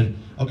I just said,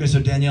 okay,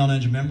 so Danielle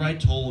and remember I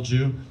told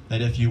you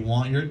that if you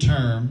want your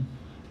term,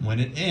 when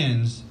it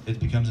ends, it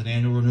becomes an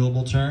annual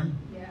renewable term,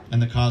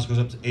 and the cost goes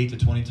up to 8 to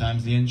 20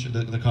 times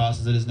the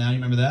cost as it is now. You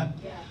remember that?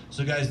 Yeah.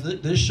 So guys,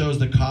 this shows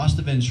the cost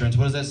of insurance.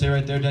 What does that say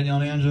right there,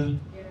 Danielle and Angela?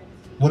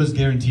 What does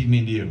guaranteed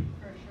mean to you?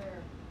 For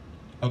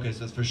sure. Okay, so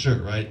that's for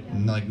sure, right?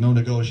 Yeah. Like no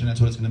negotiation,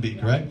 that's what it's going to be,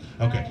 correct?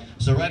 Okay.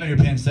 So right now you're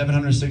paying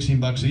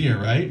 $716 a year,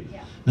 right?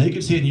 Yeah. Now you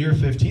can see in year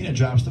 15 it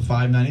drops to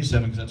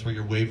 $597 because that's where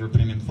your waiver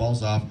premium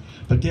falls off.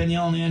 But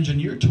Danielle and Angela, in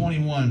year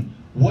 21,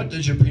 what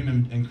does your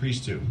premium increase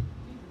to? Is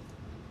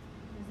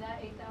that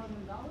 $8,000?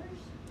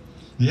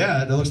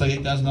 Yeah, that looks like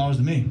 $8,000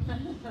 to me.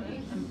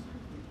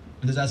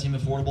 Does that seem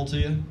affordable to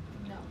you?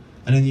 No.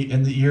 And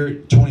in the year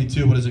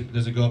 22, what does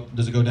it go up?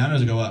 Does it go down or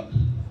does it go up?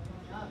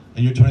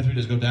 In year 23,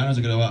 does it go down or does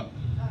it go up?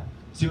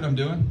 See what I'm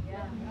doing?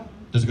 Yeah.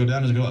 Does it go down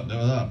or does it go up? It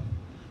goes up.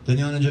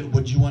 Danielle,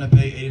 would you want to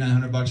pay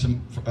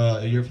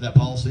 $8,900 a year for that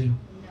policy? No.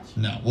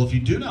 No. Well, if you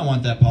do not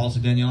want that policy,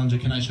 Danielle,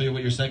 can I show you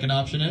what your second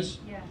option is?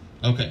 Yeah.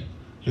 Okay.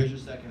 Here's your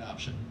second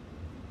option.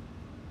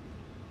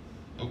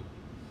 Oh.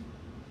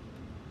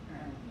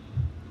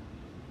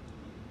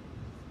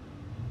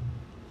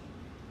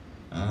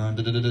 Oh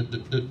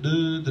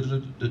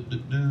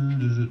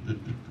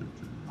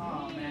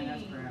man,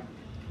 that's crap.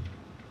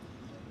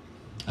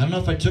 I don't know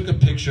if I took a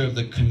picture of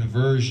the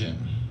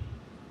conversion.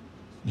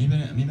 Maybe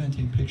I didn't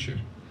take a picture.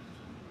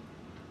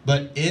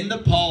 But in the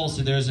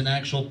policy, there's an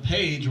actual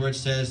page where it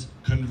says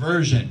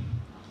conversion.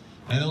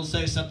 And it'll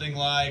say something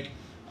like,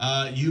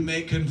 you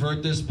may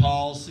convert this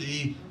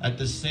policy at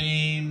the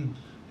same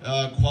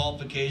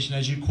qualification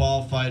as you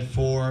qualified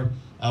for,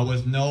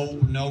 with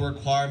no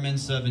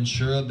requirements of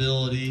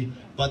insurability,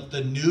 but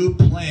the new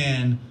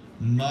plan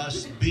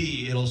must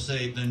be, it'll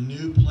say the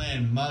new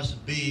plan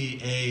must be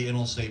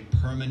it'll say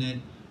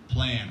permanent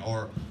plan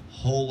or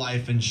whole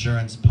life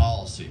insurance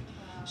policy.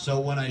 So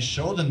when I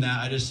show them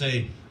that, I just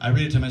say, I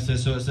read it to them, I say,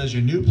 so it says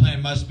your new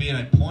plan must be, and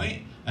I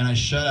point, and I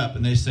shut up,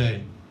 and they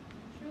say,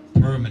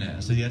 permanent. I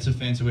said, yeah, it's a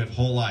fancy way of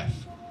whole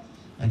life.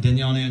 And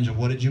Danielle and Angela,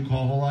 what did you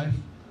call whole life?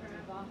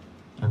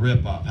 A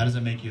rip-off. How does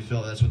that make you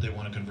feel? That's what they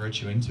want to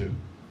convert you into.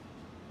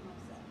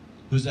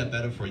 Who's that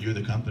better for, you or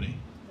the company?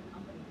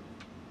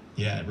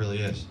 Yeah, it really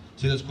is.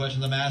 See those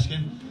questions I'm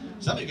asking?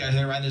 Some of you guys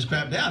ain't writing this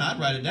crap down. I'd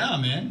write it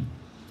down, man.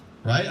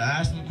 Right? I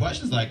ask them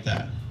questions like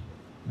that.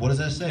 What does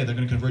that say? They're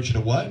going to convert you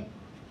to what?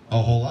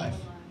 A whole life.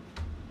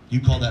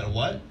 You call that a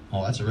what?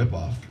 Oh, that's a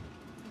ripoff.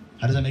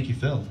 How does that make you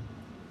feel?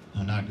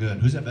 Oh, not good.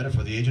 Who's that better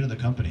for, the agent or the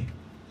company?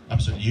 I'm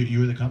sorry,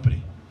 you or the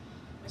company?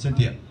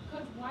 Cynthia.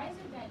 Coach, why is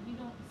it that you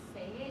don't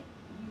say it,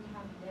 you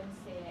have them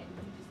say it, and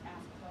you just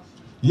ask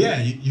questions?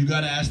 Yeah, you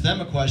got to ask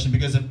them a question,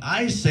 because if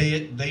I say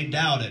it, they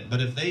doubt it.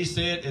 But if they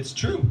say it, it's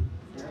true.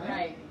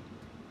 Right.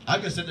 I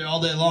could sit there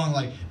all day long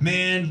like,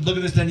 man, look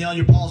at this, Danielle,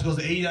 your policy goes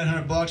to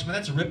 $8,900. Man,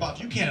 that's a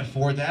ripoff. You can't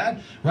afford that.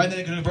 Right? Then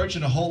they can convert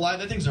you to a whole life.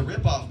 That thing's a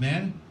ripoff,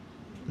 man.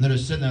 And they're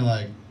just sitting there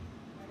like,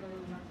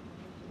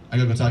 I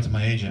got to go talk to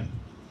my agent.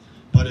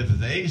 But if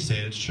they say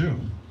it, it's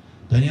true.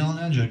 Danielle and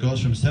Andrea, it goes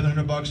from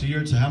 $700 a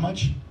year to how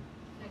much?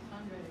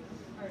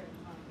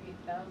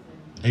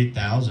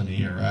 $8,000 a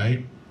year,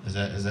 right? Is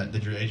that?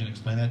 Did your agent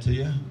explain that to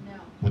you? No.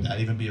 Would that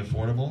even be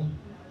affordable?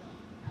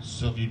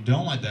 So if you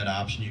don't like that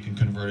option, you can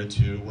convert it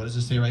to, what does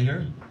it say right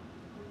here?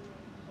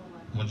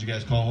 What did you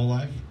guys call whole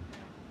life?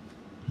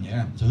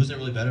 Yeah. So who's that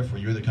really better for,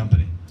 you or the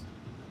company?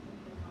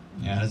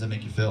 Yeah. How does that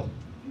make you feel?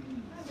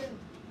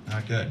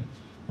 Not good.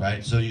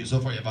 Right? So so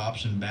far you have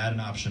option bad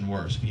and option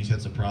worse. Can you see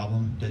that's a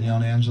problem, Danielle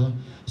and Angela?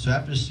 So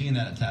after seeing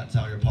that's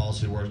how your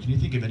policy works, can you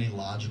think of any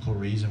logical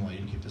reason why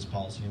you keep this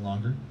policy any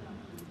longer?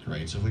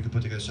 Great. So if we could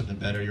put together something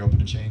better, you're open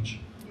to change?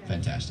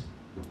 Fantastic.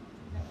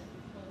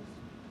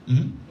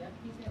 Mm-hmm.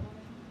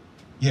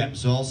 Yeah,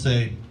 so I'll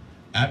say,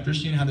 after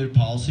seeing how their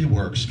policy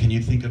works, can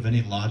you think of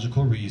any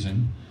logical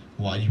reason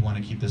why you want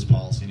to keep this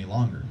policy any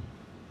longer?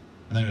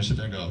 And they're going to sit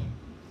there and go,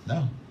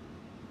 no.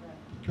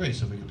 Great,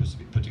 so if we could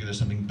put together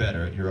something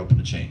better, you're open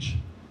to change.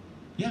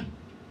 Yeah? So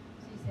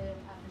you said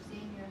after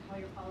seeing how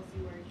your policy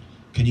works.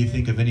 Can you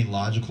think of any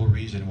logical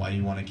reason why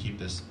you want to keep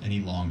this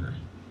any longer?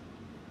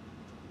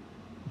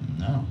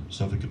 No.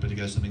 So if we could put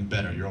together something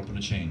better, you're open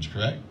to change,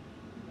 correct?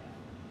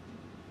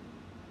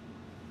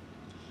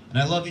 And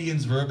I love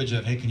Ian's verbiage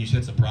of, hey, can you say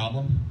it's a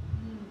problem?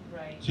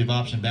 Right. So you have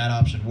option bad,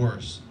 option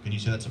worse. Can you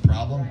say that's a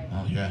problem? Right.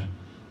 Oh, yeah.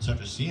 So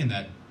after seeing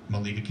that,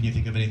 Malika, can you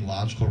think of any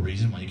logical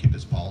reason why you keep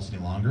this policy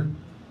any longer?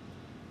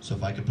 So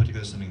if I could put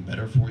together something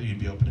better for you, you'd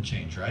be open to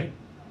change, right?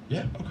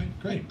 Yeah, okay,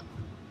 great.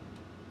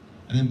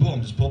 And then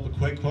boom, just pull up a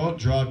quick quote,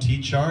 draw a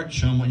T-chart,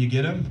 show them what you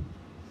get them,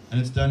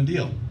 and it's done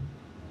deal.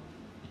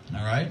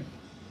 All right?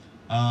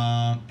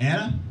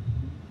 Anna?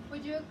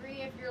 Would you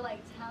agree if you're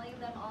like telling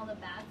them all the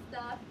bad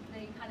stuff,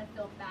 then you kind of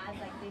feel bad,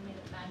 like they made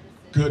a bad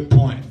decision? Good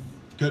point.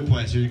 Good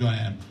point. So you're going,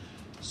 Anna.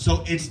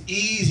 So it's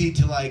easy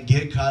to like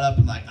get caught up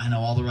in like, I know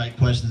all the right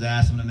questions to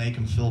ask them to make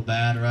them feel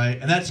bad, right?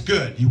 And that's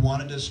good. You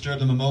want to disturb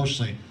them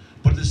emotionally.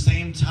 But at the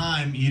same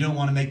time, you don't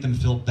want to make them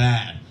feel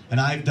bad. And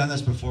I've done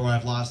this before where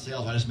I've lost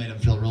sales. I just made them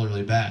feel really,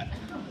 really bad.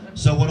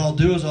 So what I'll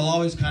do is I'll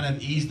always kind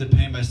of ease the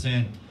pain by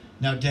saying,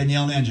 now,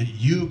 Danielle and Angela,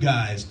 you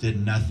guys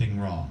did nothing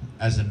wrong.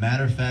 As a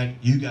matter of fact,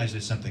 you guys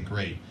did something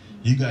great.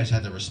 You guys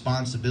had the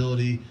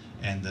responsibility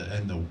and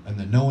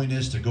the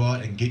knowingness to go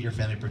out and get your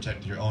family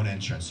protected, your own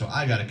insurance. So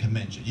I got to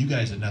commend you. You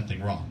guys did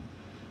nothing wrong.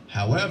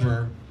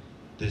 However,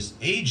 this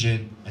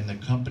agent and the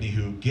company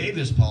who gave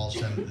this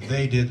policy,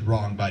 they did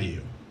wrong by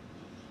you.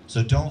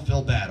 So don't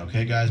feel bad,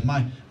 okay, guys?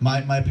 My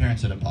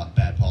parents had a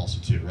bad policy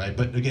too, right?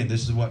 But again,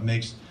 this is what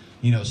makes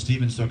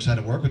Stephen so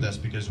excited to work with us,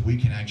 because we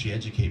can actually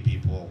educate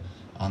people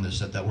on this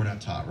stuff that we're not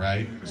taught,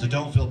 right? So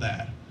don't feel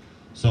bad.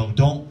 So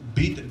don't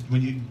beat them.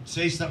 When you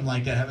say something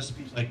like that, have a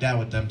speech like that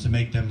with them to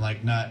make them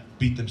like not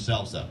beat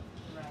themselves up.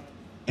 Right.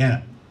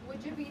 Anna.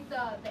 Would you beat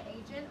the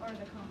agent or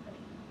the company?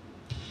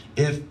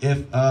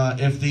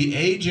 If the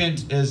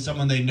agent is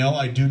someone they know,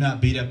 I do not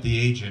beat up the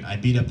agent. I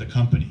beat up the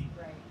company.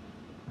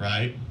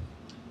 Right?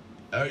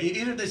 Or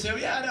either they say, well,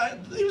 yeah,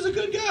 he was a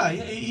good guy.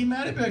 He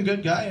might have been a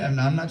good guy. I'm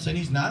not saying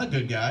he's not a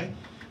good guy.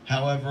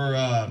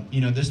 However,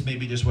 this may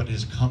be just what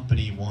his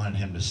company wanted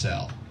him to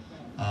sell.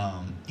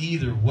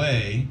 Either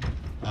way,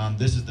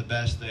 this is the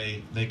best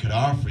they could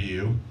offer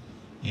you,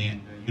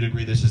 and you'd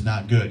agree this is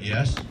not good,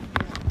 yes?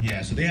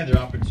 Yeah, so they had their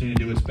opportunity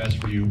to do what's best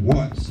for you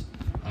once.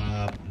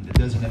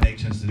 Doesn't it make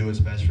sense to do what's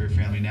best for your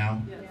family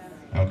now? Yes.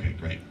 Okay,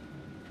 great.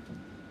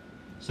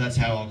 So that's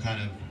how I'll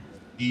kind of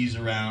ease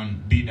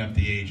around beating up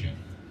the agent.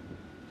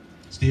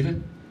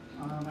 Steven?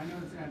 I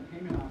noticed it had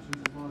payment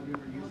options as well. Have you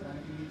ever used that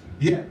if you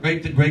need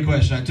to? Yeah, great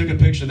question. I took a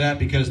picture of that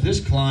because this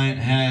client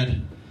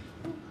had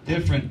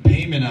different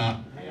payment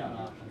options.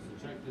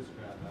 So check this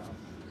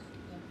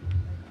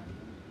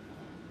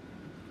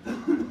crap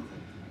out.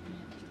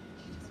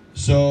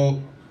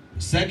 So,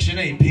 Section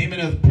 8,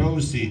 payment of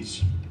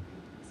proceeds.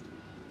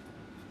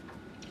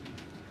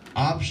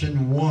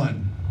 Option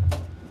 1,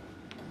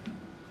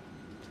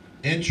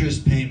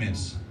 interest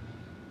payments.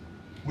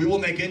 We will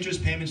make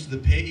interest payments to the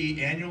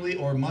payee annually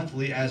or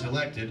monthly as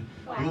elected.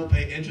 We will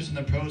pay interest on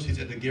the proceeds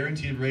at the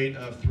guaranteed rate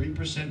of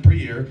 3% per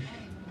year,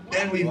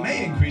 and we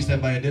may increase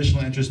that by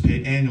additional interest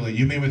paid annually.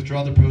 You may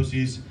withdraw the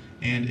proceeds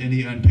and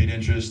any unpaid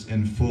interest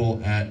in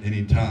full at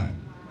any time.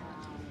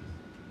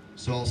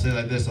 So I'll say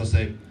like this, I'll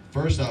say,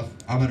 first off,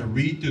 I'm going to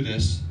read through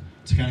this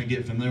to kind of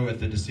get familiar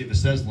with it to see if it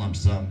says lump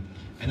sum.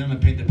 And then I'm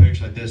going to paint the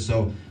picture like this.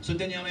 So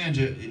Danielle and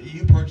Angela,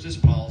 you purchased this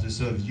policy,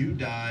 so if you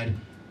died,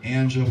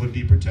 Angela would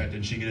be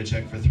protected. She'd get a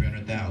check for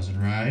 $300,000,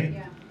 right?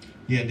 Yeah.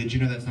 Yeah, did you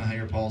know that's not how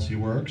your policy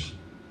works?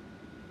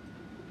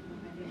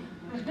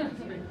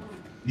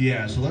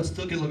 Yeah, so let's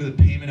look at the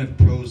payment of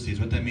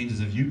proceeds. What that means is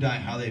if you die,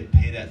 how they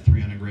pay that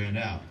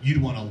 $300,000 out.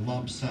 You'd want a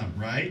lump sum,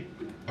 right?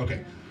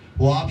 Okay.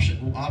 Well,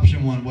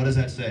 option 1, what does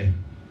that say?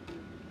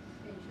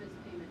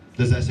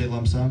 Does that say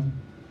lump sum?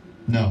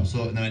 No,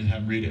 so then I'd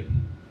have them read it.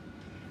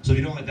 So if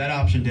you don't like that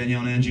option, Danielle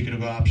and Angie, you can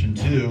go option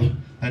 2.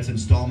 That's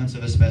installments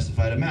of a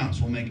specified amount.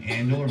 So we'll make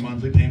annual or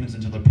monthly payments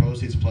until the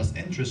proceeds plus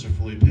interest are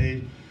fully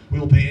paid. We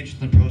will pay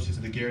interest on the proceeds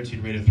at the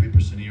guaranteed rate of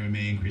 3% a year. We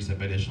may increase that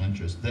by additional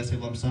interest. Does that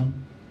say lump sum?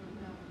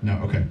 No,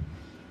 okay.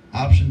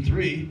 Option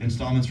 3,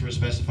 installments for a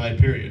specified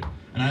period.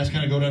 And I just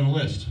kind of go down the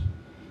list.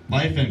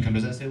 Life income,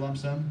 does that say lump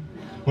sum?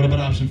 What about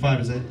option 5?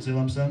 Does that say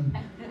lump sum?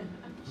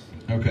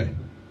 Okay.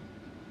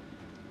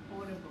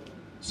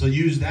 So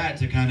use that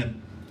to kind of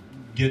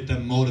get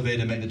them motivated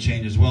to make the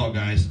change as well,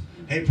 guys.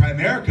 Hey,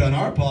 Primerica, on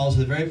our policy,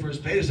 the very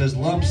first page, it says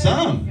lump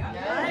sum.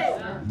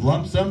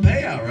 Lump sum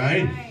payout,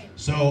 right?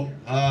 So,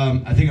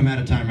 I think I'm out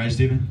of time, right,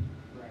 Stephen?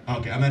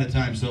 Okay, I'm out of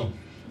time. So,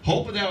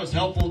 hopefully that was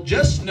helpful.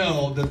 Just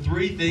know the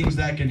 3 things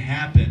that can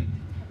happen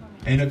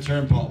in a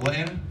term policy. What,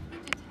 Anna?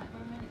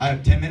 I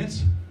have 10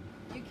 minutes?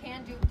 You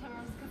can do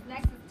terms because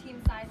next is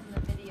team size in the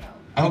video.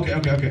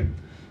 Okay.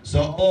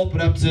 So, I'll open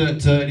up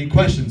to any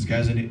questions,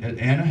 guys.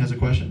 Anna has a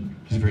question.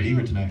 She's very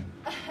eager tonight.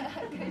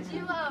 Could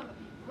you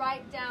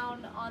write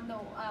down on the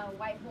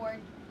whiteboard,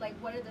 like,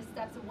 what are the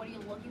steps and what are you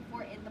looking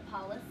for in the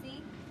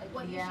policy? Like,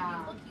 what you should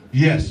be looking for?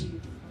 Yes.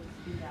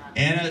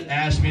 Anna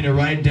asked me to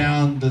write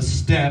down the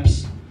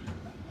steps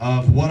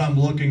of what I'm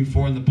looking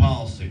for in the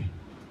policy.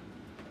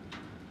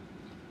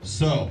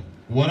 So,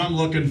 what I'm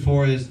looking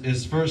for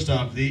is first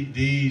off,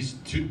 these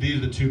are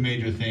the 2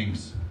 major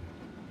things.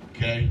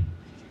 Okay?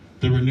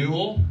 The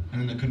renewal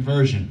and then the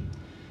conversion.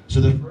 So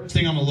the first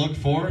thing I'm going to look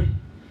for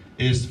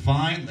is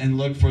find and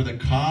look for the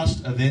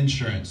cost of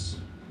insurance.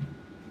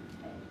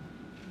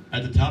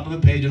 At the top of the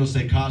page, it'll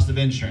say cost of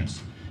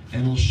insurance.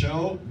 And it'll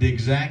show the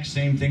exact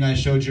same thing I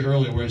showed you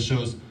earlier, where it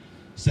shows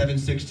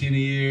 $716 a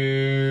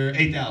year,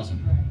 $8,000.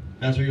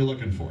 That's what you're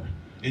looking for.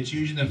 It's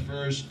usually the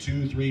first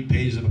 2-3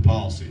 pages of a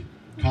policy.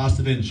 Cost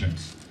of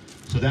insurance.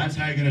 So that's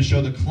how you're going to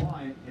show the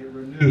client it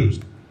renews.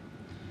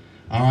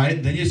 All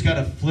right, then you just got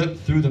to flip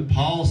through the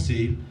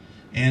policy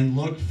and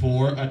look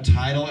for a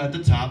title at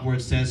the top where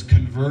it says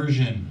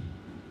conversion.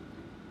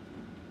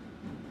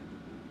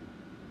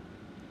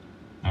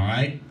 All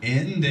right,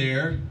 in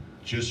there,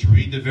 just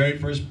read the very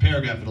first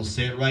paragraph. It'll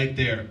say it right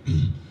there.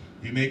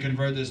 You may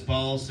convert this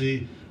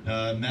policy.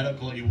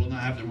 Medicals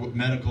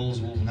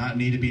will not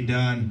need to be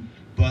done,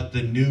 but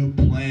the new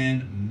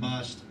plan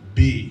must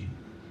be.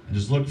 And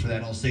just look for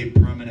that. It'll say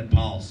permanent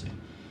policy.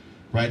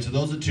 Right, so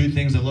those are 2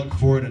 things I look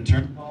for in a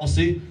term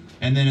policy.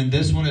 And then in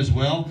this one as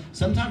well,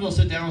 sometimes I'll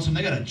sit down with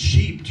someone, they got a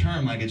cheap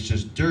term, like it's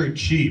just dirt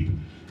cheap.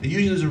 And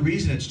usually there's a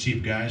reason it's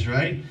cheap, guys,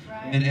 right?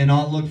 And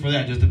I'll look for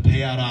that, just the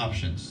payout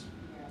options.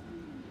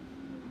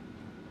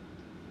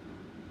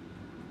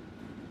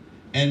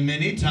 And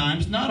many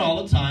times, not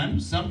all the time,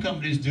 some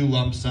companies do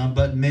lump sum,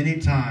 but many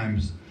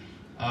times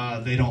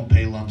they don't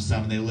pay lump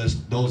sum. They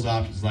list those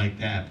options like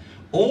that.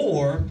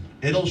 Or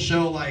it'll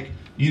show like,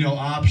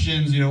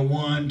 options,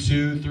 1,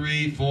 2,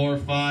 3, 4,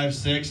 5,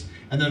 6.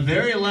 And the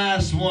very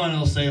last one,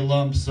 it'll say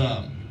lump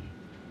sum.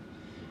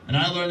 And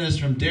I learned this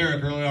from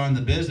Derek earlier on in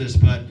the business,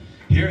 but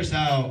here's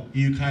how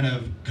you kind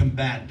of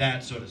combat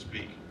that, so to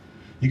speak.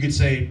 You could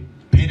say,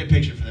 paint a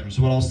picture for them.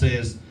 So what I'll say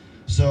is,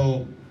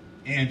 so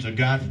Angela,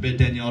 God forbid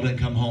Danielle didn't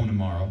come home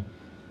tomorrow,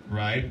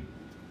 right?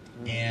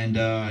 And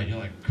you're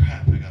like,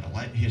 crap, I got a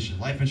life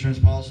insurance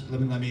policy. Let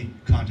me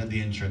contact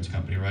the insurance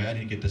company, right? I need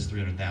to get this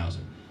 $300,000.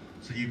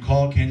 So you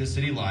call Kansas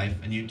City Life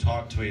and you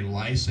talk to a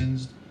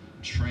licensed,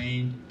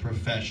 trained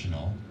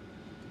professional,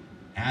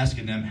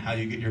 asking them how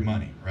you get your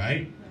money,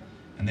 right?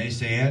 And they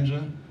say,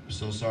 Angela, we're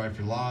so sorry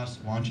for your loss.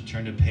 Why don't you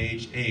turn to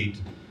page 8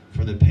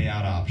 for the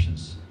payout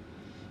options?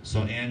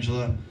 So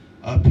Angela,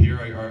 up here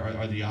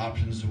are the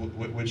options.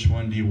 Which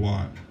one do you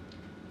want?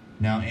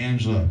 Now,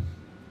 Angela,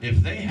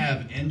 if they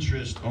have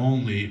interest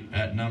only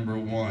at number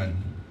 1,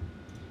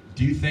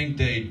 do you think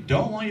they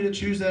don't want you to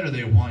choose that or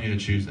they want you to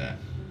choose that?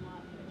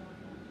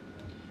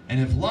 And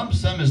if lump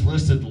sum is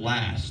listed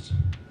last,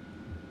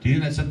 do you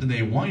think that's something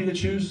they want you to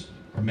choose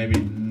or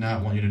maybe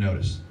not want you to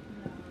notice?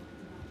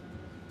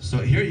 So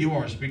here you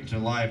are speaking to a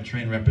live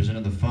trained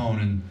representative on the phone,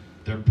 and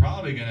they're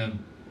probably going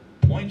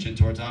to point you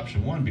towards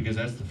option 1 because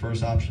that's the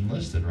first option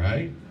listed,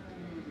 right?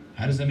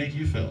 How does that make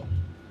you feel?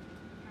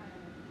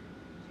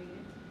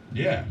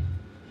 Yeah.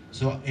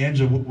 So,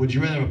 Angela, would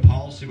you rather have a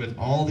policy with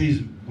all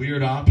these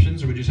weird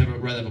options, or would you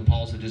rather have a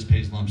policy that just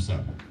pays lump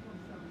sum?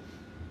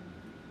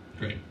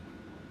 Great.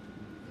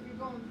 If you're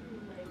going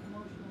through like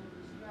emotional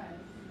distress.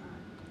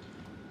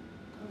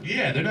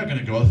 Yeah, they're not going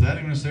to go with that.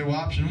 They're going to say, well,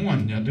 option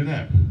 1, yeah, do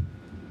that.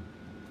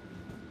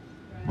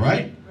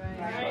 Right?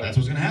 Right. That's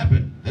what's going to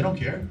happen. They don't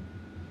care.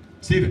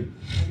 Steven.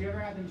 Have you ever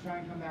had them try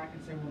and come back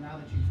and say, well, now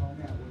that you told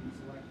me, I wouldn't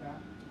select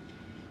that?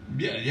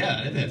 Yeah,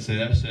 I didn't say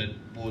that. I said,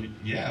 well,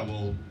 yeah,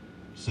 well,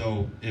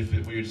 so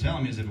what you're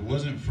telling me is if it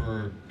wasn't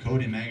for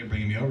Cody and Maggie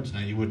bringing me over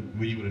tonight, you would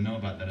have known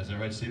about that. Is that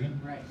right, Steven?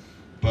 Right.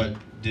 But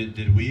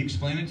did we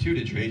explain it to you, or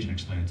did your agent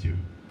explain it to you? You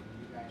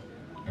guys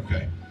did.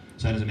 Okay.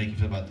 So how does it make you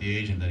feel about the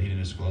agent that he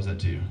didn't disclose that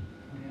to you? I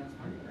mean, that's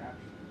pretty crap.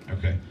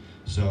 Okay.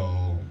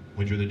 So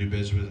would you rather do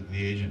business with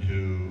the agent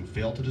who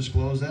failed to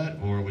disclose that,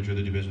 or would you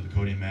rather do business with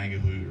Cody and Maggie,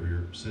 who are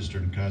your sister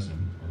and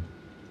cousin?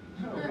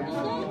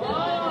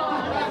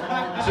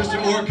 Sister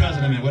or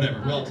cousin, I mean, whatever,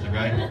 relative,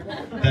 right?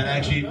 That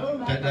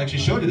actually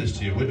showed you this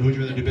to you. Who would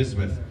you rather do business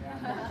with?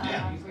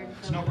 Yeah,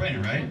 it's a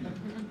no-brainer, right?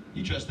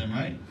 You trust them,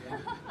 right?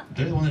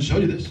 They're the one that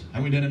showed you this.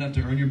 Haven't we done enough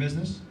to earn your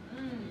business?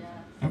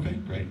 Okay,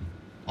 great.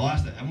 I'll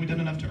ask that. Haven't we done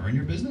enough to earn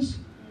your business?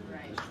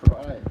 Right.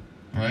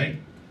 All right.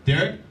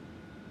 Derek?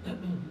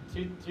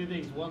 Two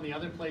things. One, the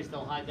other place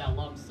they'll hide that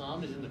lump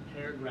sum is in the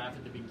paragraph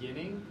at the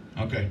beginning.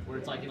 Okay. Where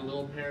it's like in a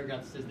little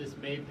paragraph that says this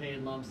may pay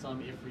in lump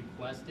sum if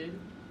requested.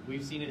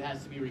 We've seen it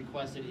has to be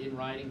requested in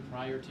writing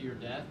prior to your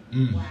death,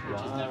 which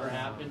has never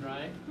happened,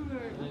 right?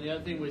 And then the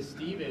other thing with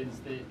Stevens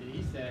that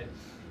he said,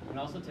 and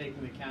also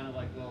taking into account of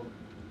like, well,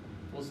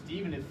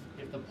 Steven,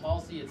 if the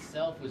policy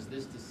itself was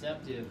this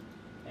deceptive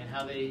and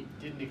how they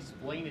didn't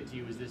explain it to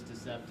you was this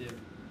deceptive,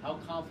 how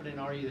confident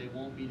are you they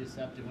won't be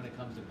deceptive when it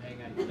comes to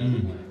paying out your death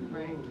claim?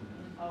 Right.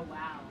 Oh,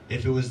 wow.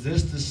 If it was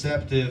this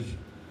deceptive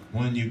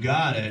when you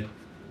got it,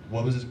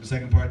 what was the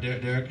second part,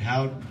 Derek?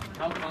 How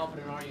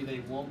confident are you they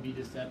won't be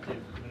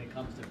deceptive when it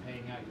comes to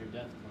paying out your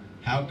death claim?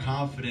 How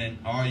confident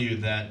are you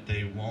that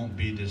they won't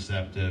be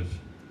deceptive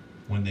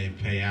when they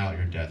pay out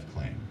your death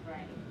claim?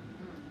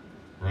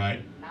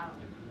 Right?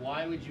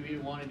 Why would you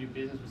even want to do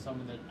business with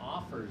someone that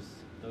offers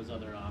those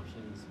other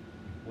options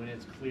when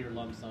it's clear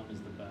lump sum is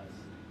the best?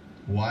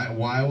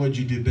 Why would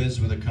you do business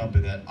with a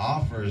company that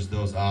offers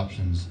those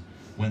options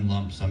when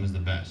lump sum is the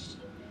best?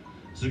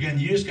 So again,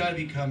 you got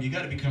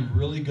to become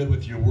really good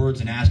with your words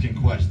and asking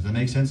questions. Does that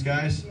make sense,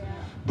 guys? Yeah.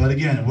 But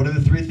again, what are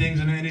the 3 things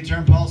in any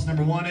term policy?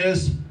 Number 1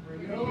 is?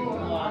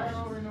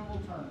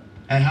 Renewable term.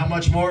 And how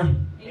much more?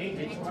 8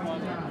 to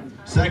 20.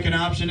 Second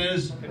option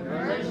is?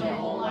 Conversion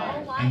whole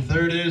life. And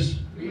third is?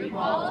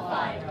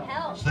 Requalified.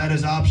 Help. So that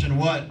is option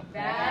what?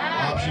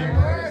 Bad. Option?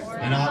 Worse.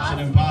 And option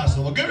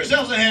impossible. Well, give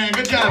yourselves a hand.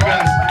 Good job,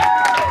 guys.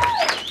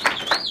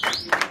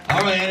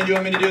 All right, Anna, do you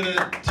want me to do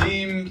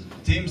the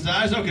team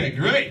size? Okay,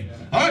 great.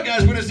 All right,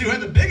 guys, we're going to see who had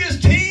the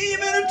biggest team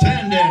in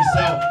attendance.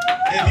 So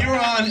if you're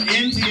on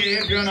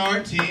NTA, if you're on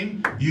our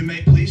team, you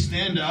may please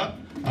stand up.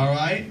 All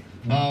right?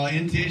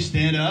 NTA,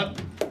 stand up.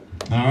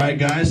 All right,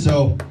 guys.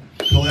 So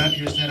Colette,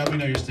 you're stand up. We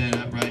know you're standing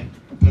up, right?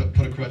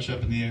 Put a crutch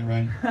up in the air,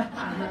 right?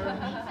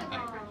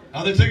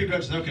 Oh, they took your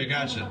crutches. Okay,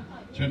 gotcha.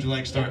 So you have to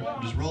like start,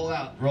 just roll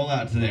out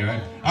today,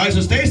 right? All right,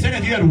 so stay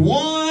standing. If you had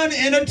 1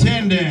 in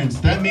attendance,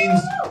 that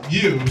means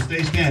you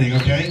stay standing,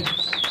 okay?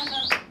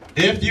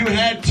 If you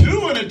had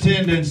 2 in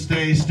attendance,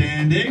 stay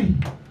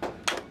standing.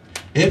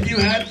 If you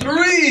had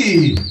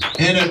 3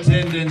 in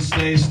attendance,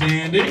 stay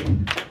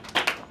standing.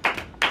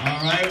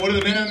 All right, what are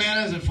the minimum,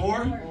 man? Is it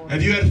 4?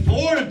 If you had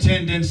 4 in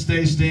attendance,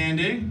 stay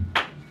standing.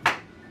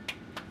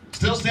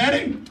 Still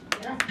standing?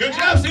 Good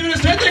job, Stephen.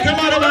 Estente, come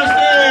on up on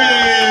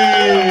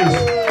stage.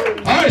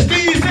 All right,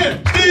 Steve,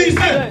 sit. Steve,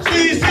 sit.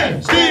 Steve,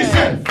 sit. Steve,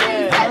 sit.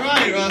 All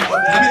right,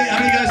 how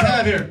many you guys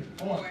have here?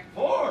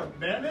 4.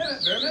 Bare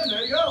minute.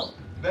 There you go.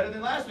 Better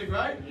than last week,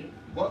 right?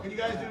 What can you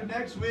guys do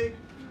next week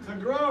to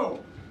grow?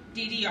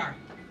 DDR.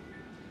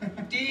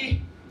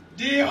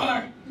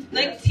 DDR.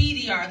 Like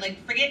TDR.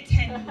 Like, forget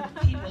 10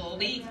 people.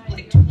 We need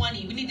like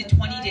 20. We need the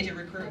 20-digit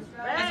recruit.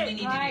 That's what we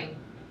need to do.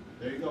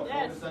 There you go.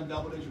 Focus on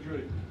double-digit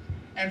recruiting.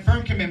 And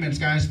firm commitments,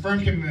 guys. Firm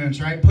commitments,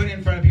 right? Put it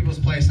in front of people's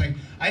place. Like,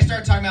 I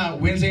start talking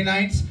about Wednesday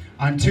nights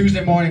on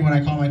Tuesday morning when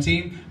I call my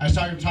team. I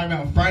start talking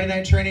about Friday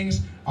night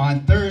trainings on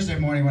Thursday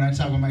morning when I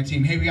talk with my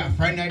team. Hey, we got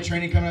Friday night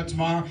training coming up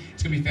tomorrow.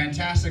 It's going to be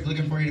fantastic.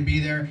 Looking for you to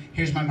be there.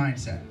 Here's my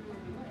mindset.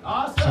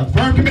 Awesome. So,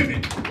 firm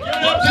commitment. Give it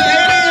up to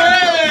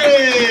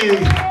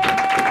Eddie!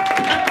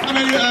 How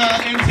many,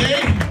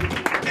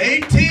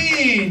 Ante?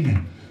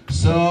 18.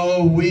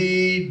 So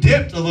we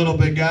dipped a little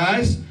bit,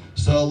 guys.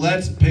 So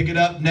let's pick it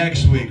up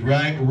next week,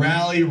 right?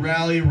 Rally,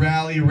 rally,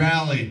 rally,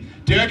 rally.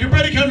 Derek and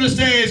Brady, come to the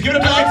stage. Give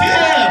it up to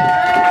ITM.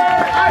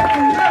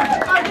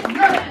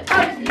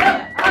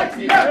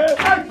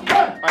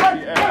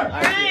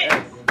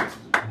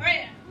 All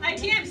right,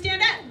 ITM,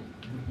 stand up.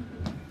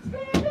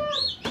 Stand up.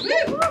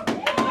 Woo.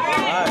 All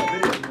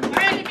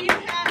right, if you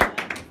have,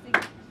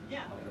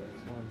 yeah.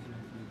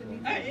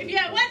 All right, if you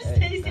have one,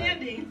 stay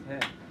standing.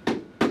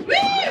 Woo!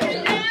 Yeah.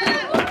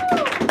 All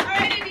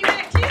right, if you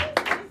have two,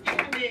 stay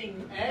standing.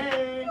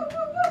 Hey.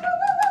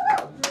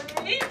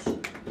 Great.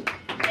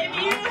 If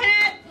you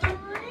had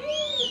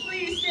three,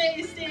 please stay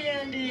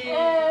standing.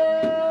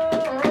 All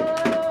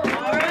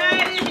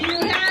right, if you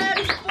had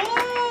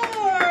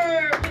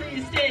four,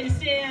 please stay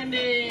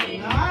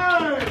standing. All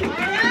right.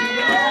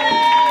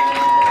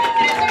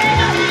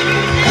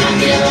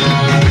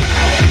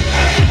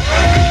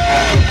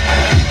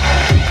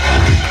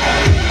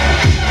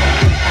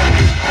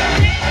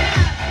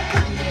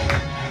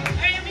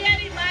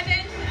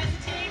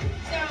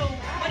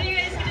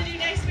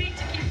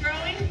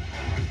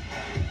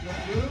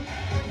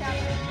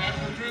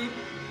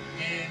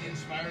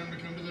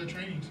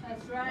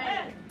 That's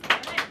right.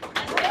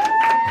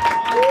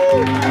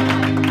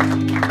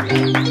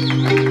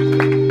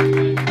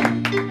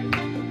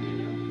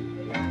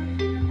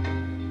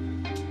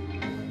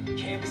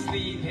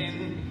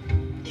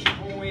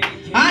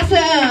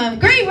 Awesome.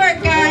 Great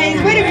work,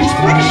 guys. Way to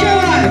show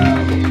up.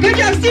 Good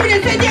job, Steven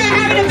and Cynthia,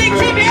 having a big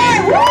team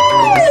here. Woo!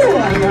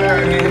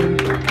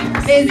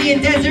 Izzy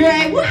and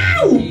Desiree. Woo!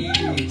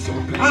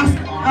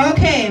 Awesome.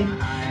 Okay.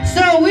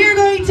 So we're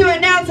going to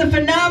announce a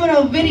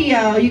phenomenal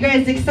video. You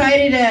guys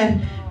excited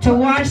to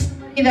watch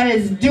somebody that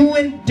is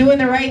doing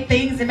the right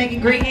things and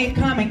making great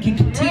income and can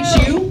teach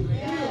you?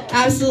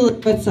 Absolutely.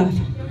 What's up?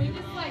 Can we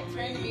just like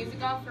turn the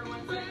music off for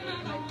 1 second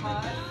and like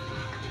pause?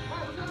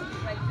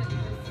 Like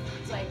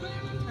just like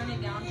turn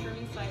it down for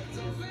me so I can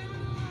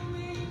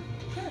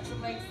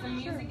just like some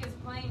music is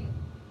playing.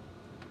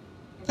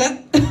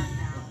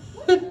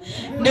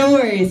 No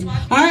worries.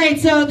 All right,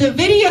 so the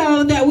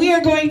video that we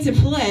are going to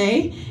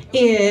play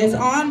is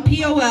on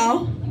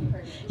POL.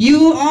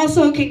 You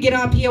also can get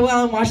on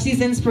POL and watch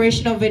these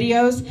inspirational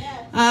videos.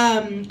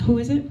 Who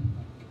is it?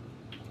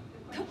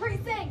 Capri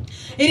Singh.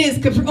 It is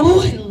Capri.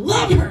 Oh, I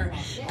love her.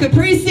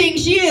 Capri Singh,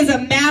 she is a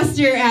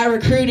master at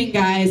recruiting,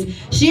 guys.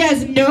 She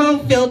has no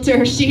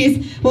filter.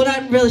 Well,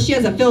 not really, she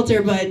has a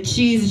filter, but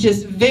she's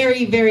just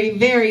very, very,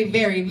 very,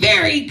 very,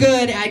 very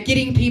good at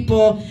getting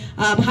people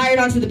hired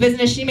onto the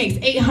business. She makes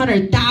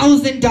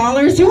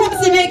 $800,000. Who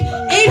wants to make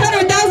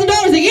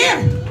 $800,000 a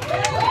year?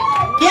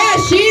 Yeah,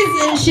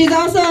 she's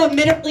also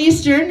Middle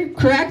Eastern,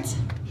 correct?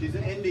 She's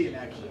an Indian,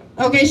 actually.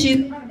 Okay,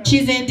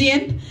 she's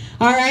Indian.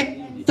 All right.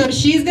 So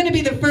she's going to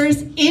be the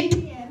first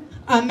Indian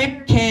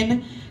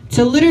American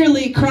to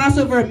literally cross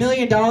over $1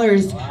 million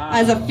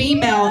as a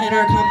female in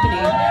our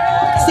company.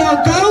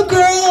 So go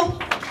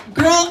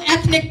girl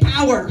ethnic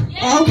power.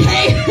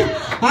 Okay.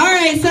 All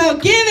right. So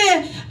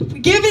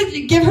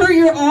give her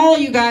your all,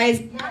 you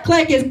guys.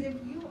 Click as if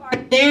you are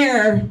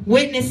there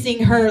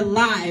witnessing her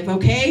live.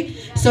 Okay.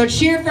 So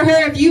cheer for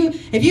her. If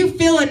you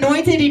feel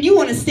anointed and you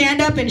want to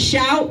stand up and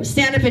shout,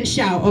 stand up and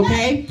shout.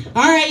 Okay.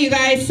 All right, you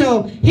guys.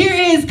 So here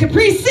is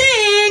Capri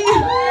Singh.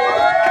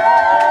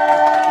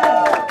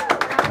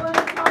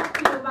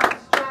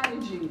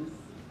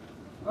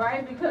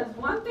 Right? Because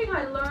one thing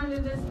I learned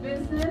in this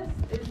business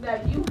is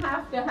that you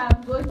have to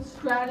have good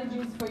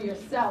strategies for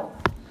yourself.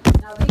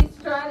 Now, these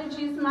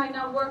strategies might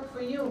not work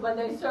for you, but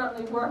they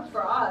certainly work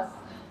for us.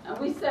 And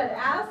we said,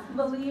 ask,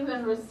 believe,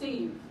 and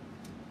receive.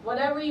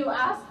 Whatever you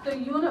ask the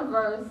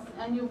universe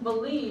and you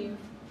believe,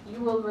 you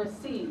will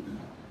receive.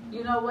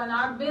 You know, when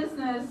our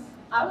business,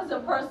 I was a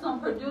personal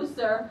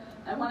producer,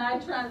 and when I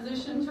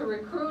transitioned to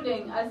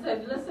recruiting, I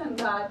said, listen,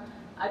 God,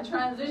 I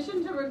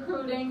transitioned to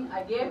recruiting.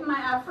 I gave my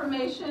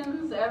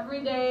affirmations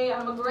every day.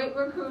 I'm a great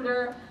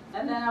recruiter.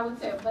 And then I would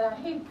say, but I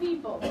hate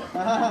people. And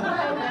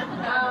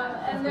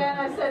then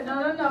I said,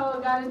 no, I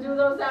got to do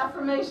those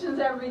affirmations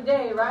every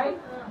day, right?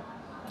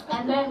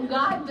 And then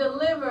God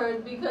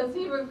delivered because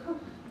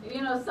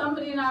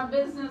somebody in our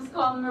business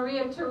called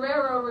Maria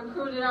Terrero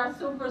recruited our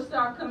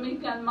superstar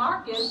Kamika and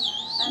Marcus.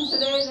 And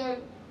today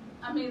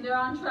they're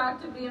on track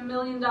to be $1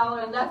 million,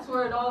 and that's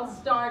where it all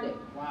started.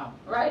 Wow.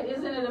 Right?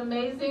 Isn't it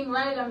amazing,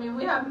 right? I mean,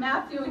 we have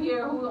Matthew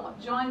here who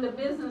joined the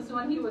business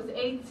when he was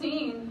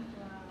 18,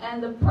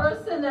 and the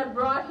person that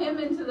brought him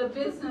into the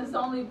business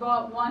only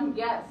brought one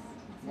guest.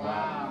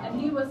 Wow. And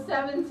he was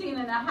 17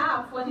 and a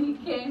half when he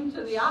came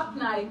to the op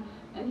night,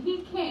 And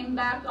he came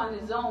back on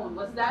his own.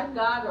 Was that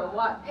God or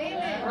what?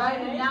 Amen. Right?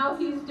 And now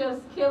he's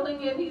just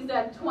killing it. He's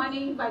at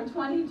 20. By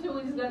 22,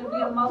 he's going to be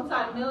a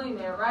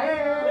multi-millionaire,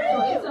 right?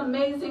 So it's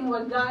amazing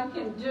what God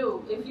can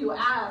do if you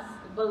ask,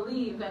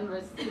 believe, and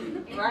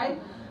receive, right?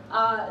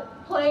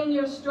 Play in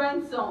your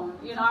strength zone.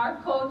 You know, our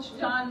coach,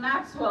 John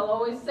Maxwell,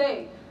 always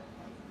say,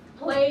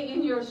 play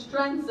in your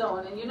strength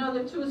zone. And you know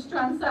the two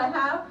strengths I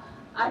have?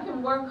 I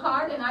can work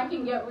hard and I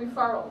can get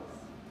referrals.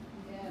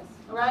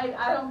 Right?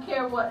 I don't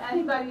care what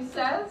anybody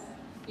says.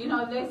 You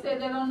know, if they say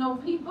they don't know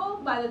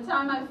people, by the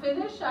time I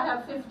finish, I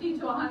have 50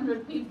 to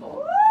 100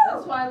 people.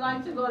 That's why I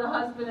like to go to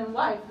husband and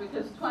wife,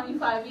 because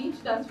 25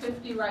 each, that's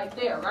 50 right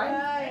there,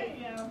 right?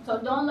 So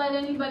don't let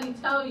anybody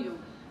tell you.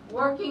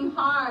 Working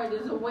hard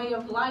is a way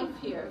of life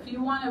here. If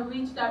you want to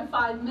reach that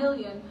 5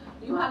 million,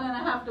 you're going to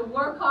have to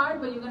work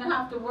hard, but you're going to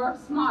have to work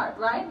smart,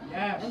 right?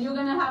 Yes. And you're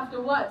going to have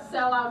to what?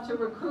 Sell out to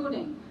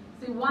recruiting.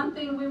 See, one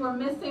thing we were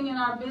missing in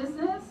our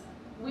business,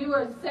 we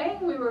were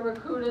saying we were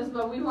recruiters,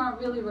 but we weren't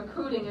really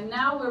recruiting. And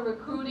now we're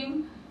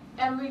recruiting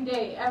every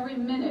day, every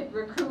minute,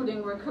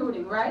 recruiting,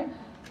 right?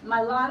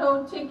 My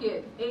lotto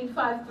ticket,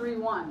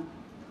 8531.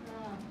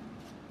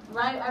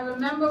 Right? I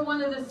remember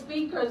one of the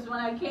speakers when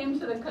I came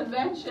to the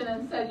convention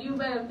and said, you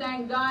better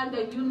thank God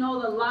that you know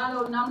the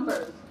lotto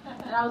numbers.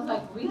 And I was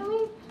like,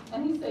 really?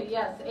 And he said,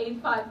 yes,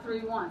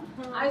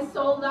 8531. I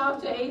sold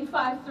out to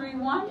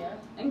 8531,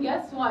 and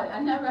guess what?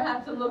 I never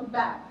had to look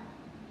back.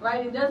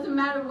 Right? It doesn't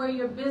matter where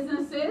your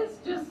business is,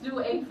 just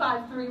do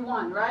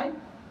 8531, right?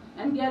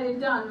 And get it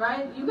done,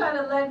 right? You got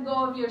to let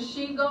go of your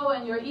she-go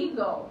and your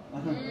ego,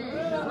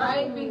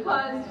 right?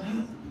 Because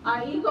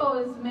our ego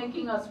is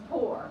making us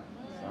poor,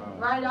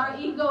 right? Our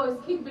ego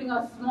is keeping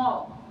us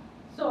small.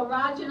 So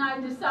Raj and I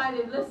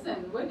decided,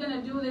 listen, we're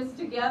going to do this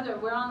together.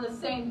 We're on the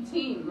same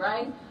team,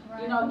 right?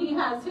 You know, he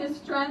has his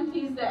strength.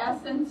 He's the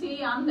S and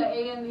T. I'm the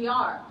A and the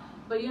R.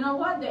 But you know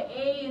what? The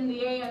A in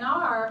the A and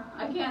R,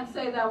 I can't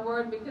say that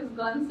word because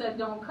Glenn said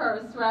don't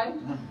curse, right?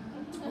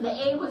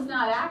 The A was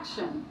not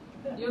action.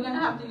 You're going to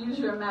have to use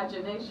your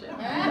imagination,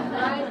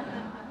 right?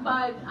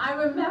 But I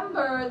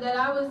remember that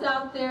I was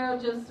out there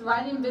just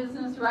writing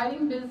business.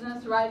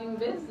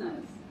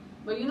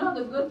 But you know,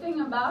 the good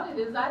thing about it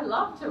is I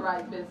love to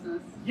write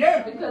business.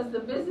 Yeah. Because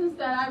the business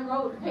that I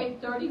wrote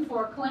paid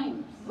 34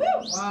 claims.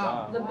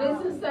 Wow. The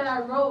business that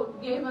I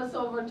wrote gave us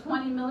over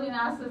 20 million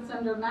assets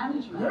under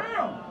management.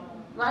 Yeah.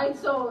 Right?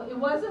 So it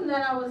wasn't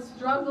that I was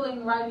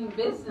struggling writing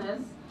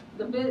business.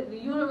 The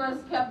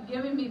universe kept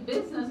giving me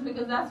business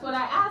because that's what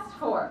I asked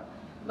for.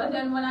 But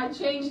then when I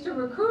changed to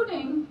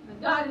recruiting,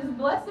 God is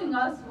blessing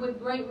us with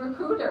great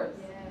recruiters.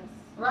 Yes.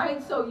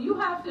 Right? So you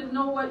have to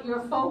know what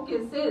your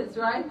focus is,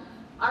 right?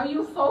 Are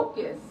you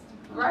focused?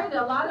 Right?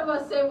 A lot of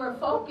us say we're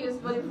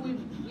focused, but if we,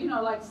 you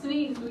know, like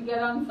sneeze, we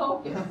get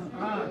unfocused.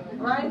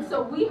 Right?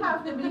 So we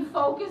have to be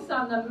focused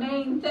on the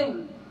main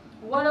thing.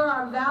 What are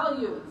our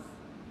values?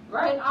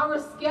 Right? Our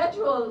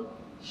schedule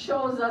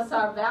shows us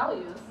our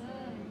values.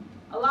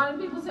 A lot of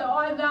people say, oh,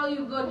 I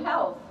value good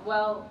health.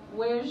 Well,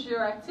 where's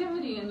your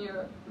activity in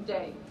your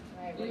day?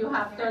 Do you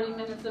have 30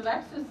 minutes of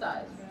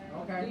exercise?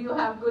 Okay. Do you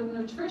have good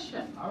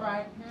nutrition? All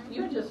right.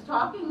 You're just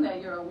talking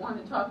that you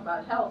want to talk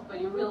about health,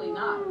 but you're really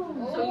not.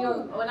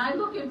 So when I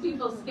look at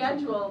people's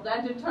schedule,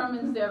 that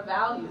determines their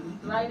values,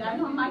 right? I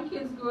know my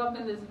kids grew up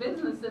in this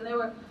business, and they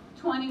were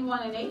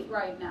 21 and 8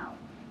 right now,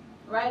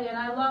 right? And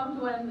I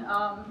loved when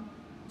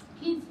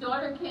Keith's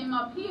daughter came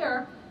up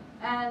here,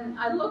 and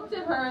I looked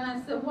at her and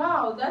I said,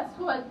 wow, that's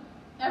what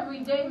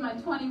every day my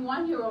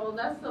 21-year-old,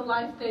 that's the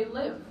life they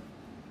live,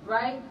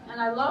 right?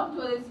 And I loved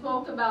what they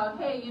spoke about,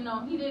 hey, you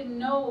know, he didn't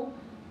know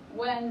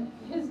when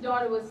his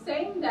daughter was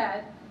saying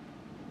that,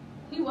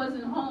 he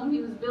wasn't home,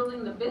 he was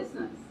building the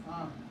business.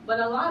 But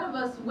a lot of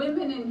us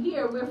women in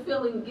here, we're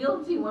feeling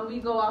guilty when we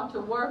go out to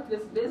work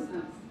this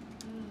business.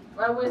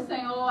 Right? We're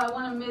saying, oh, I don't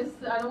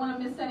want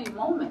to miss any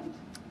moment.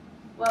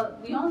 Well,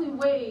 the only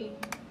way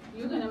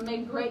you're going to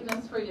make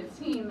greatness for your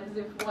team is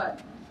if what?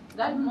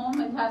 That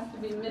moment has to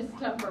be missed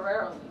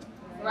temporarily,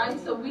 right?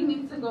 So we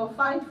need to go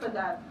fight for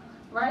that,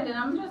 right? And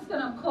I'm just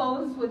going to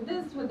close with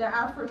this, with the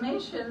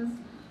affirmations.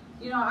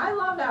 You know, I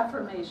love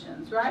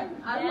affirmations, right?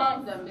 I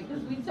love them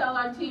because we tell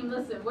our team,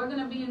 listen, we're going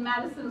to be in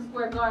Madison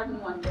Square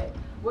Garden one day.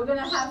 We're going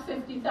to have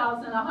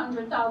 50,000,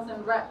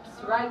 100,000 reps,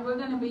 right? We're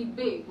going to be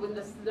big. When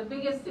the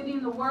biggest city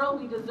in the world,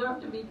 we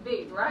deserve to be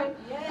big, right?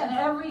 Yes. And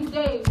every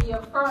day we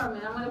affirm,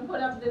 and I'm going to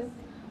put up this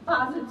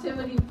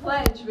positivity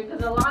pledge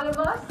because a lot of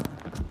us,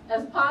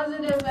 as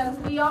positive as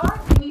we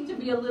are, we need to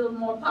be a little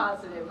more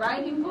positive,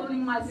 right?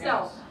 Including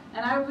myself. Yes.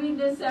 And I read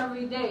this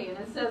every day, and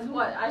it says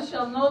what? I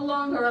shall no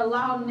longer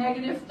allow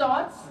negative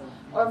thoughts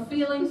or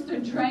feelings to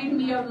drain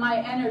me of my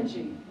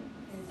energy.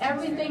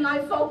 Everything I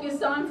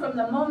focus on from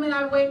the moment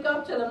I wake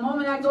up to the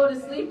moment I go to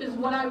sleep is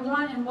what I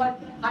want, and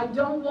what I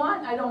don't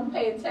want, I don't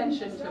pay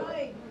attention to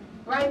it.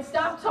 Right?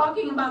 Stop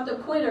talking about the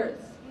quitters.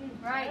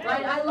 Right.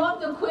 Right? I love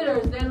the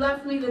quitters. They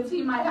left me the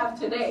team I have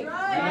today.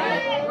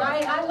 Right?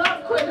 Right? I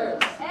love quitters.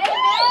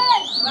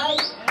 Amen.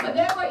 Right? But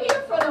they were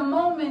here for the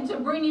moment to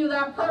bring you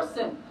that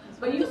person.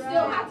 But you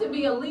still have to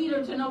be a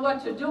leader to know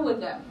what to do with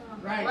them.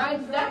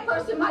 Right? That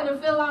person might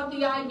have filled out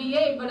the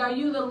IBA, but are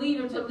you the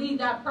leader to lead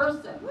that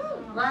person?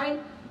 Right?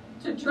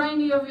 To drain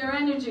you of your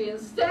energy.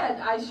 Instead,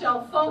 I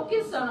shall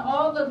focus on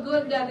all the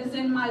good that is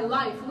in my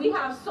life. We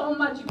have so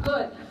much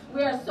good.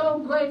 We are so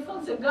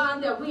grateful to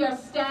God that we are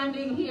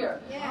standing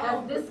here.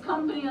 That this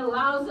company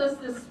allows us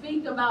to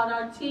speak about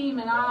our team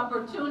and our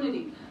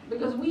opportunity.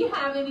 Because we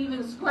haven't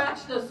even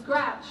scratched the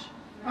scratch.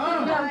 We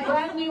have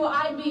brand new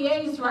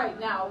IBAs right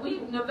now.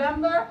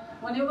 November,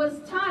 when it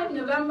was time,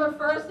 November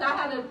 1st, I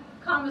had a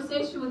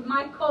conversation with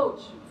my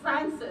coach,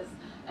 Francis.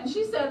 And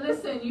she said,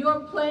 listen, you're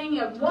playing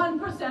at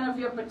 1% of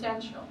your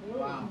potential.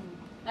 Wow.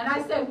 And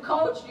I said,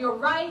 Coach, you're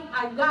right.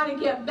 I got to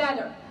get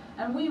better.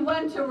 And we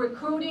went to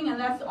recruiting, and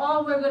that's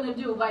all we're going to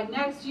do. By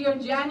next year,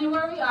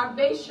 January, our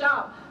base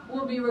shop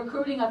will be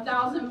recruiting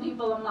 1,000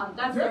 people a month.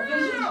 That's the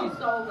vision she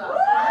sold us.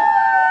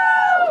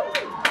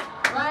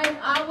 Right?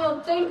 I will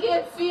think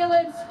it, feel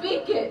it,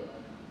 speak it.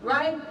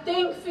 Right?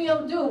 Think,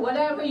 feel, do.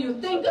 Whatever you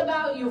think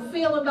about, you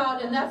feel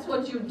about, and that's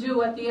what you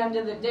do at the end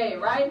of the day,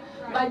 right?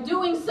 By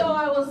doing so,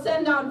 I will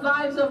send out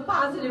vibes of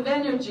positive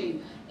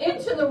energy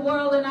into the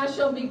world, and I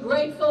shall be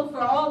grateful for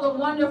all the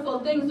wonderful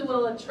things that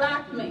will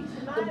attract me.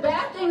 The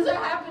bad things are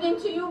happening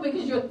to you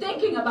because you're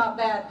thinking about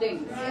bad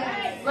things.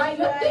 Right?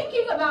 You're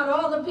thinking about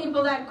all the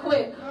people that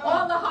quit,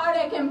 all the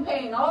heartache and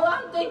pain. All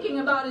I'm thinking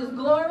about is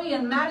glory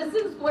in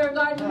Madison Square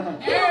Garden.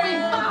 Here we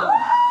come.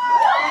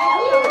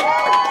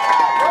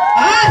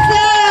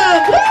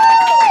 Awesome!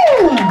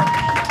 Woo!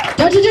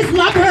 Don't you just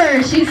love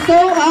her? She's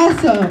so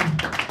awesome.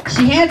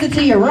 She hands it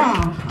to you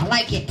raw. I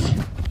like it.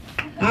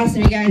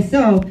 Awesome, you guys.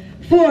 So,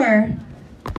 for